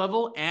 9th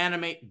level,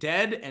 Animate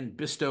Dead and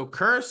Bestow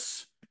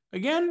Curse.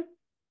 Again,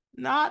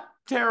 not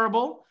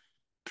terrible.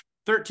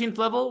 13th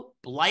level,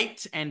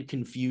 Blight and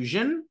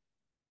Confusion.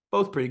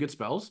 Both pretty good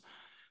spells.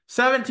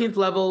 17th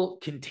level,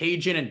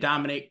 Contagion and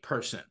Dominate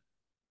Person.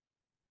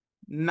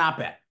 Not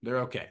bad.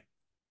 They're okay.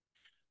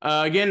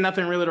 Again,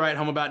 nothing really to write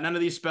home about. None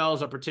of these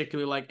spells are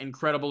particularly like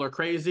incredible or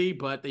crazy,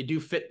 but they do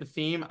fit the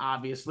theme,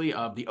 obviously,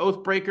 of the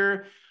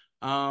Oathbreaker.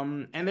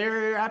 And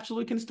they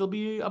absolutely can still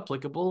be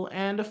applicable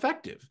and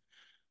effective.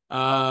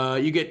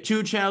 You get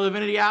 2 Channel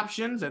Divinity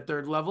options at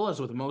 3rd level,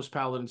 as with most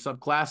Paladin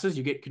subclasses.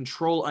 You get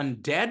Control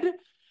Undead.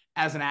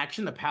 As an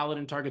action, the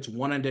Paladin targets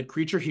one undead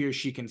creature he or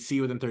she can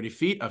see within 30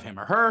 feet of him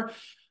or her.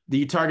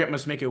 The target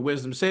must make a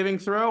wisdom saving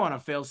throw. On a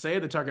failed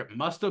save, the target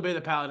must obey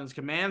the Paladin's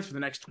commands for the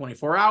next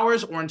 24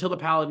 hours or until the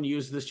Paladin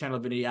uses this Channel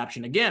Divinity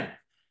option again.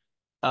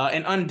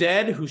 An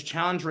undead whose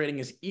challenge rating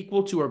is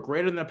equal to or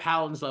greater than the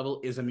Paladin's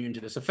level is immune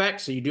to this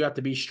effect, so you do have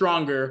to be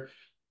stronger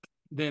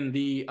than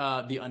the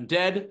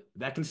undead.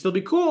 That can still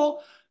be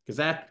cool, because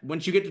that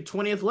once you get to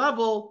 20th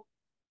level,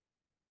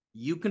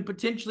 you can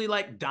potentially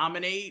like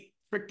dominate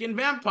freaking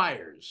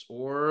vampires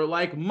or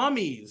like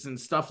mummies and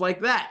stuff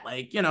like that.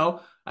 Like,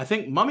 I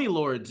think mummy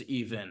lords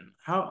even.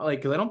 How, like,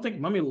 because I don't think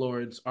mummy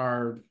lords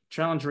are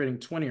challenge rating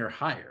 20 or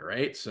higher,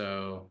 right?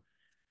 So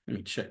let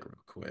me check real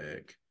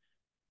quick.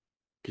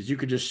 Because you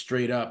could just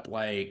straight up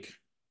like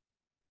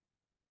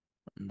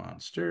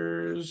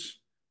monsters.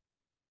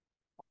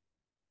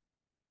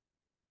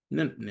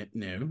 No,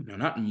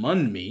 not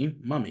mummy.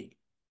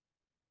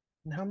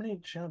 And how many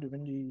Channel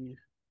Divinity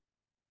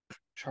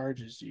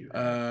charges do you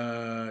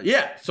have?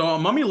 Yeah. So a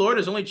mummy lord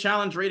is only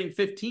challenge rating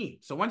 15.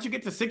 So once you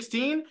get to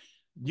 16,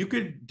 you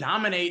could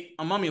dominate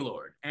a mummy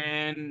lord.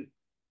 And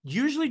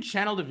usually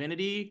Channel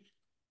Divinity,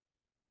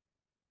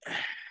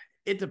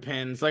 it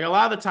depends. Like a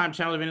lot of the time,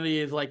 Channel Divinity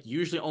is like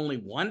usually only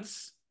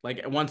once,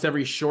 like once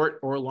every short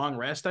or long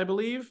rest, I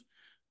believe.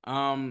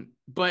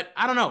 But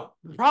I don't know.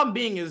 The problem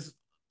being is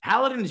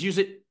Paladins use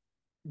it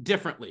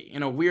differently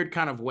in a weird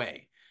kind of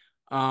way.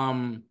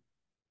 Hang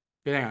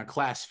on,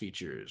 class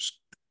features.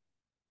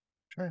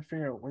 Trying to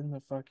figure out when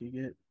the fuck you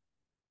get.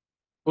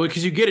 Well,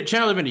 because you get it,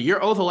 Channel Divinity.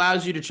 Your oath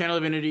allows you to Channel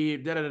Divinity.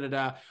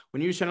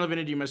 When you use Channel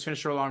Divinity, you must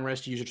finish your long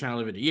rest to use your Channel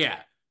Divinity. Yeah.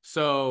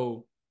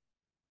 So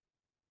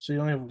you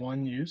only have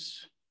one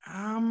use.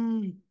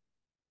 Again,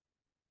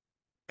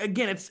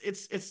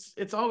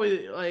 it's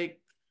always like.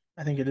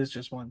 I think it is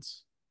just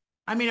once.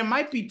 I mean, it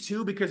might be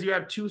 2 because you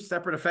have 2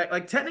 separate effects.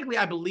 Like technically,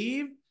 I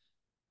believe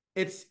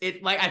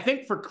like I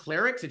think for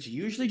clerics, it's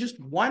usually just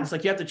once.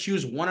 Like you have to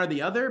choose one or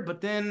the other, but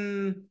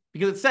then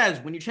because it says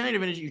when you channel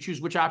divinity, you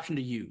choose which option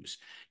to use.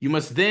 You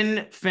must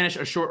then finish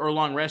a short or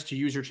long rest to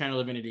use your channel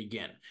divinity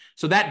again.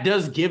 So that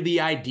does give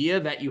the idea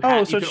that you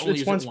have. So you can only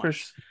use once it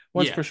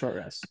once per short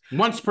rest.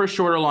 Once per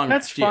short or long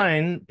That's rest.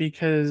 fine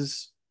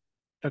because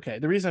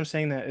the reason I'm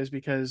saying that is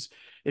because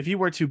if you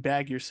were to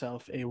bag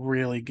yourself a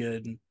really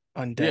good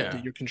undead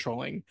that you're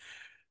controlling,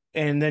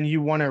 and then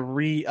you want to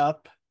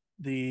re-up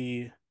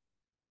the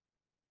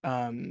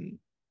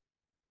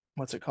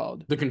what's it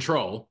called? The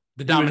control,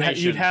 the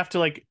domination. You'd have to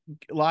like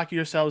lock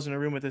yourselves in a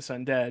room with this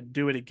undead,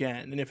 do it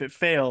again, and if it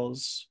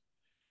fails,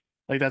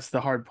 like that's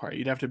the hard part.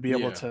 You'd have to be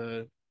able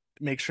to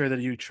make sure that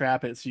you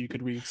trap it so you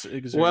could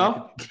re-exert.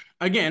 Well,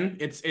 again,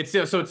 it's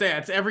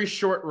every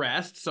short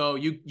rest, so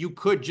you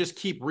could just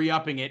keep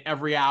re-upping it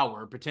every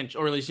hour,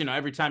 potential, or at least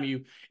every time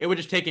it would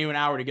just take you an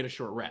hour to get a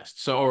short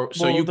rest. So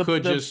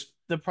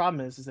the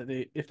problem is that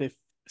if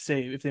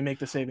they make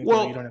the saving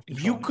throw, you don't have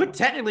control. You could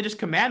technically just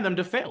command them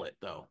to fail it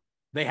though.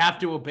 They have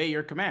to obey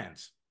your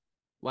commands.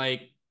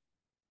 Like,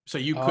 so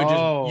you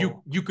could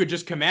you could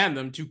just command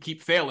them to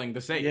keep failing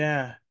the save.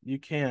 Yeah, you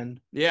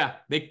can. Yeah,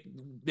 they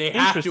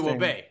have to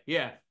obey.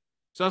 Yeah.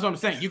 So that's what I'm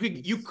saying. You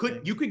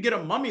could get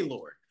a mummy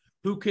lord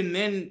who can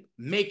then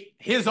make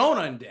his own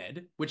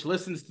undead, which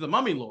listens to the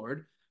mummy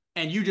lord,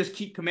 and you just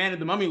keep commanding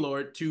the mummy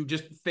lord to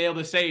just fail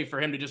the save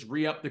for him to just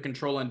re-up the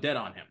control undead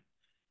on him.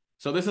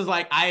 So this is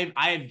like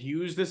I've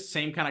used this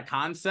same kind of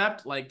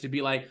concept, like to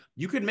be like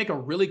you could make a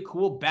really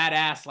cool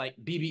badass like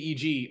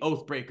BBEG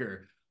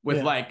Oathbreaker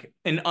with like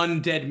an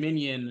undead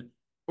minion,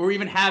 or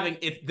even having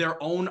if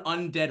their own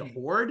undead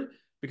horde,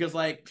 because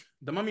like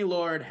the Mummy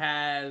Lord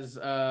has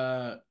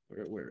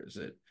where is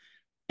it?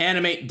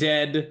 Animate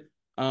dead,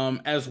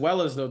 as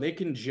well as though they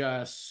can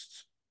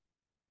just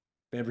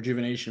they have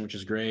rejuvenation, which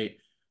is great.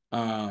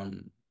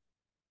 Um,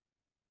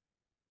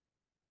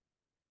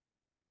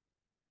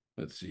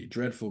 let's see,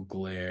 dreadful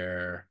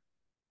glare.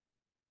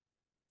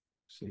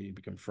 See,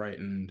 become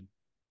frightened.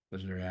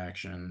 Legendary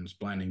actions,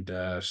 blinding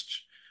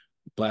dust,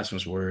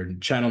 blasphemous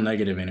word, channel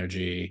negative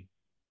energy.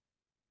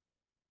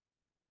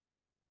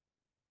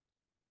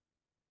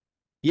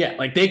 Yeah,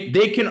 like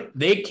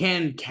they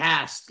can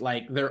cast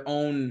like their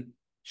own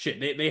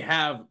shit. They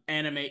have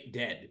animate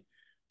dead.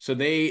 So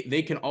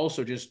they can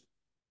also just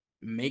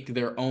make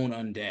their own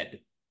undead.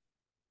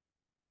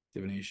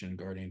 Divination,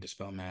 guardian,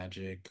 dispel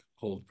magic,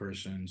 hold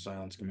person,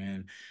 silence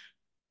command.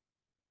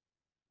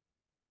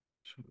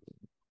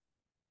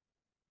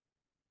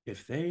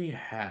 If they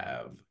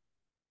have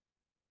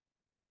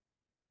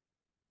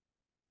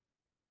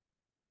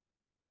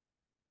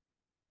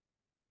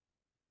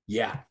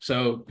yeah,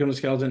 so kill the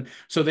skeleton.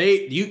 So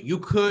you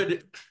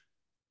could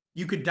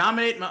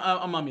dominate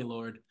a mummy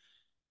lord,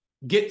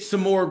 get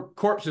some more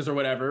corpses or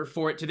whatever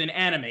for it to then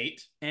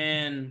animate.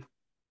 And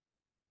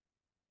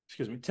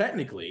excuse me,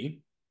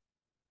 technically,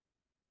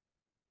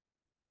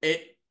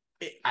 it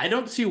I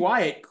don't see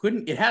why it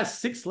couldn't. It has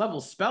 6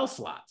 level spell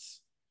slots,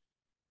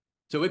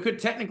 so it could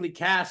technically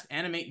cast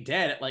animate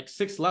dead at like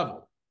 6th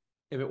level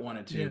if it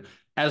wanted to,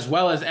 as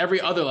well as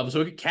every other level.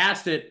 So it could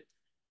cast it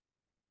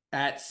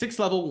at 6th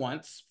level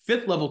once,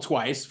 5th level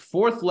twice,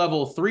 4th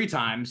level 3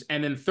 times,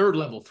 and then 3rd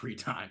level 3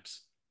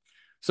 times.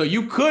 So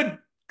you could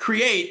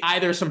create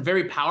either some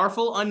very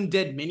powerful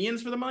undead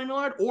minions for the Mummy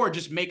Lord, or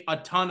just make a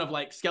ton of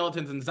like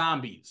skeletons and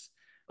zombies.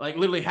 Like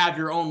literally have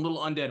your own little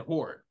undead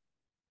horde.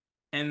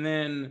 And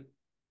then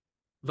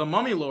the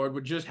Mummy Lord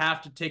would just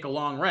have to take a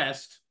long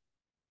rest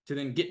to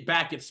then get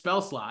back its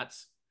spell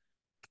slots.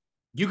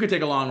 You could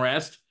take a long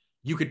rest.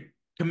 You could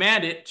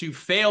command it to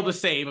fail the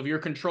save of your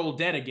controlled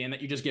dead again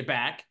that you just get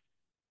back,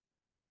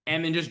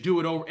 and then just do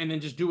it over, and then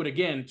just do it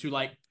again to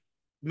like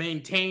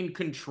maintain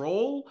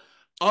control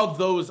of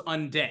those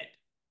undead.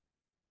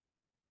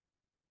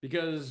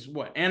 Because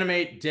what?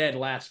 Animate dead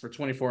lasts for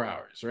 24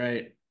 hours,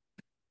 right?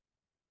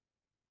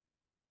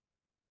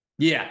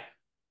 Yeah.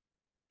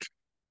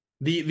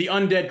 The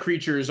undead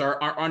creatures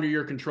are under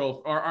your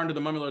control, are under the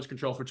Mummy Lord's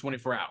control for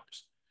 24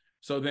 hours.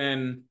 So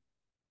then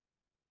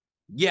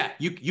yeah,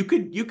 you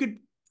could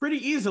pretty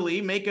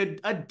easily make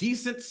a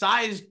decent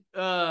sized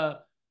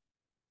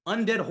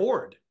undead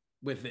horde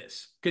with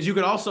this. Because you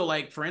could also,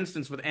 like, for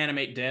instance, with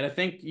Animate Dead, I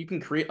think you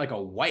can create like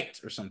a white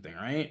or something,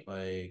 right?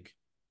 Like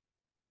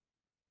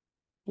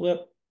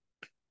flip.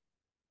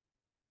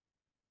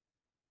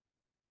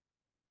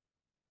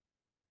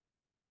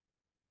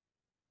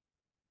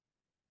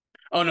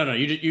 Oh no, no,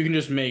 you can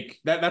just make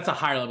that. That's a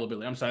higher level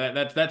ability. I'm sorry,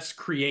 that's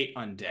create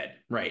undead,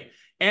 right?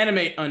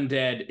 Animate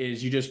undead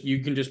is you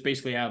can just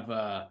basically have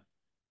a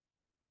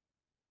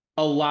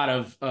lot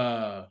of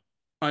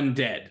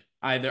undead,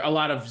 either a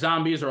lot of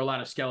zombies or a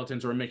lot of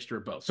skeletons or a mixture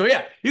of both. So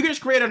yeah, you can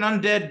just create an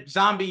undead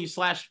zombie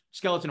slash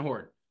skeleton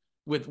horde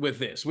with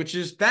this, which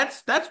is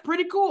that's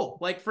pretty cool.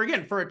 Like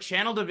for a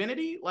channel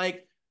divinity,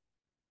 like,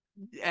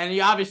 and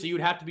obviously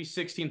you'd have to be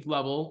 16th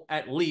level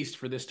at least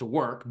for this to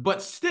work,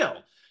 but still,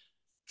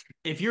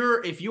 if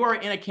you are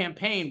in a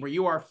campaign where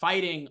you are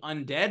fighting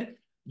undead,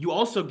 you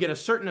also get a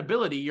certain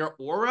ability. Your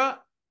aura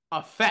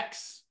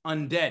affects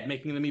undead,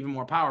 making them even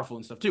more powerful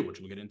and stuff too, which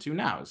we'll get into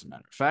now, as a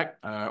matter of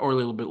fact, or a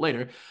little bit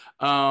later.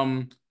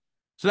 So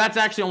that's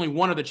actually only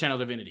one of the channel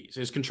divinities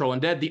is control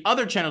undead. The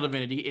other channel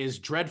divinity is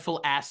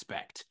dreadful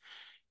aspect.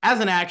 As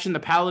an action, the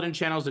paladin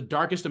channels the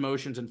darkest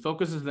emotions and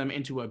focuses them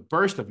into a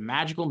burst of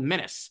magical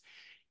menace.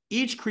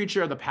 Each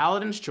creature of the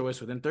paladin's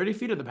choice within 30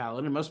 feet of the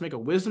paladin must make a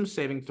wisdom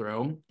saving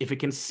throw if it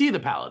can see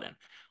the paladin.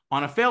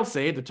 On a failed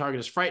save, the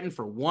target is frightened of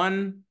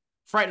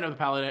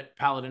the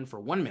paladin for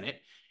 1 minute.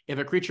 If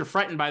a creature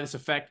frightened by this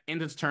effect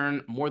ends its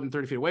turn more than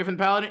 30 feet away from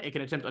the paladin, it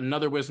can attempt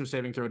another wisdom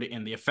saving throw to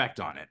end the effect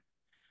on it.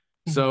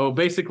 So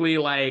basically,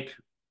 like,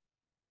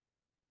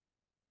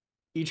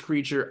 each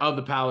creature of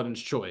the paladin's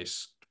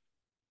choice.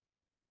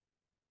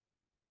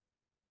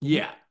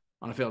 Yeah,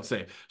 on a failed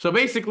save. So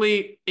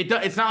basically,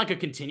 it's not like a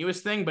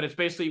continuous thing, but it's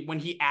basically when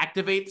he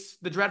activates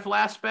the dreadful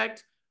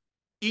aspect,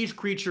 each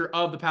creature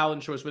of the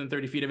paladin choice within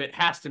 30 feet of it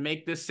has to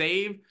make this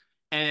save.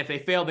 And if they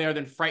fail, they are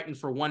then frightened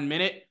for 1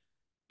 minute.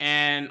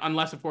 And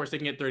unless, of course, they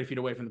can get 30 feet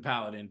away from the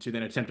paladin to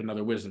then attempt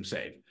another wisdom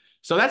save.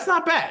 So that's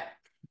not bad.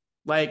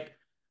 Like,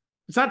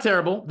 it's not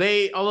terrible.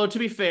 Although to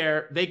be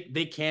fair, they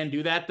can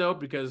do that though,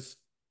 because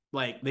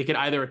like they could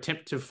either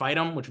attempt to fight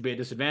them, which would be a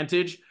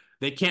disadvantage.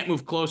 They can't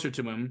move closer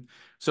to him,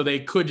 so they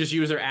could just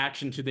use their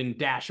action to then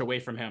dash away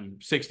from him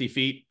 60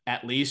 feet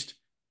at least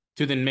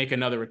to then make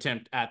another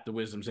attempt at the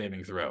wisdom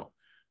saving throw.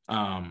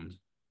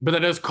 But that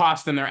does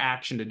cost them their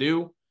action to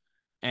do,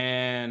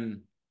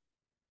 and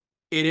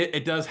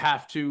it does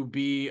have to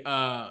be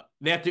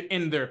they have to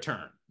end their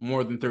turn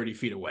more than 30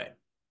 feet away.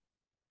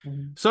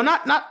 Mhm. So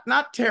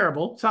not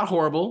terrible. It's not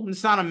horrible.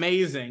 It's not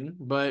amazing,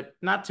 but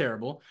not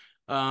terrible.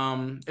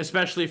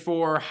 Especially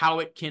for how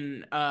it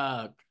can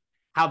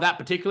how that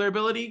particular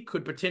ability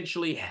could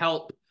potentially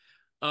help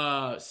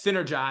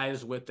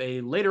synergize with a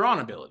later on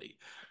ability.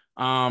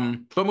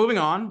 But moving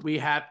on, we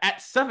have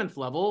at 7th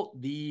level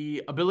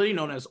the ability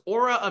known as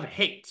Aura of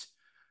Hate.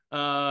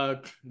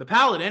 The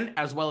paladin,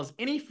 as well as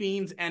any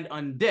fiends and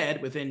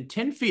undead within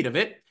 10 feet of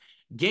it,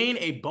 gain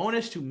a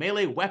bonus to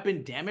melee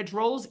weapon damage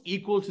rolls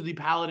equal to the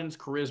paladin's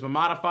charisma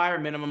modifier,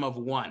 minimum of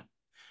 1.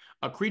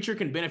 A creature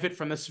can benefit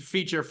from this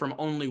feature from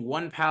only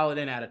one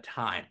paladin at a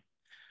time.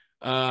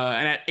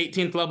 And at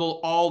 18th level,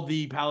 all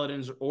the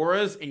paladin's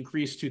auras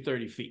increase to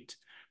 30 feet.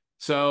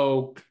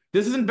 So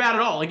this isn't bad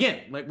at all.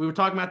 Again, like we were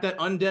talking about that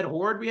undead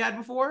horde we had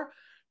before.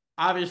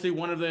 Obviously,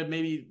 one of the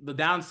maybe the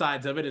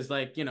downsides of it is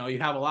like, you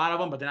have a lot of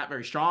them, but they're not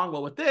very strong.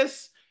 Well, with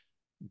this,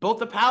 both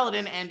the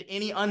paladin and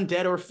any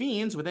undead or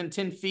fiends within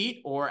 10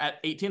 feet or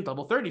at 18th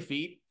level 30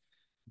 feet,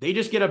 they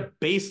just get a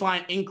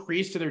baseline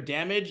increase to their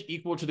damage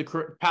equal to the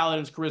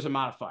paladin's charisma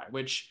modifier,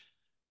 which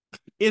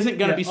isn't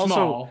going to Yeah. be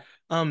Also,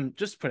 small.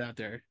 just put out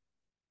there,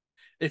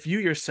 if you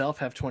yourself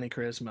have 20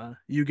 charisma,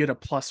 you get a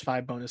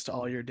 +5 bonus to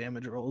all your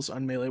damage rolls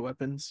on melee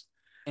weapons,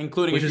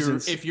 Including which if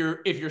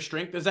is your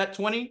strength is at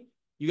 20,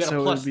 you get a so it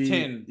would plus be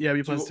 10 yeah,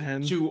 it'd be to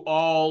 +10. to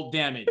all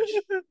damage.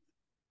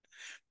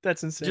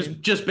 That's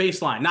insane. Just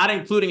baseline, not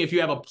including if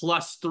you have a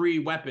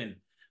 +3 weapon.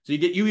 So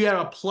you have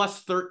a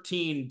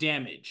 +13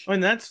 damage. I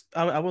mean,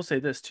 I will say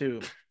this too.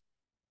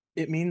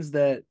 It means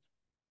that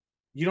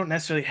you don't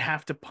necessarily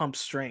have to pump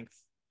strength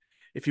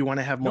if you want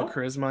to have more No.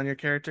 charisma on your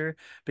character,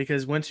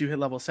 because once you hit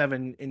level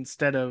 7,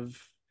 instead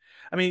of,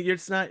 I mean,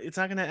 it's not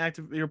going to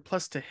active your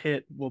plus to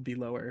hit will be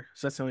lower.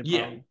 So that's the only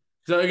Yeah. problem.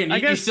 So again, I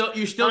you guess still do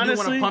want to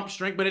honestly, pump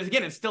strength, but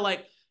it's still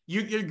like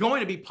you're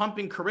going to be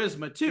pumping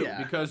charisma too,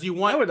 yeah. because you I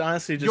want would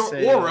honestly just your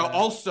say aura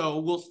also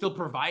will still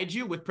provide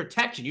you with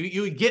protection.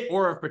 You get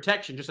aura of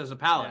protection just as a yeah.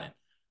 paladin.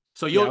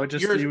 So Yeah, I would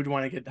just your you would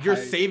want to get your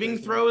high saving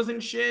charisma. throws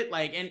and shit,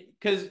 like, and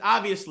because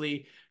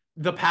obviously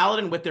the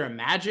paladin with their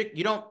magic,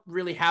 you don't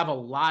really have a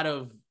lot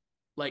of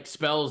like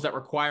spells that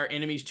require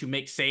enemies to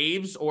make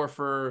saves or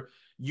for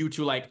you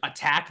to like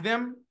attack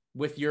them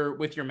with your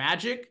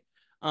magic.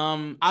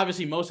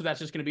 Obviously most of that's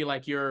just going to be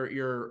like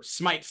your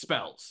smite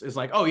spells is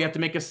like, oh, you have to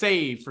make a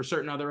save for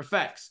certain other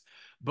effects,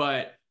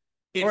 but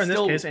Or it's in this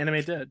case, still,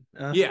 animate dead.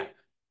 yeah,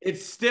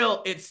 it's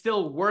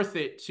still worth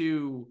it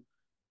to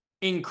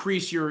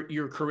increase your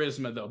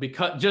charisma though,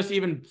 because just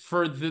even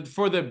for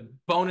the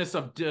bonus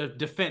of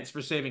defense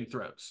for saving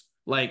throws,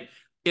 like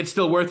it's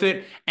still worth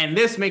it. And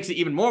this makes it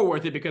even more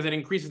worth it because it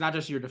increases not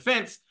just your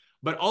defense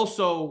but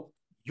also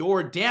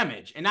your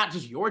damage, and not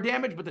just your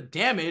damage but the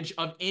damage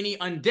of any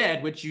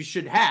undead, which you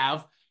should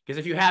have, because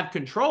if you have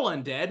control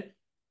undead,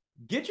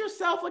 get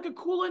yourself like a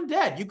cool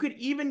undead. You could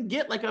even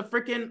get like a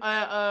freaking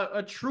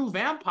a true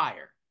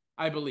vampire.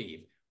 I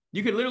believe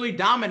you could literally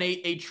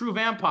dominate a true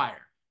vampire.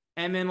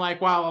 And then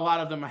like, while a lot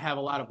of them have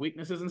a lot of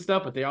weaknesses and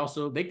stuff, but they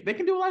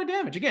can do a lot of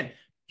damage. Again,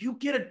 you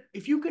get a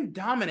if you can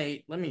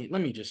dominate. Let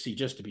me just see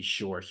just to be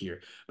sure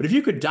here. But if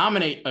you could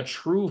dominate a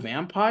true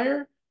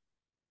vampire,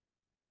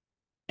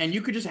 and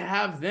you could just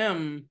have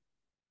them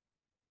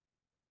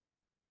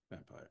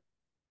vampire.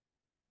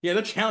 Yeah,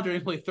 they're challenging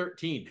only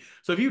 13.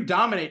 So if you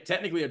dominate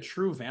technically a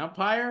true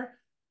vampire,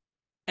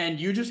 and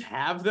you just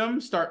have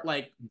them start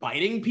like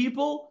biting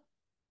people,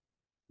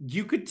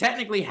 you could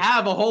technically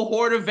have a whole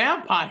horde of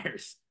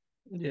vampires.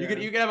 Yeah. You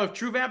could have a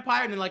true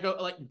vampire and then like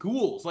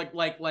ghouls, like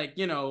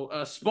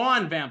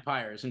spawn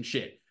vampires and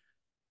shit.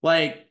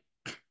 Like,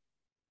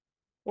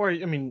 Or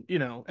I mean,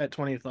 at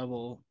 20th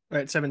level, or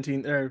at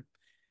 17th, or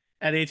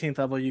at 18th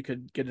level, you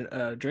could get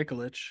a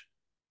Dracolich.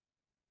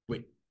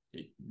 wait,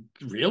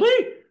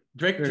 really?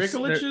 There's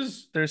Dracolich there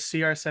is. there's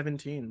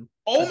CR17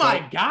 Oh adult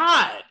my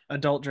god,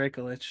 adult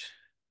Dracolich.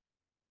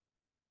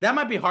 that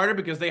might be harder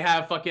because they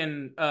have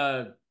fucking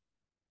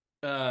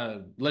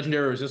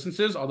legendary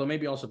resistances. Although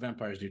maybe also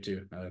vampires do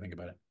too. Now that I think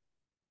about it.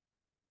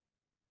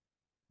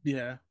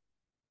 Yeah,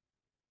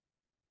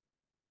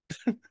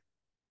 but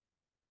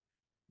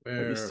you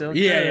Where, still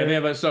yeah, they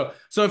have could. a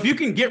so if you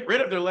can get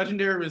rid of their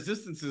legendary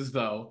resistances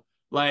though,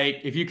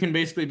 like if you can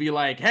basically be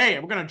like, hey,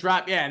 we're gonna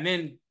drop, yeah, and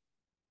then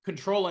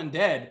control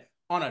undead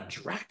on a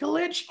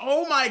Dracolich.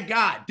 Oh my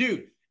god,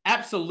 dude,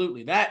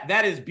 absolutely.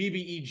 That is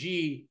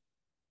BBEG,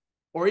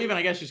 or even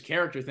I guess just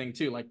character thing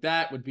too. Like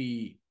that would I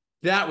be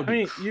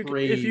mean,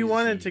 if you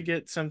wanted to crazy.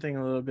 get something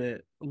a little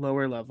bit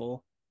lower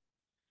level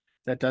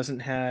that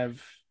doesn't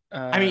have,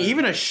 I mean, uh,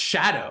 even a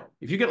shadow.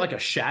 If you get like a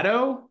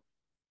shadow,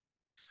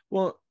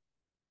 well,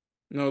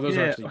 no, those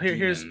are yeah. actually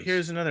Here's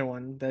demons. another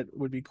one that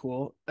would be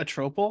cool. A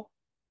Tropal.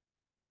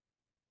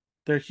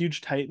 They're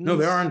huge No,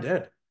 they are titans.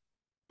 undead.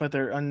 but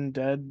they're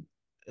undead.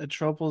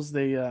 Tropals,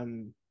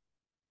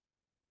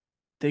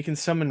 they can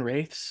summon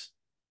wraiths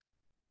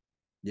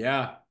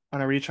Yeah,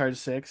 on a recharge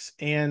 6,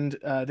 and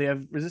they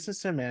have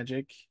resistance to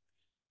magic.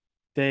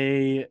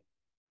 They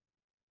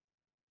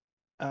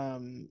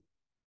um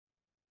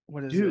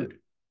what is it? dude.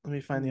 Let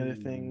me find the other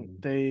thing. Ooh.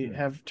 They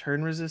have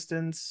turn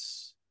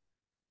resistance.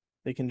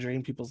 They can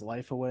drain people's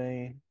life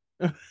away.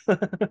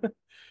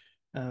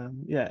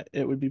 Yeah,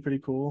 it would be pretty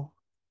cool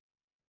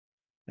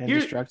and Here,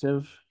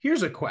 destructive.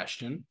 here's a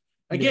question.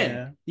 Again,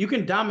 Yeah. you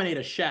can dominate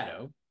a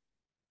shadow,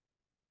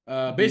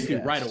 basically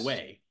right Yes.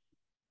 away.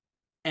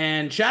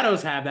 And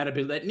shadows have that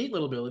neat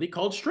little ability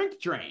called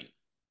Strength Drain.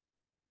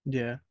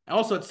 Yeah.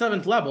 Also at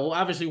seventh level,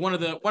 obviously one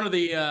of the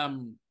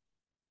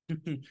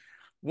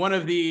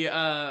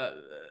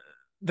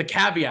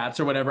caveats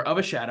or whatever of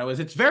a shadow is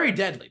it's very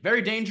deadly,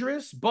 very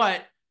dangerous,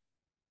 but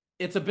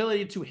its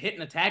ability to hit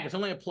an attack is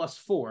only a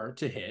 +4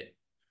 to hit,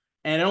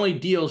 and it only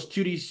deals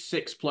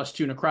 2d6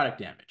 +2 necrotic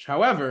damage.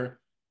 However,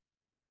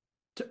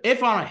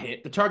 if on a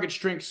hit, the target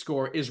strength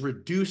score is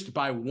reduced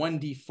by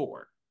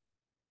 1d4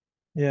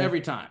 Yeah.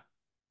 every time,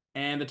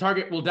 and the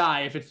target will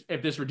die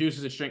if this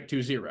reduces its strength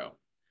to 0.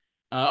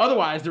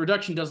 Otherwise, the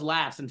reduction does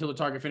last until the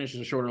target finishes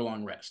a short or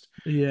long rest.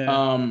 Yeah.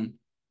 Um,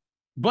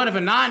 but if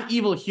a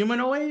non-evil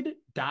humanoid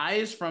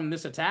dies from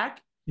this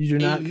attack, You do a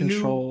not new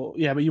control.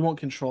 Yeah, but you won't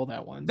control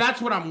that one.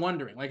 that's what I'm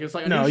wondering. Like it's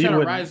like a new No, you shadow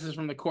wouldn't. rises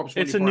from the corpse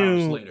It's a 24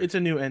 hours new later. it's a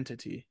new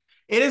entity.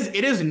 It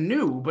is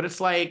new, but it's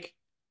like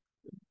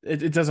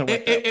It doesn't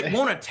work that it way.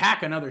 won't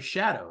attack another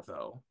shadow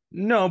though.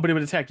 No, but it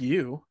would attack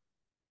you.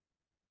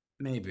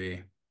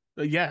 Maybe.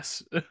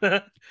 Yes.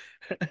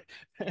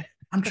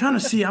 I'm trying to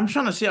see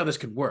how this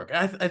could work.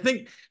 I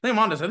think I'm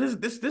on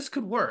this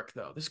could work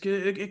though.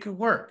 It could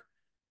work.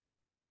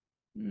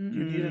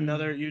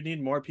 Mm, You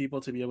need more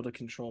people to be able to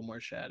control more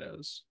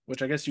shadows,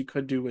 which I guess you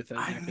could do with a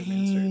I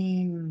necromancer,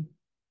 mean,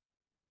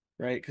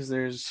 right? Because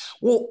there's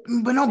well,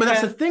 but no, but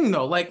that's the yeah, thing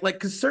though. Like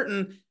because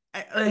certain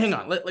hang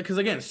on, like because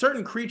again,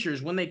 certain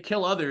creatures when they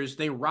kill others,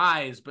 they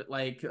rise. But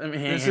like, I mean,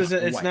 this hang on,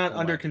 isn't it's white, not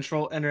under white.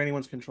 control under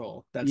anyone's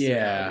control. That's the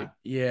reality.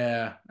 Yeah,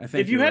 yeah, I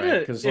think you're right.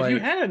 Because If you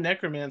had a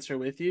necromancer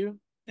with you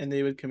and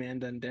they would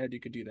command undead, you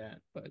could do that.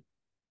 But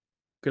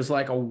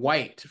like a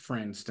white, for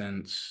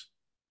instance.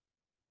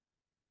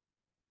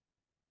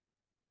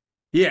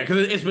 Yeah,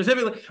 because it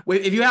specifically,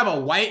 if you have a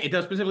white, it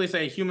does specifically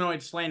say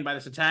humanoid slain by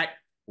this attack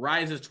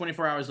rises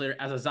 24 hours later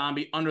as a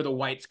zombie under the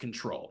white's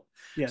control.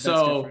 yeah, that's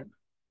So different.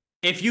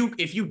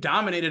 if you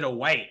dominated a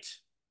white,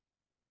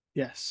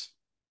 Yes.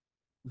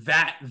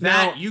 that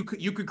Now, you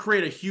could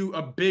create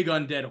a big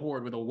undead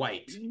horde with a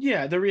white,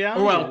 yeah, the or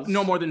reality well,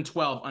 no is more than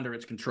 12 under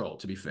its control.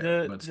 To be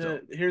fair, but the still,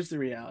 here's the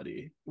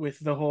reality with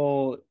the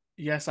whole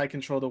yes, I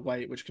control the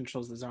white, which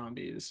controls the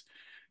zombies.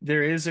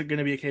 There is going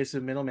to be a case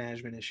of middle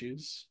management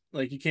issues.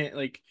 Like you can't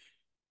like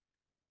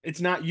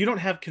it's not you don't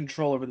have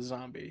control over the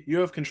zombie. You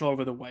have control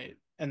over the white,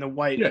 and the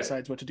white yeah,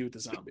 decides what to do with the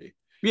zombie.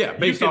 yeah,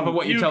 based off of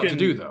what you You tell it to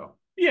do, can though.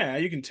 yeah,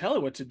 you can tell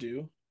it what to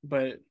do,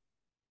 but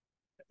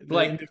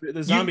Like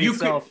the zombie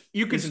itself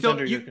you could isn't still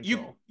under your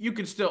control. you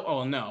could still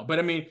oh no, but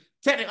I mean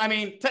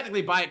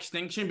technically by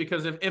extinction,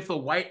 because if the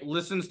white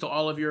listens to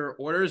all of your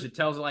orders, it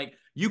tells it like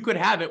you could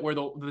have it where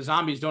the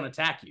zombies don't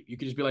attack you. You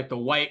could just be like the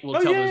white will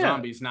Oh tell the yeah,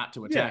 zombies not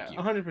to attack yeah,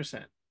 you.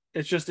 100%.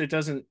 It's just it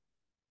doesn't.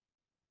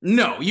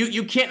 No,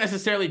 you can't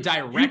necessarily You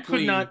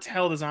could not directly.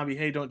 tell the zombie,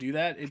 "Hey, don't do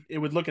that." It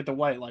would look at the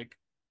white like.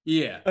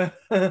 Yeah,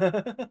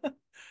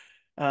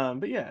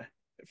 But yeah,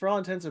 for all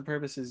intents and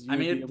purposes, you I would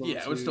be mean able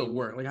yeah, it would still to.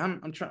 work. Like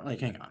I'm trying, like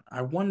hang on.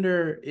 I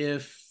wonder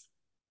if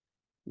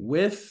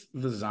with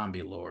the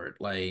zombie lord,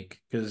 like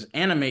because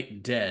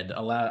animate dead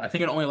I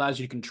think it only allows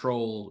you to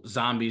control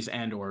zombies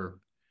and or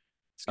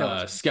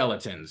Skeletons.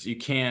 skeletons. You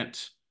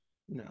can't.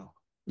 No.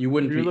 You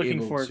wouldn't You're be looking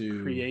able for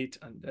to. create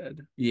undead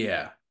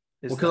Yeah.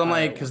 Well, is because the I'm like,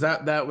 higher because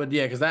one. that would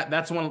yeah, because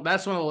that's one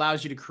that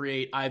allows you to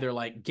create either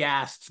like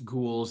ghasts,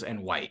 ghouls,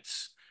 and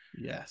whites.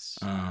 Yes.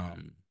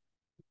 Um.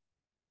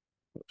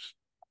 Oops.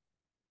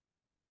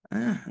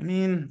 I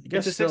mean, I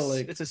guess still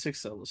like It's a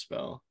 6th level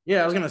spell.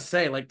 yeah. I was gonna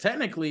say like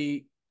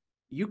technically,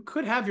 you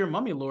could have your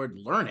mummy lord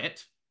learn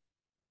it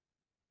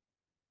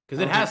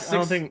because it has six. I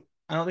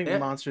don't think It,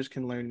 monsters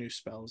can learn new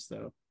spells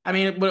though. I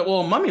mean, but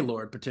well, mummy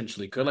lord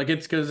potentially could like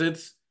it's because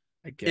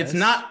I it's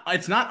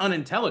guess. not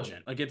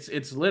unintelligent. Like it's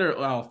literally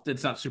well,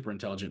 it's not super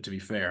intelligent to be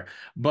fair,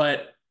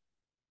 but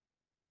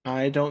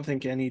I don't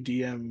think any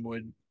DM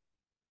would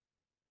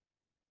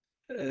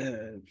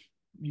uh,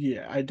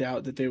 yeah, I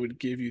doubt that they would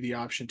give you the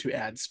option to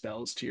add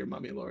spells to your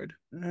mummy lord.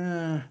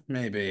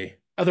 maybe.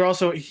 There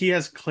also he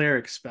has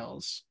cleric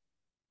spells.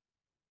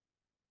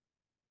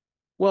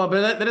 Well,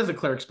 but that is a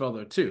cleric spell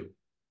though too.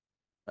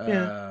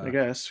 Yeah, I Uh,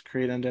 guess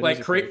create undead is like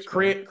a cleric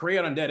spell.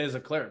 create undead is a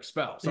clear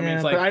spell. So I mean, Yeah,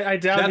 it's but like I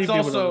doubt that's he'd be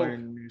able to also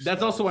learn new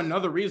that's also spells.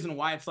 another reason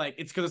why it's like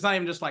it's because it's not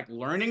even just like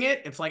learning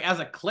it. It's like as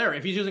a cleric,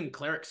 if he's using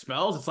cleric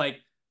spells, it's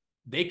like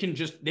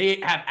they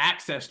have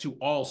access to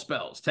all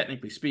spells,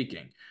 technically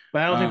speaking.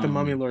 But I don't think the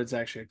mummy Um, lord's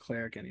actually a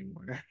cleric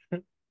anymore.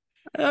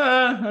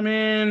 I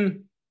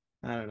mean.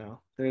 I don't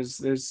know.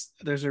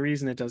 There's a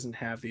reason it doesn't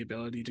have the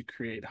ability to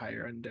create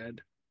higher undead.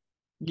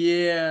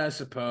 Yeah, I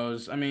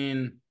suppose. I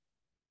mean,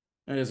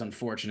 it is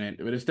unfortunate,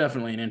 but it's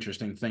definitely an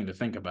interesting thing to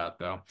think about,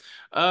 though.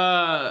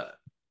 Uh,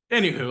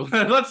 Anywho,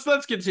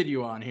 let's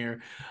continue on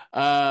here.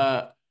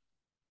 Uh,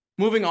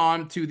 Moving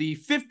on to the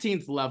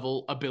 15th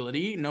level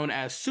ability known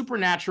as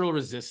Supernatural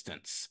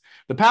Resistance.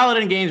 The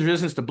Paladin gains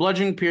resistance to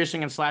bludgeoning,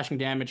 piercing, and slashing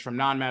damage from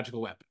non-magical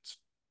weapons.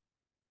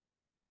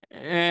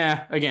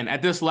 Again,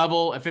 at this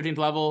level, at 15th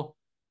level,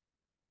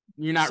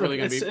 you're not So really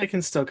going to be it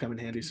can still come in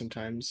handy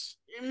sometimes.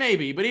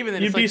 maybe, but even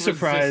then, it's You'd be like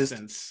surprised.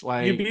 resistance. You'd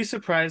Like, be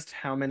surprised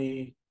how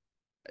many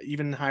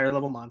even higher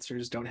level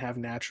monsters don't have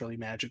naturally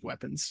magic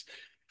weapons.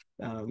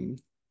 Um,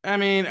 I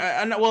mean,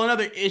 well,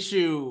 another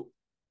issue.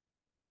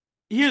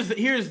 Here's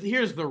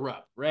the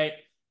rub, right?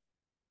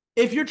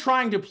 If you're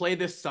trying to play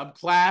this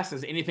subclass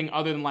as anything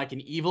other than like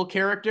an evil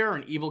character or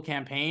an evil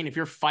campaign, if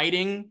you're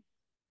fighting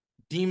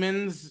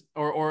demons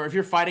or if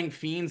you're fighting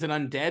fiends and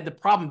undead, the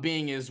problem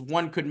being is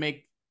one could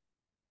make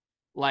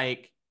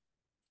like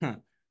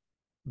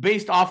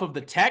based off of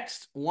the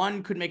text,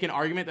 one could make an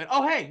argument that,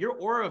 oh, hey, your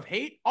aura of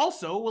hate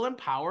also will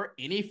empower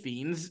any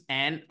fiends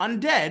and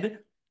undead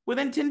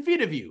within 10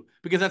 feet of you,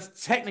 because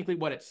that's technically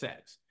what it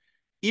says.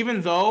 Even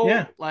yeah,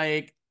 though,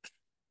 like,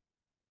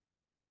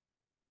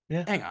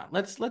 yeah. hang on,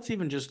 let's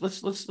even just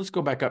let's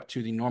go back up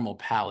to the normal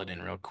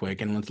paladin real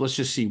quick, and let's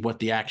just see what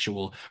the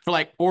actual for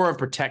like aura of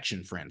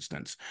protection, for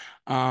instance.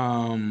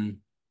 Um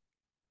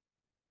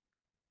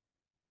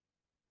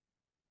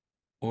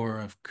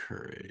Aura of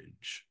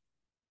courage.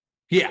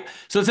 Yeah.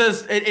 So it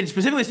says it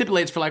specifically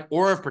stipulates for like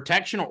aura of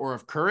protection or aura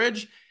of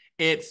courage.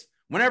 It's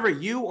whenever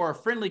you or a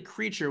friendly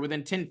creature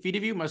within 10 feet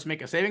of you must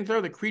make a saving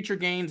throw, the creature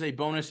gains a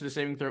bonus to the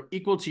saving throw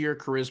equal to your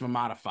charisma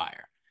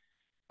modifier.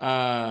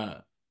 Uh,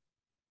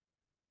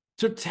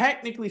 so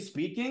technically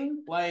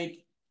speaking,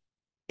 like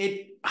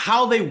it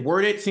how they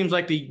word it seems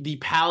like the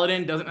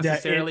paladin doesn't Yeah,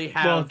 necessarily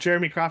well, have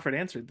Jeremy Crawford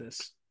answered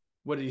this.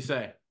 what did he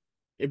say?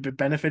 It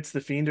benefits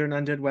the fiend or an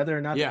undead whether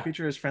or not the Yeah.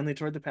 creature is friendly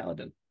toward the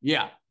paladin.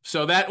 Yeah.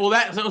 So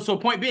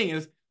point being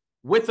is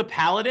with the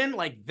paladin,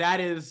 like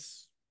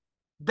that's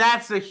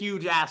a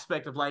huge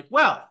aspect of like,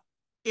 well,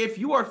 if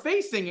you are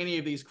facing any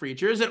of these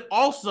creatures, it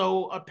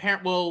also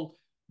apparent will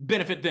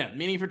benefit them.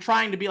 Meaning, if you're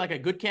trying to be like a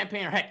good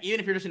campaign, or heck,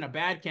 even if you're just in a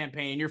bad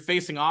campaign, you're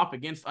facing off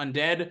against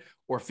undead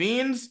or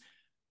fiends,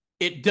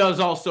 it does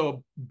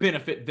also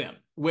benefit them.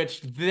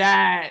 Which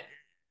that's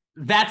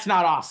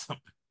not awesome.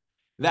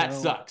 That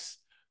No. sucks.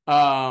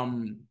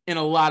 In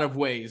a lot of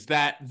ways,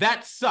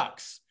 that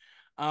sucks.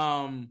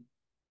 Um,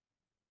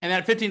 and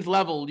at 15th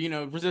level,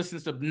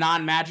 resistance to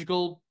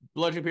non-magical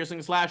bludgeoning, piercing,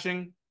 and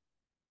slashing,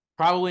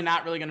 probably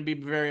not really going to be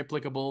very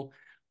applicable.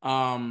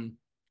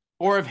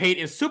 Or if hate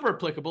is super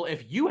applicable,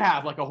 if you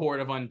have like a horde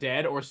of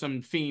undead or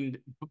some fiend,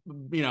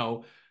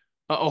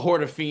 a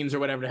horde of fiends or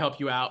whatever to help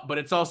you out. But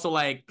it's also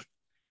like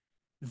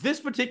this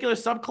particular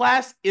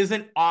subclass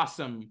isn't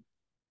awesome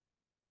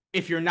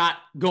if you're not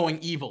going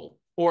evil,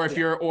 or if Yeah.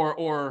 you're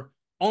or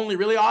only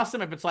really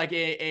awesome if it's like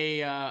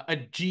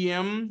a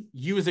GM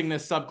using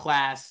this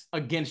subclass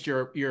against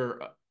your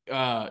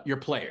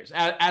players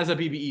as a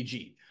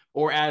BBEG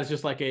or as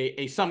just like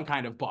a some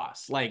kind of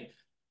boss. Like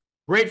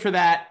great for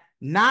that.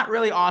 Not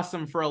really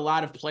awesome for a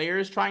lot of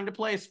players trying to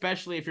play,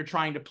 especially if you're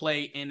trying to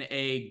play in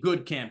a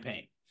good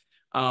campaign,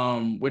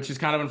 which is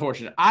kind of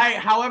unfortunate.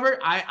 However,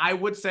 I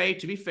would say,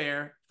 to be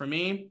fair, for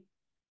me,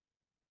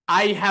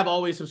 I have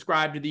always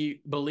subscribed to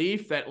the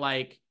belief that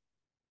like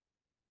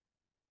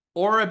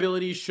aura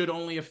abilities should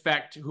only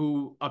affect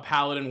who a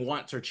paladin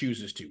wants or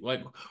chooses to,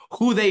 like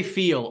who they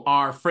feel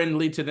are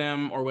friendly to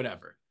them or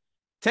whatever.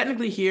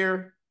 Technically,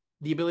 here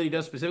the ability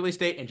does specifically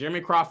state, and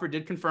Jeremy Crawford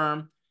did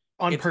confirm,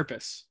 On it's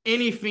purpose.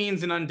 any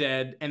fiends and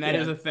undead, and that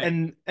Yeah. is a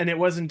thing. And it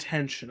was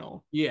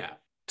intentional Yeah.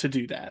 to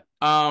do that.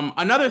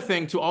 Another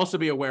thing to also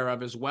be aware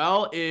of as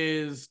well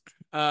is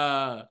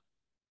an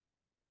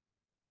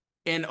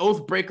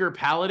Oathbreaker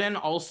Paladin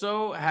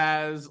also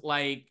has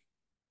like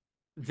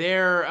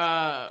their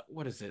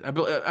what is it?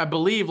 I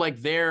believe like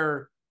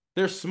their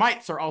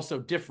smites are also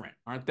different,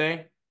 aren't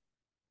they?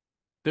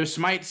 Their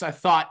smites I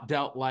thought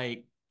dealt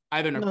like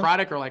either No.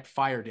 necrotic or like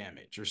fire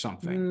damage or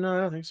something. No,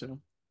 I don't think so.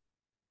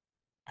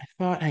 I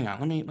thought, hang on,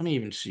 let me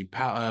even see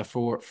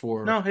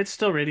for No, it's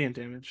still radiant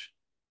damage.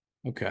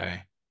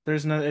 okay.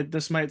 There's no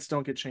the smites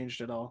don't get changed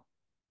at all.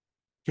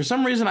 For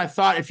some reason I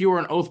thought if you were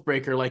an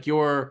Oathbreaker, like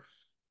your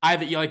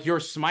either like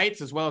your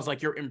smites as well as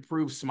like your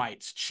improved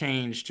smites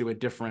change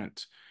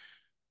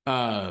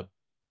uh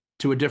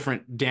to a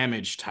different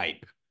damage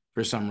type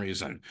for some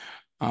reason.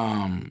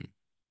 Um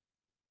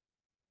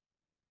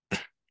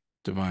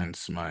Divine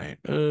Smite.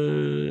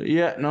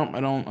 Yeah, no, I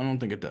don't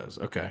think it does.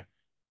 Okay.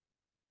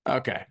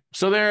 Okay.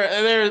 So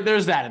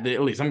there's that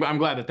at least. I'm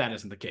glad that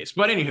isn't the case.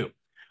 But anywho,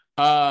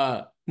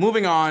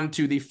 moving on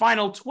to the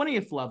final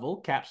 20th level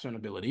capstone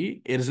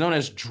ability. It is known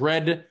as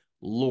Dread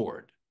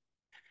Lord.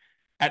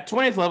 At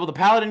 20th level, the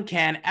paladin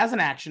can, as an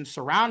action,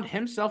 surround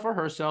himself or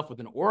herself with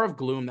an aura of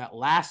gloom that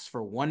lasts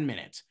for 1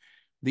 minute.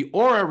 The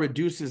aura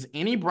reduces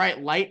any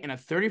bright light in a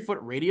 30-foot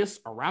radius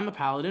around the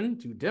paladin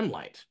to dim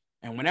light.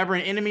 And whenever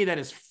an enemy that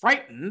is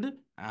frightened,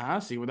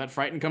 see where that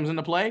frightened comes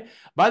into play,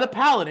 by the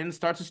paladin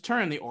starts its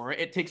turn in the aura,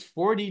 it takes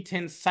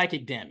 4d10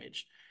 psychic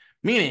damage.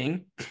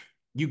 Meaning,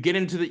 you get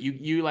into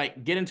you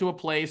like get into a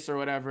place or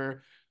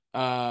whatever,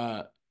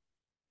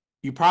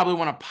 you probably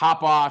want to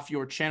pop off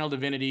your channel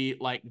divinity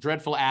like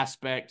dreadful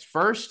aspect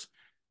first,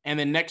 and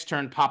then next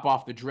turn pop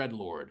off the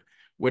dreadlord,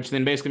 which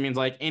then basically means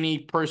like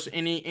any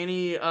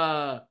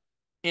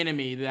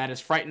enemy that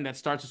is frightened that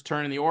starts its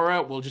turn in the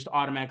aura will just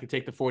automatically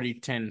take the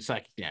 40-10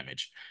 psychic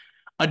damage.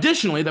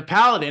 Additionally, the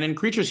paladin and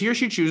creatures he or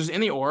she chooses in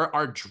the aura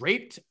are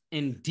draped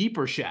in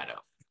deeper shadow.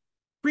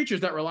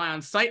 Creatures that rely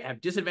on sight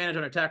have disadvantage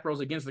on attack rolls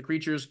against the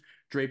creatures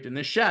draped in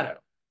this shadow.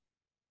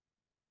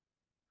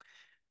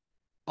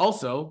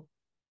 Also,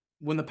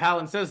 when the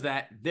paladin says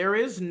that, there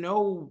is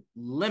no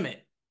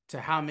limit to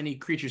how many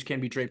creatures can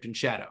be draped in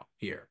shadow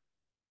here.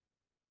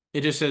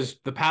 It just says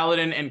the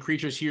paladin and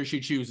creatures he or she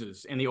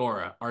chooses in the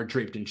aura are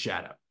draped in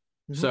shadow.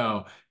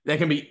 So that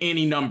can be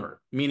any number,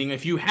 meaning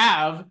if you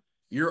have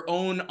your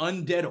own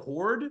undead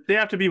horde, They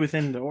have to be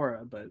within the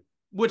aura, but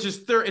which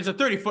is it's a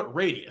 30-foot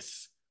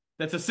radius.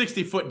 That's a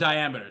 60-foot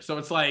diameter. So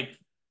it's like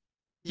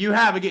you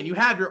have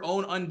your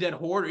own undead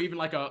horde, or even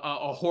like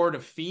a horde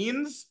of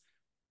fiends.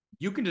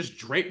 You can just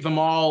drape them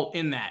all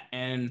in that,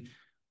 and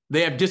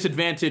they have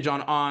disadvantage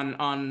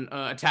on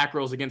attack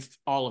rolls against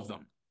all of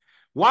them.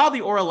 While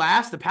the aura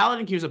lasts, the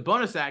paladin can use a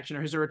bonus action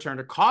or his return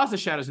to cause the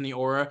shadows in the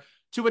aura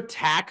to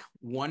attack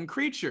one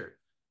creature.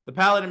 The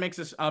paladin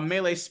makes a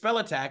melee spell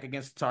attack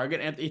against the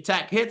target, and if the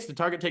attack hits, the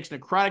target takes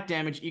necrotic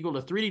damage equal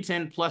to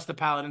 3d10 plus the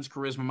paladin's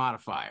charisma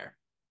modifier.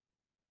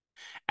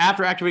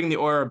 After activating the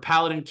aura,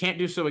 paladin can't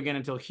do so again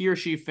until he or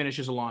she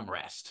finishes a long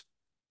rest.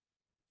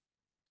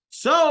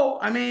 So,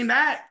 I mean,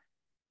 that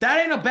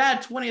ain't a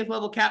bad 20th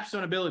level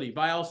capstone ability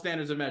by all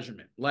standards of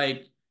measurement.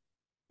 Like,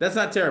 that's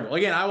not terrible.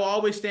 Again, I will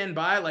always stand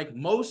by, like,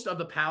 most of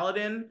the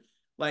paladin,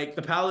 like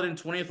the paladin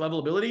 20th level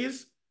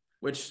abilities,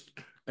 which,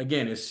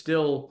 again, is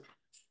still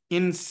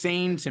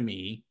insane to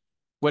me.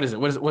 What is it?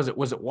 Was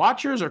it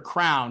Watchers or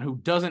Crown who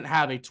doesn't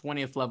have a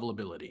 20th level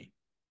ability?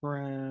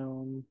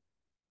 Crown.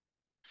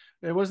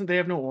 It wasn't. They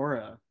have no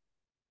aura.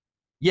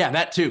 Yeah,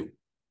 that too.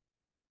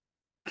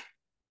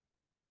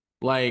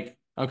 Like,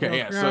 okay, No,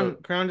 yeah. So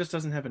Crown just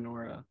doesn't have an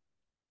aura.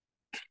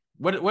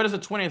 what is a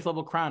 20th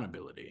level Crown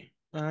ability?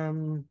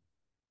 Hang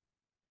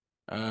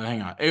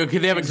on. Okay,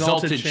 they have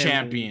Exalted Exalted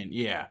Champion.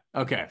 Yeah.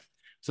 Okay.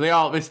 So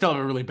they still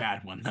have a really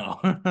bad one though.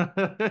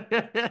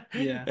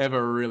 Yeah. They have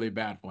a really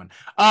bad one.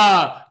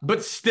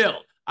 But still,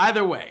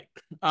 either way.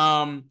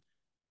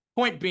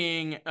 Point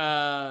being,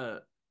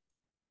 the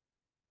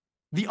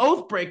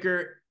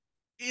Oathbreaker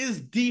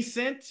is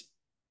decent,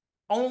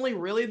 only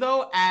really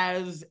though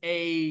as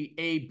a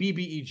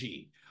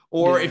BBEG,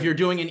 or if you're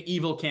doing an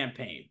evil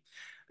campaign.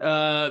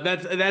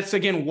 That's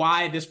again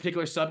why this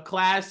particular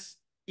subclass,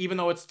 even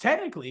though it's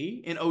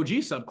technically an OG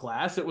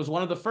subclass, it was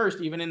one of the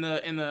first, even in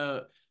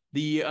the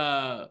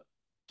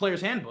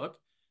player's handbook.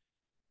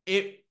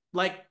 It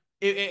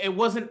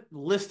wasn't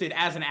listed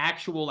as an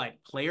actual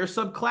like player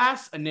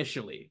subclass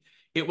initially.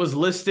 It was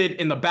listed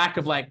in the back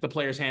of like the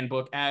player's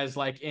handbook as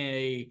like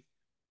an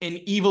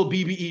evil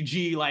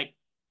BBEG like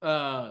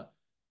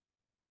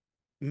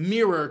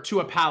mirror to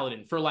a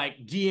paladin for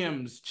like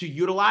DMs to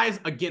utilize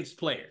against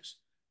players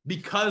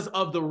because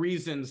of the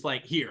reasons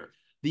like here.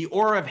 The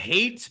aura of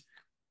hate,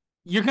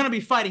 you're going to be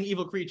fighting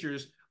evil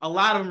creatures. A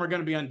lot of them are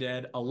going to be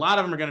undead. A lot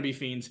of them are going to be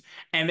fiends,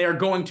 and they're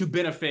going to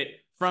benefit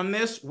from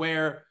this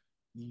where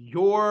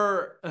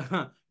your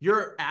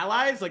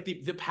allies, like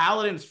the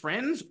paladin's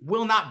friends,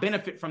 will not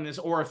benefit from this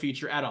aura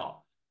feature at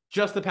all.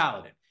 Just the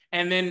paladin.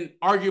 And then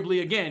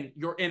arguably, again,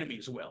 your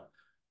enemies will,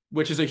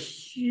 which is a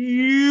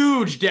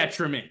huge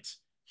detriment.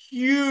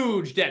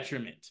 Huge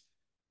detriment.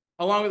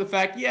 Along with the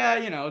fact,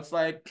 it's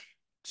like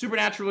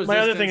supernatural resistance.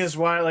 My other thing is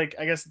why, like,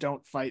 I guess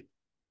don't fight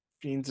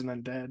fiends and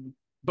undead.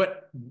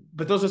 But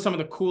those are some of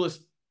the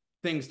coolest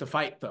things to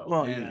fight, though.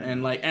 Well,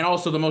 and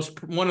also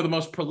one of the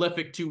most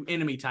prolific two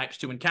enemy types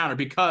to encounter,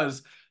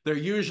 because they're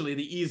usually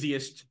the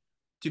easiest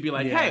to be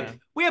like, hey,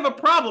 we have a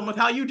problem with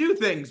how you do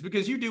things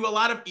because you do a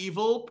lot of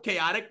evil,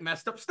 chaotic,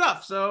 messed up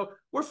stuff. So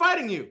we're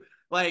fighting you.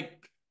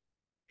 Like,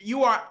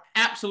 you are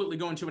absolutely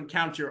going to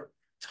encounter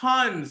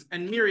tons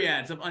and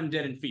myriads of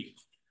undead and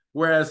fiends.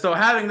 Whereas, so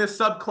having this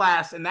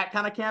subclass in that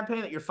kind of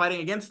campaign that you're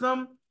fighting against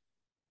them,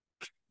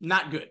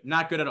 not good.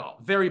 Not good at all.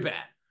 Very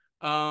bad.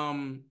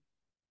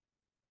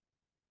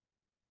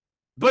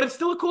 But it's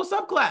still a cool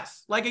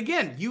subclass. Like,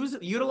 again,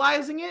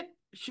 utilizing it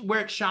where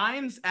it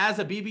shines as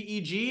a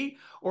BBEG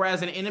or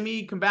as an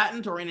enemy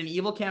combatant or in an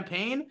evil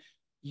campaign,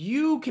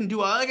 you can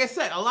do, like I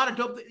said, a lot of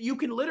dope. You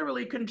can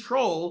literally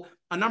control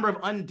a number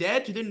of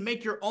undead to then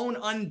make your own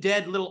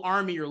undead little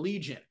army or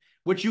legion,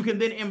 which you can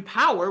then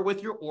empower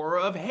with your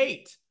aura of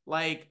hate.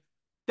 Like,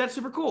 that's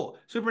super cool.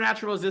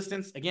 Supernatural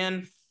resistance,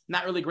 again,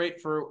 not really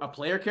great for a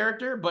player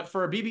character, but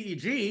for a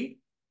BBEG,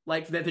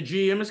 like that the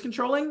GM is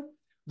controlling,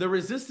 the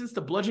resistance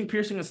to bludgeoning,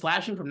 piercing, and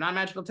slashing from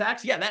non-magical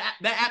attacks, yeah, that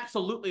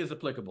absolutely is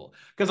applicable.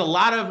 Because a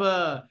lot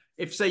of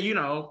if say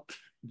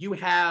you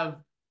have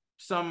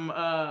some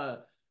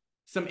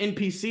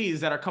NPCs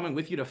that are coming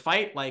with you to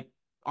fight, like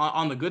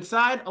on the good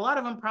side, a lot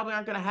of them probably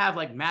aren't going to have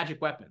like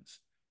magic weapons.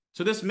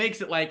 So this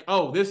makes it like,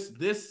 oh,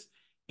 this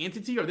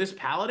entity or this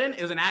paladin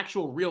is an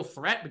actual real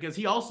threat because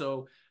he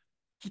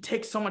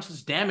takes so much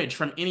less damage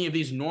from any of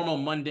these normal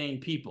mundane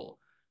people.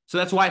 So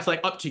that's why it's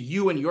like up to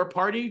you and your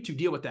party to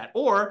deal with that.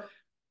 Or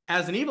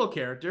as an evil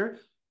character,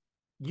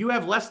 you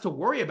have less to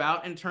worry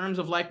about in terms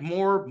of like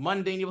more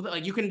mundane evil.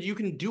 Like you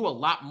can do a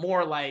lot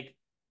more like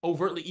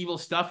overtly evil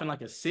stuff in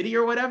like a city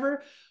or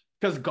whatever,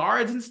 because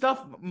guards and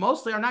stuff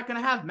mostly are not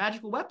going to have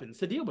magical weapons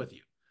to deal with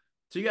you.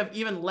 So you have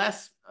even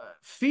less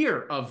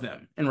fear of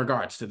them in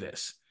regards to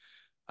this.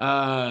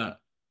 And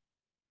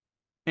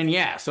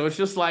yeah, so it's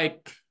just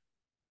like,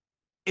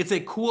 it's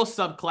a cool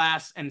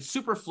subclass and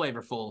super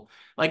flavorful.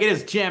 Like it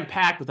is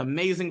jam-packed with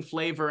amazing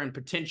flavor and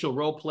potential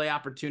roleplay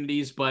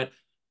opportunities, but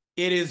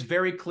it is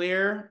very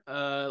clear,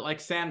 like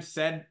Sam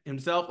said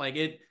himself, like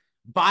it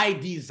by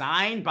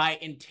design, by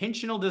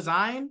intentional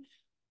design,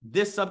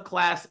 this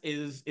subclass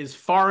is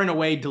far and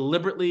away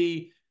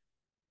deliberately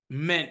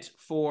meant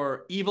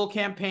for evil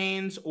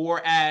campaigns or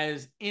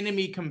as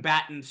enemy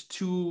combatants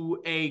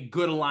to a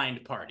good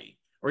aligned party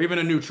or even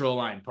a neutral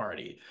aligned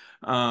party,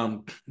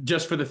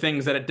 just for the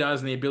things that it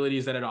does and the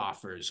abilities that it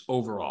offers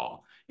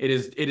overall. It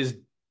is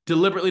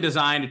deliberately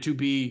designed to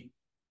be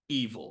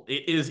evil.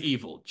 It is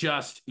evil,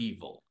 just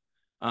evil.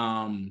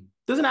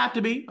 Doesn't have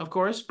to be, of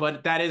course,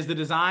 but that is the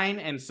design.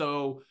 And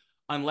so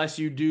unless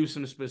you do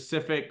some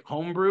specific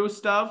homebrew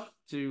stuff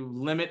to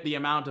limit the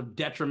amount of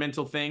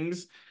detrimental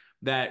things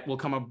that will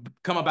come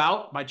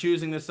about by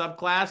choosing this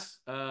subclass,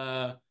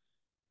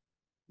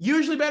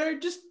 usually better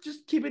just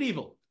keep it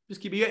evil. Just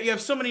keep it. You have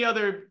so many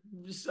other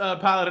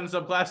paladin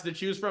subclasses to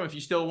choose from. If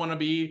you still want to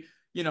be,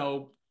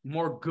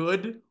 more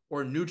good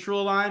or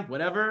neutral aligned,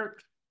 whatever,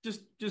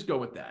 just go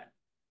with that,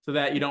 so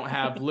that you don't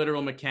have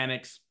literal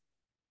mechanics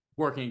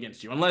working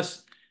against you,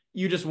 unless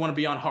you just want to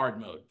be on hard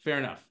mode. Fair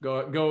enough.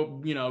 Go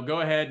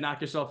ahead,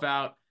 knock yourself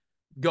out,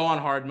 go on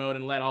hard mode,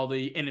 and let all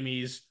the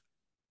enemies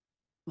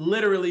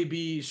literally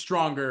be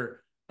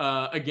stronger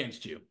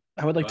against you.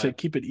 I would like to But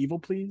keep it evil,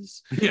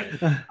 please.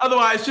 yeah,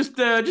 otherwise just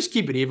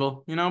keep it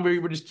evil.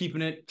 We're just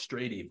keeping it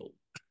straight evil.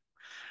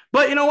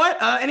 But you know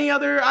what? Any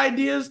other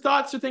ideas,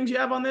 thoughts, or things you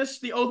have on this?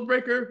 The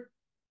Oathbreaker,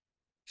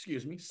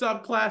 excuse me,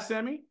 subclass,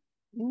 Sammy?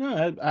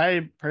 No,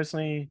 I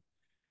personally,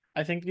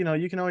 I think,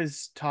 you can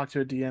always talk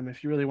to a DM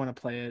if you really want to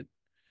play it.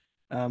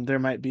 There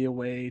might be a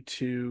way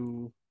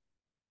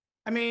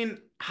I mean,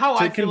 how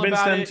I to feel convince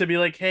about them it. to be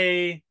like,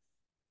 hey,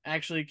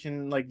 actually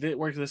can like it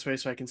works this way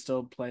so I can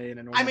still play in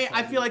a I normal mean,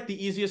 I feel party. like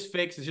the easiest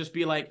fix is just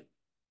be like,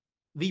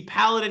 the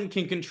paladin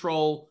can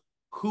control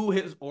who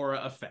his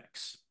aura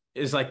affects.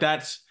 Is like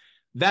that's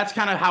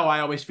kind of how I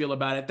always feel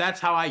about it.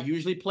 That's how I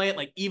usually play it.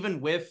 Like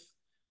even with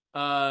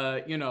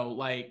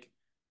like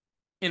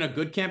in a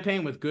good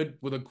campaign with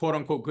a quote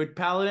unquote good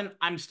paladin,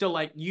 I'm still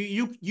like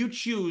you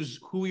choose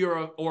who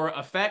your aura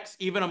affects,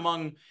 even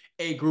among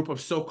a group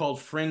of so-called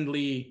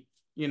friendly,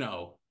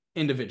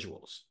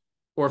 individuals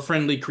or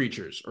friendly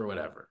creatures or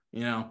whatever.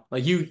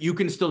 Like you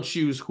can still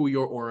choose who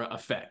your aura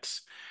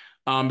affects.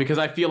 Because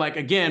I feel like,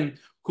 again,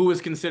 who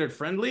is considered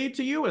friendly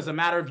to you is a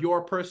matter of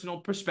your personal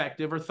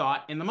perspective or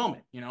thought in the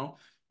moment.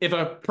 If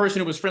a person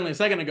who was friendly a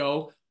second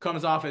ago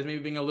comes off as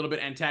maybe being a little bit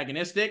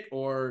antagonistic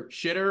or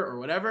shitter or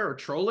whatever, or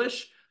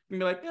trollish, you can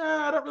be like,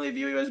 I don't really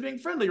view you as being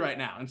friendly right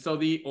now. And so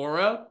the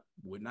aura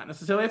would not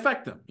necessarily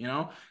affect them,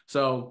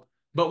 So,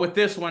 but with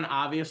this one,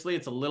 obviously,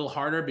 it's a little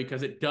harder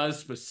because it does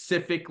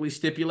specifically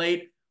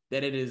stipulate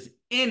that it is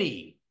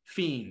any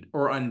fiend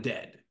or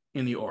undead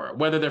in the aura,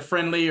 whether they're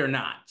friendly or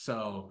not.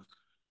 So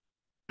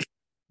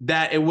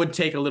that it would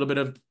take a little bit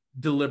of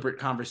deliberate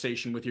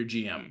conversation with your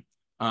GM.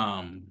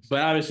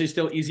 But obviously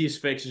still easiest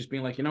fix is just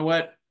being like, you know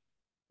what?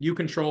 You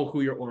control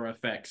who your aura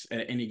affects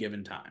at any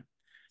given time.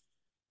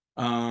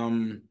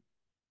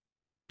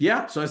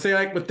 Yeah, so I say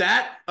like with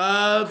that,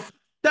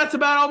 that's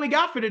about all we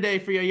got for today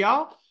for you,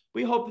 y'all.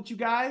 We hope that you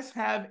guys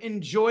have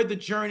enjoyed the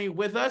journey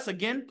with us.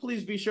 Again,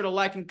 please be sure to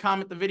like and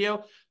comment the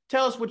video.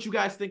 Tell us what you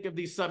guys think of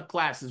these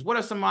subclasses. What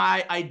are some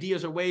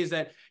ideas or ways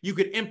that you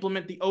could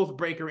implement the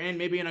Oathbreaker in,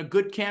 maybe in a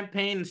good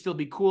campaign and still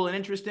be cool and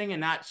interesting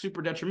and not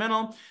super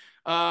detrimental?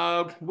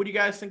 What do you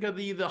guys think of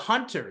the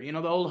Hunter,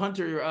 the old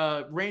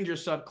Hunter Ranger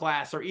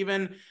subclass, or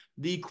even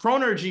the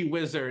chronurgy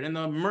Wizard and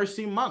the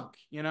Mercy Monk,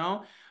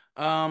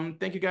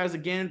 Thank you guys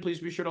again. Please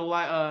be sure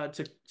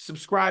to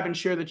subscribe and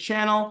share the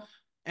channel.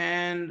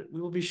 And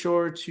we will be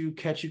sure to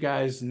catch you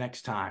guys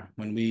next time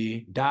when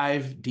we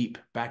dive deep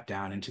back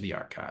down into the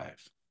archive.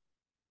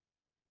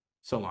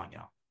 So long,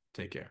 y'all.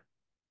 Take care.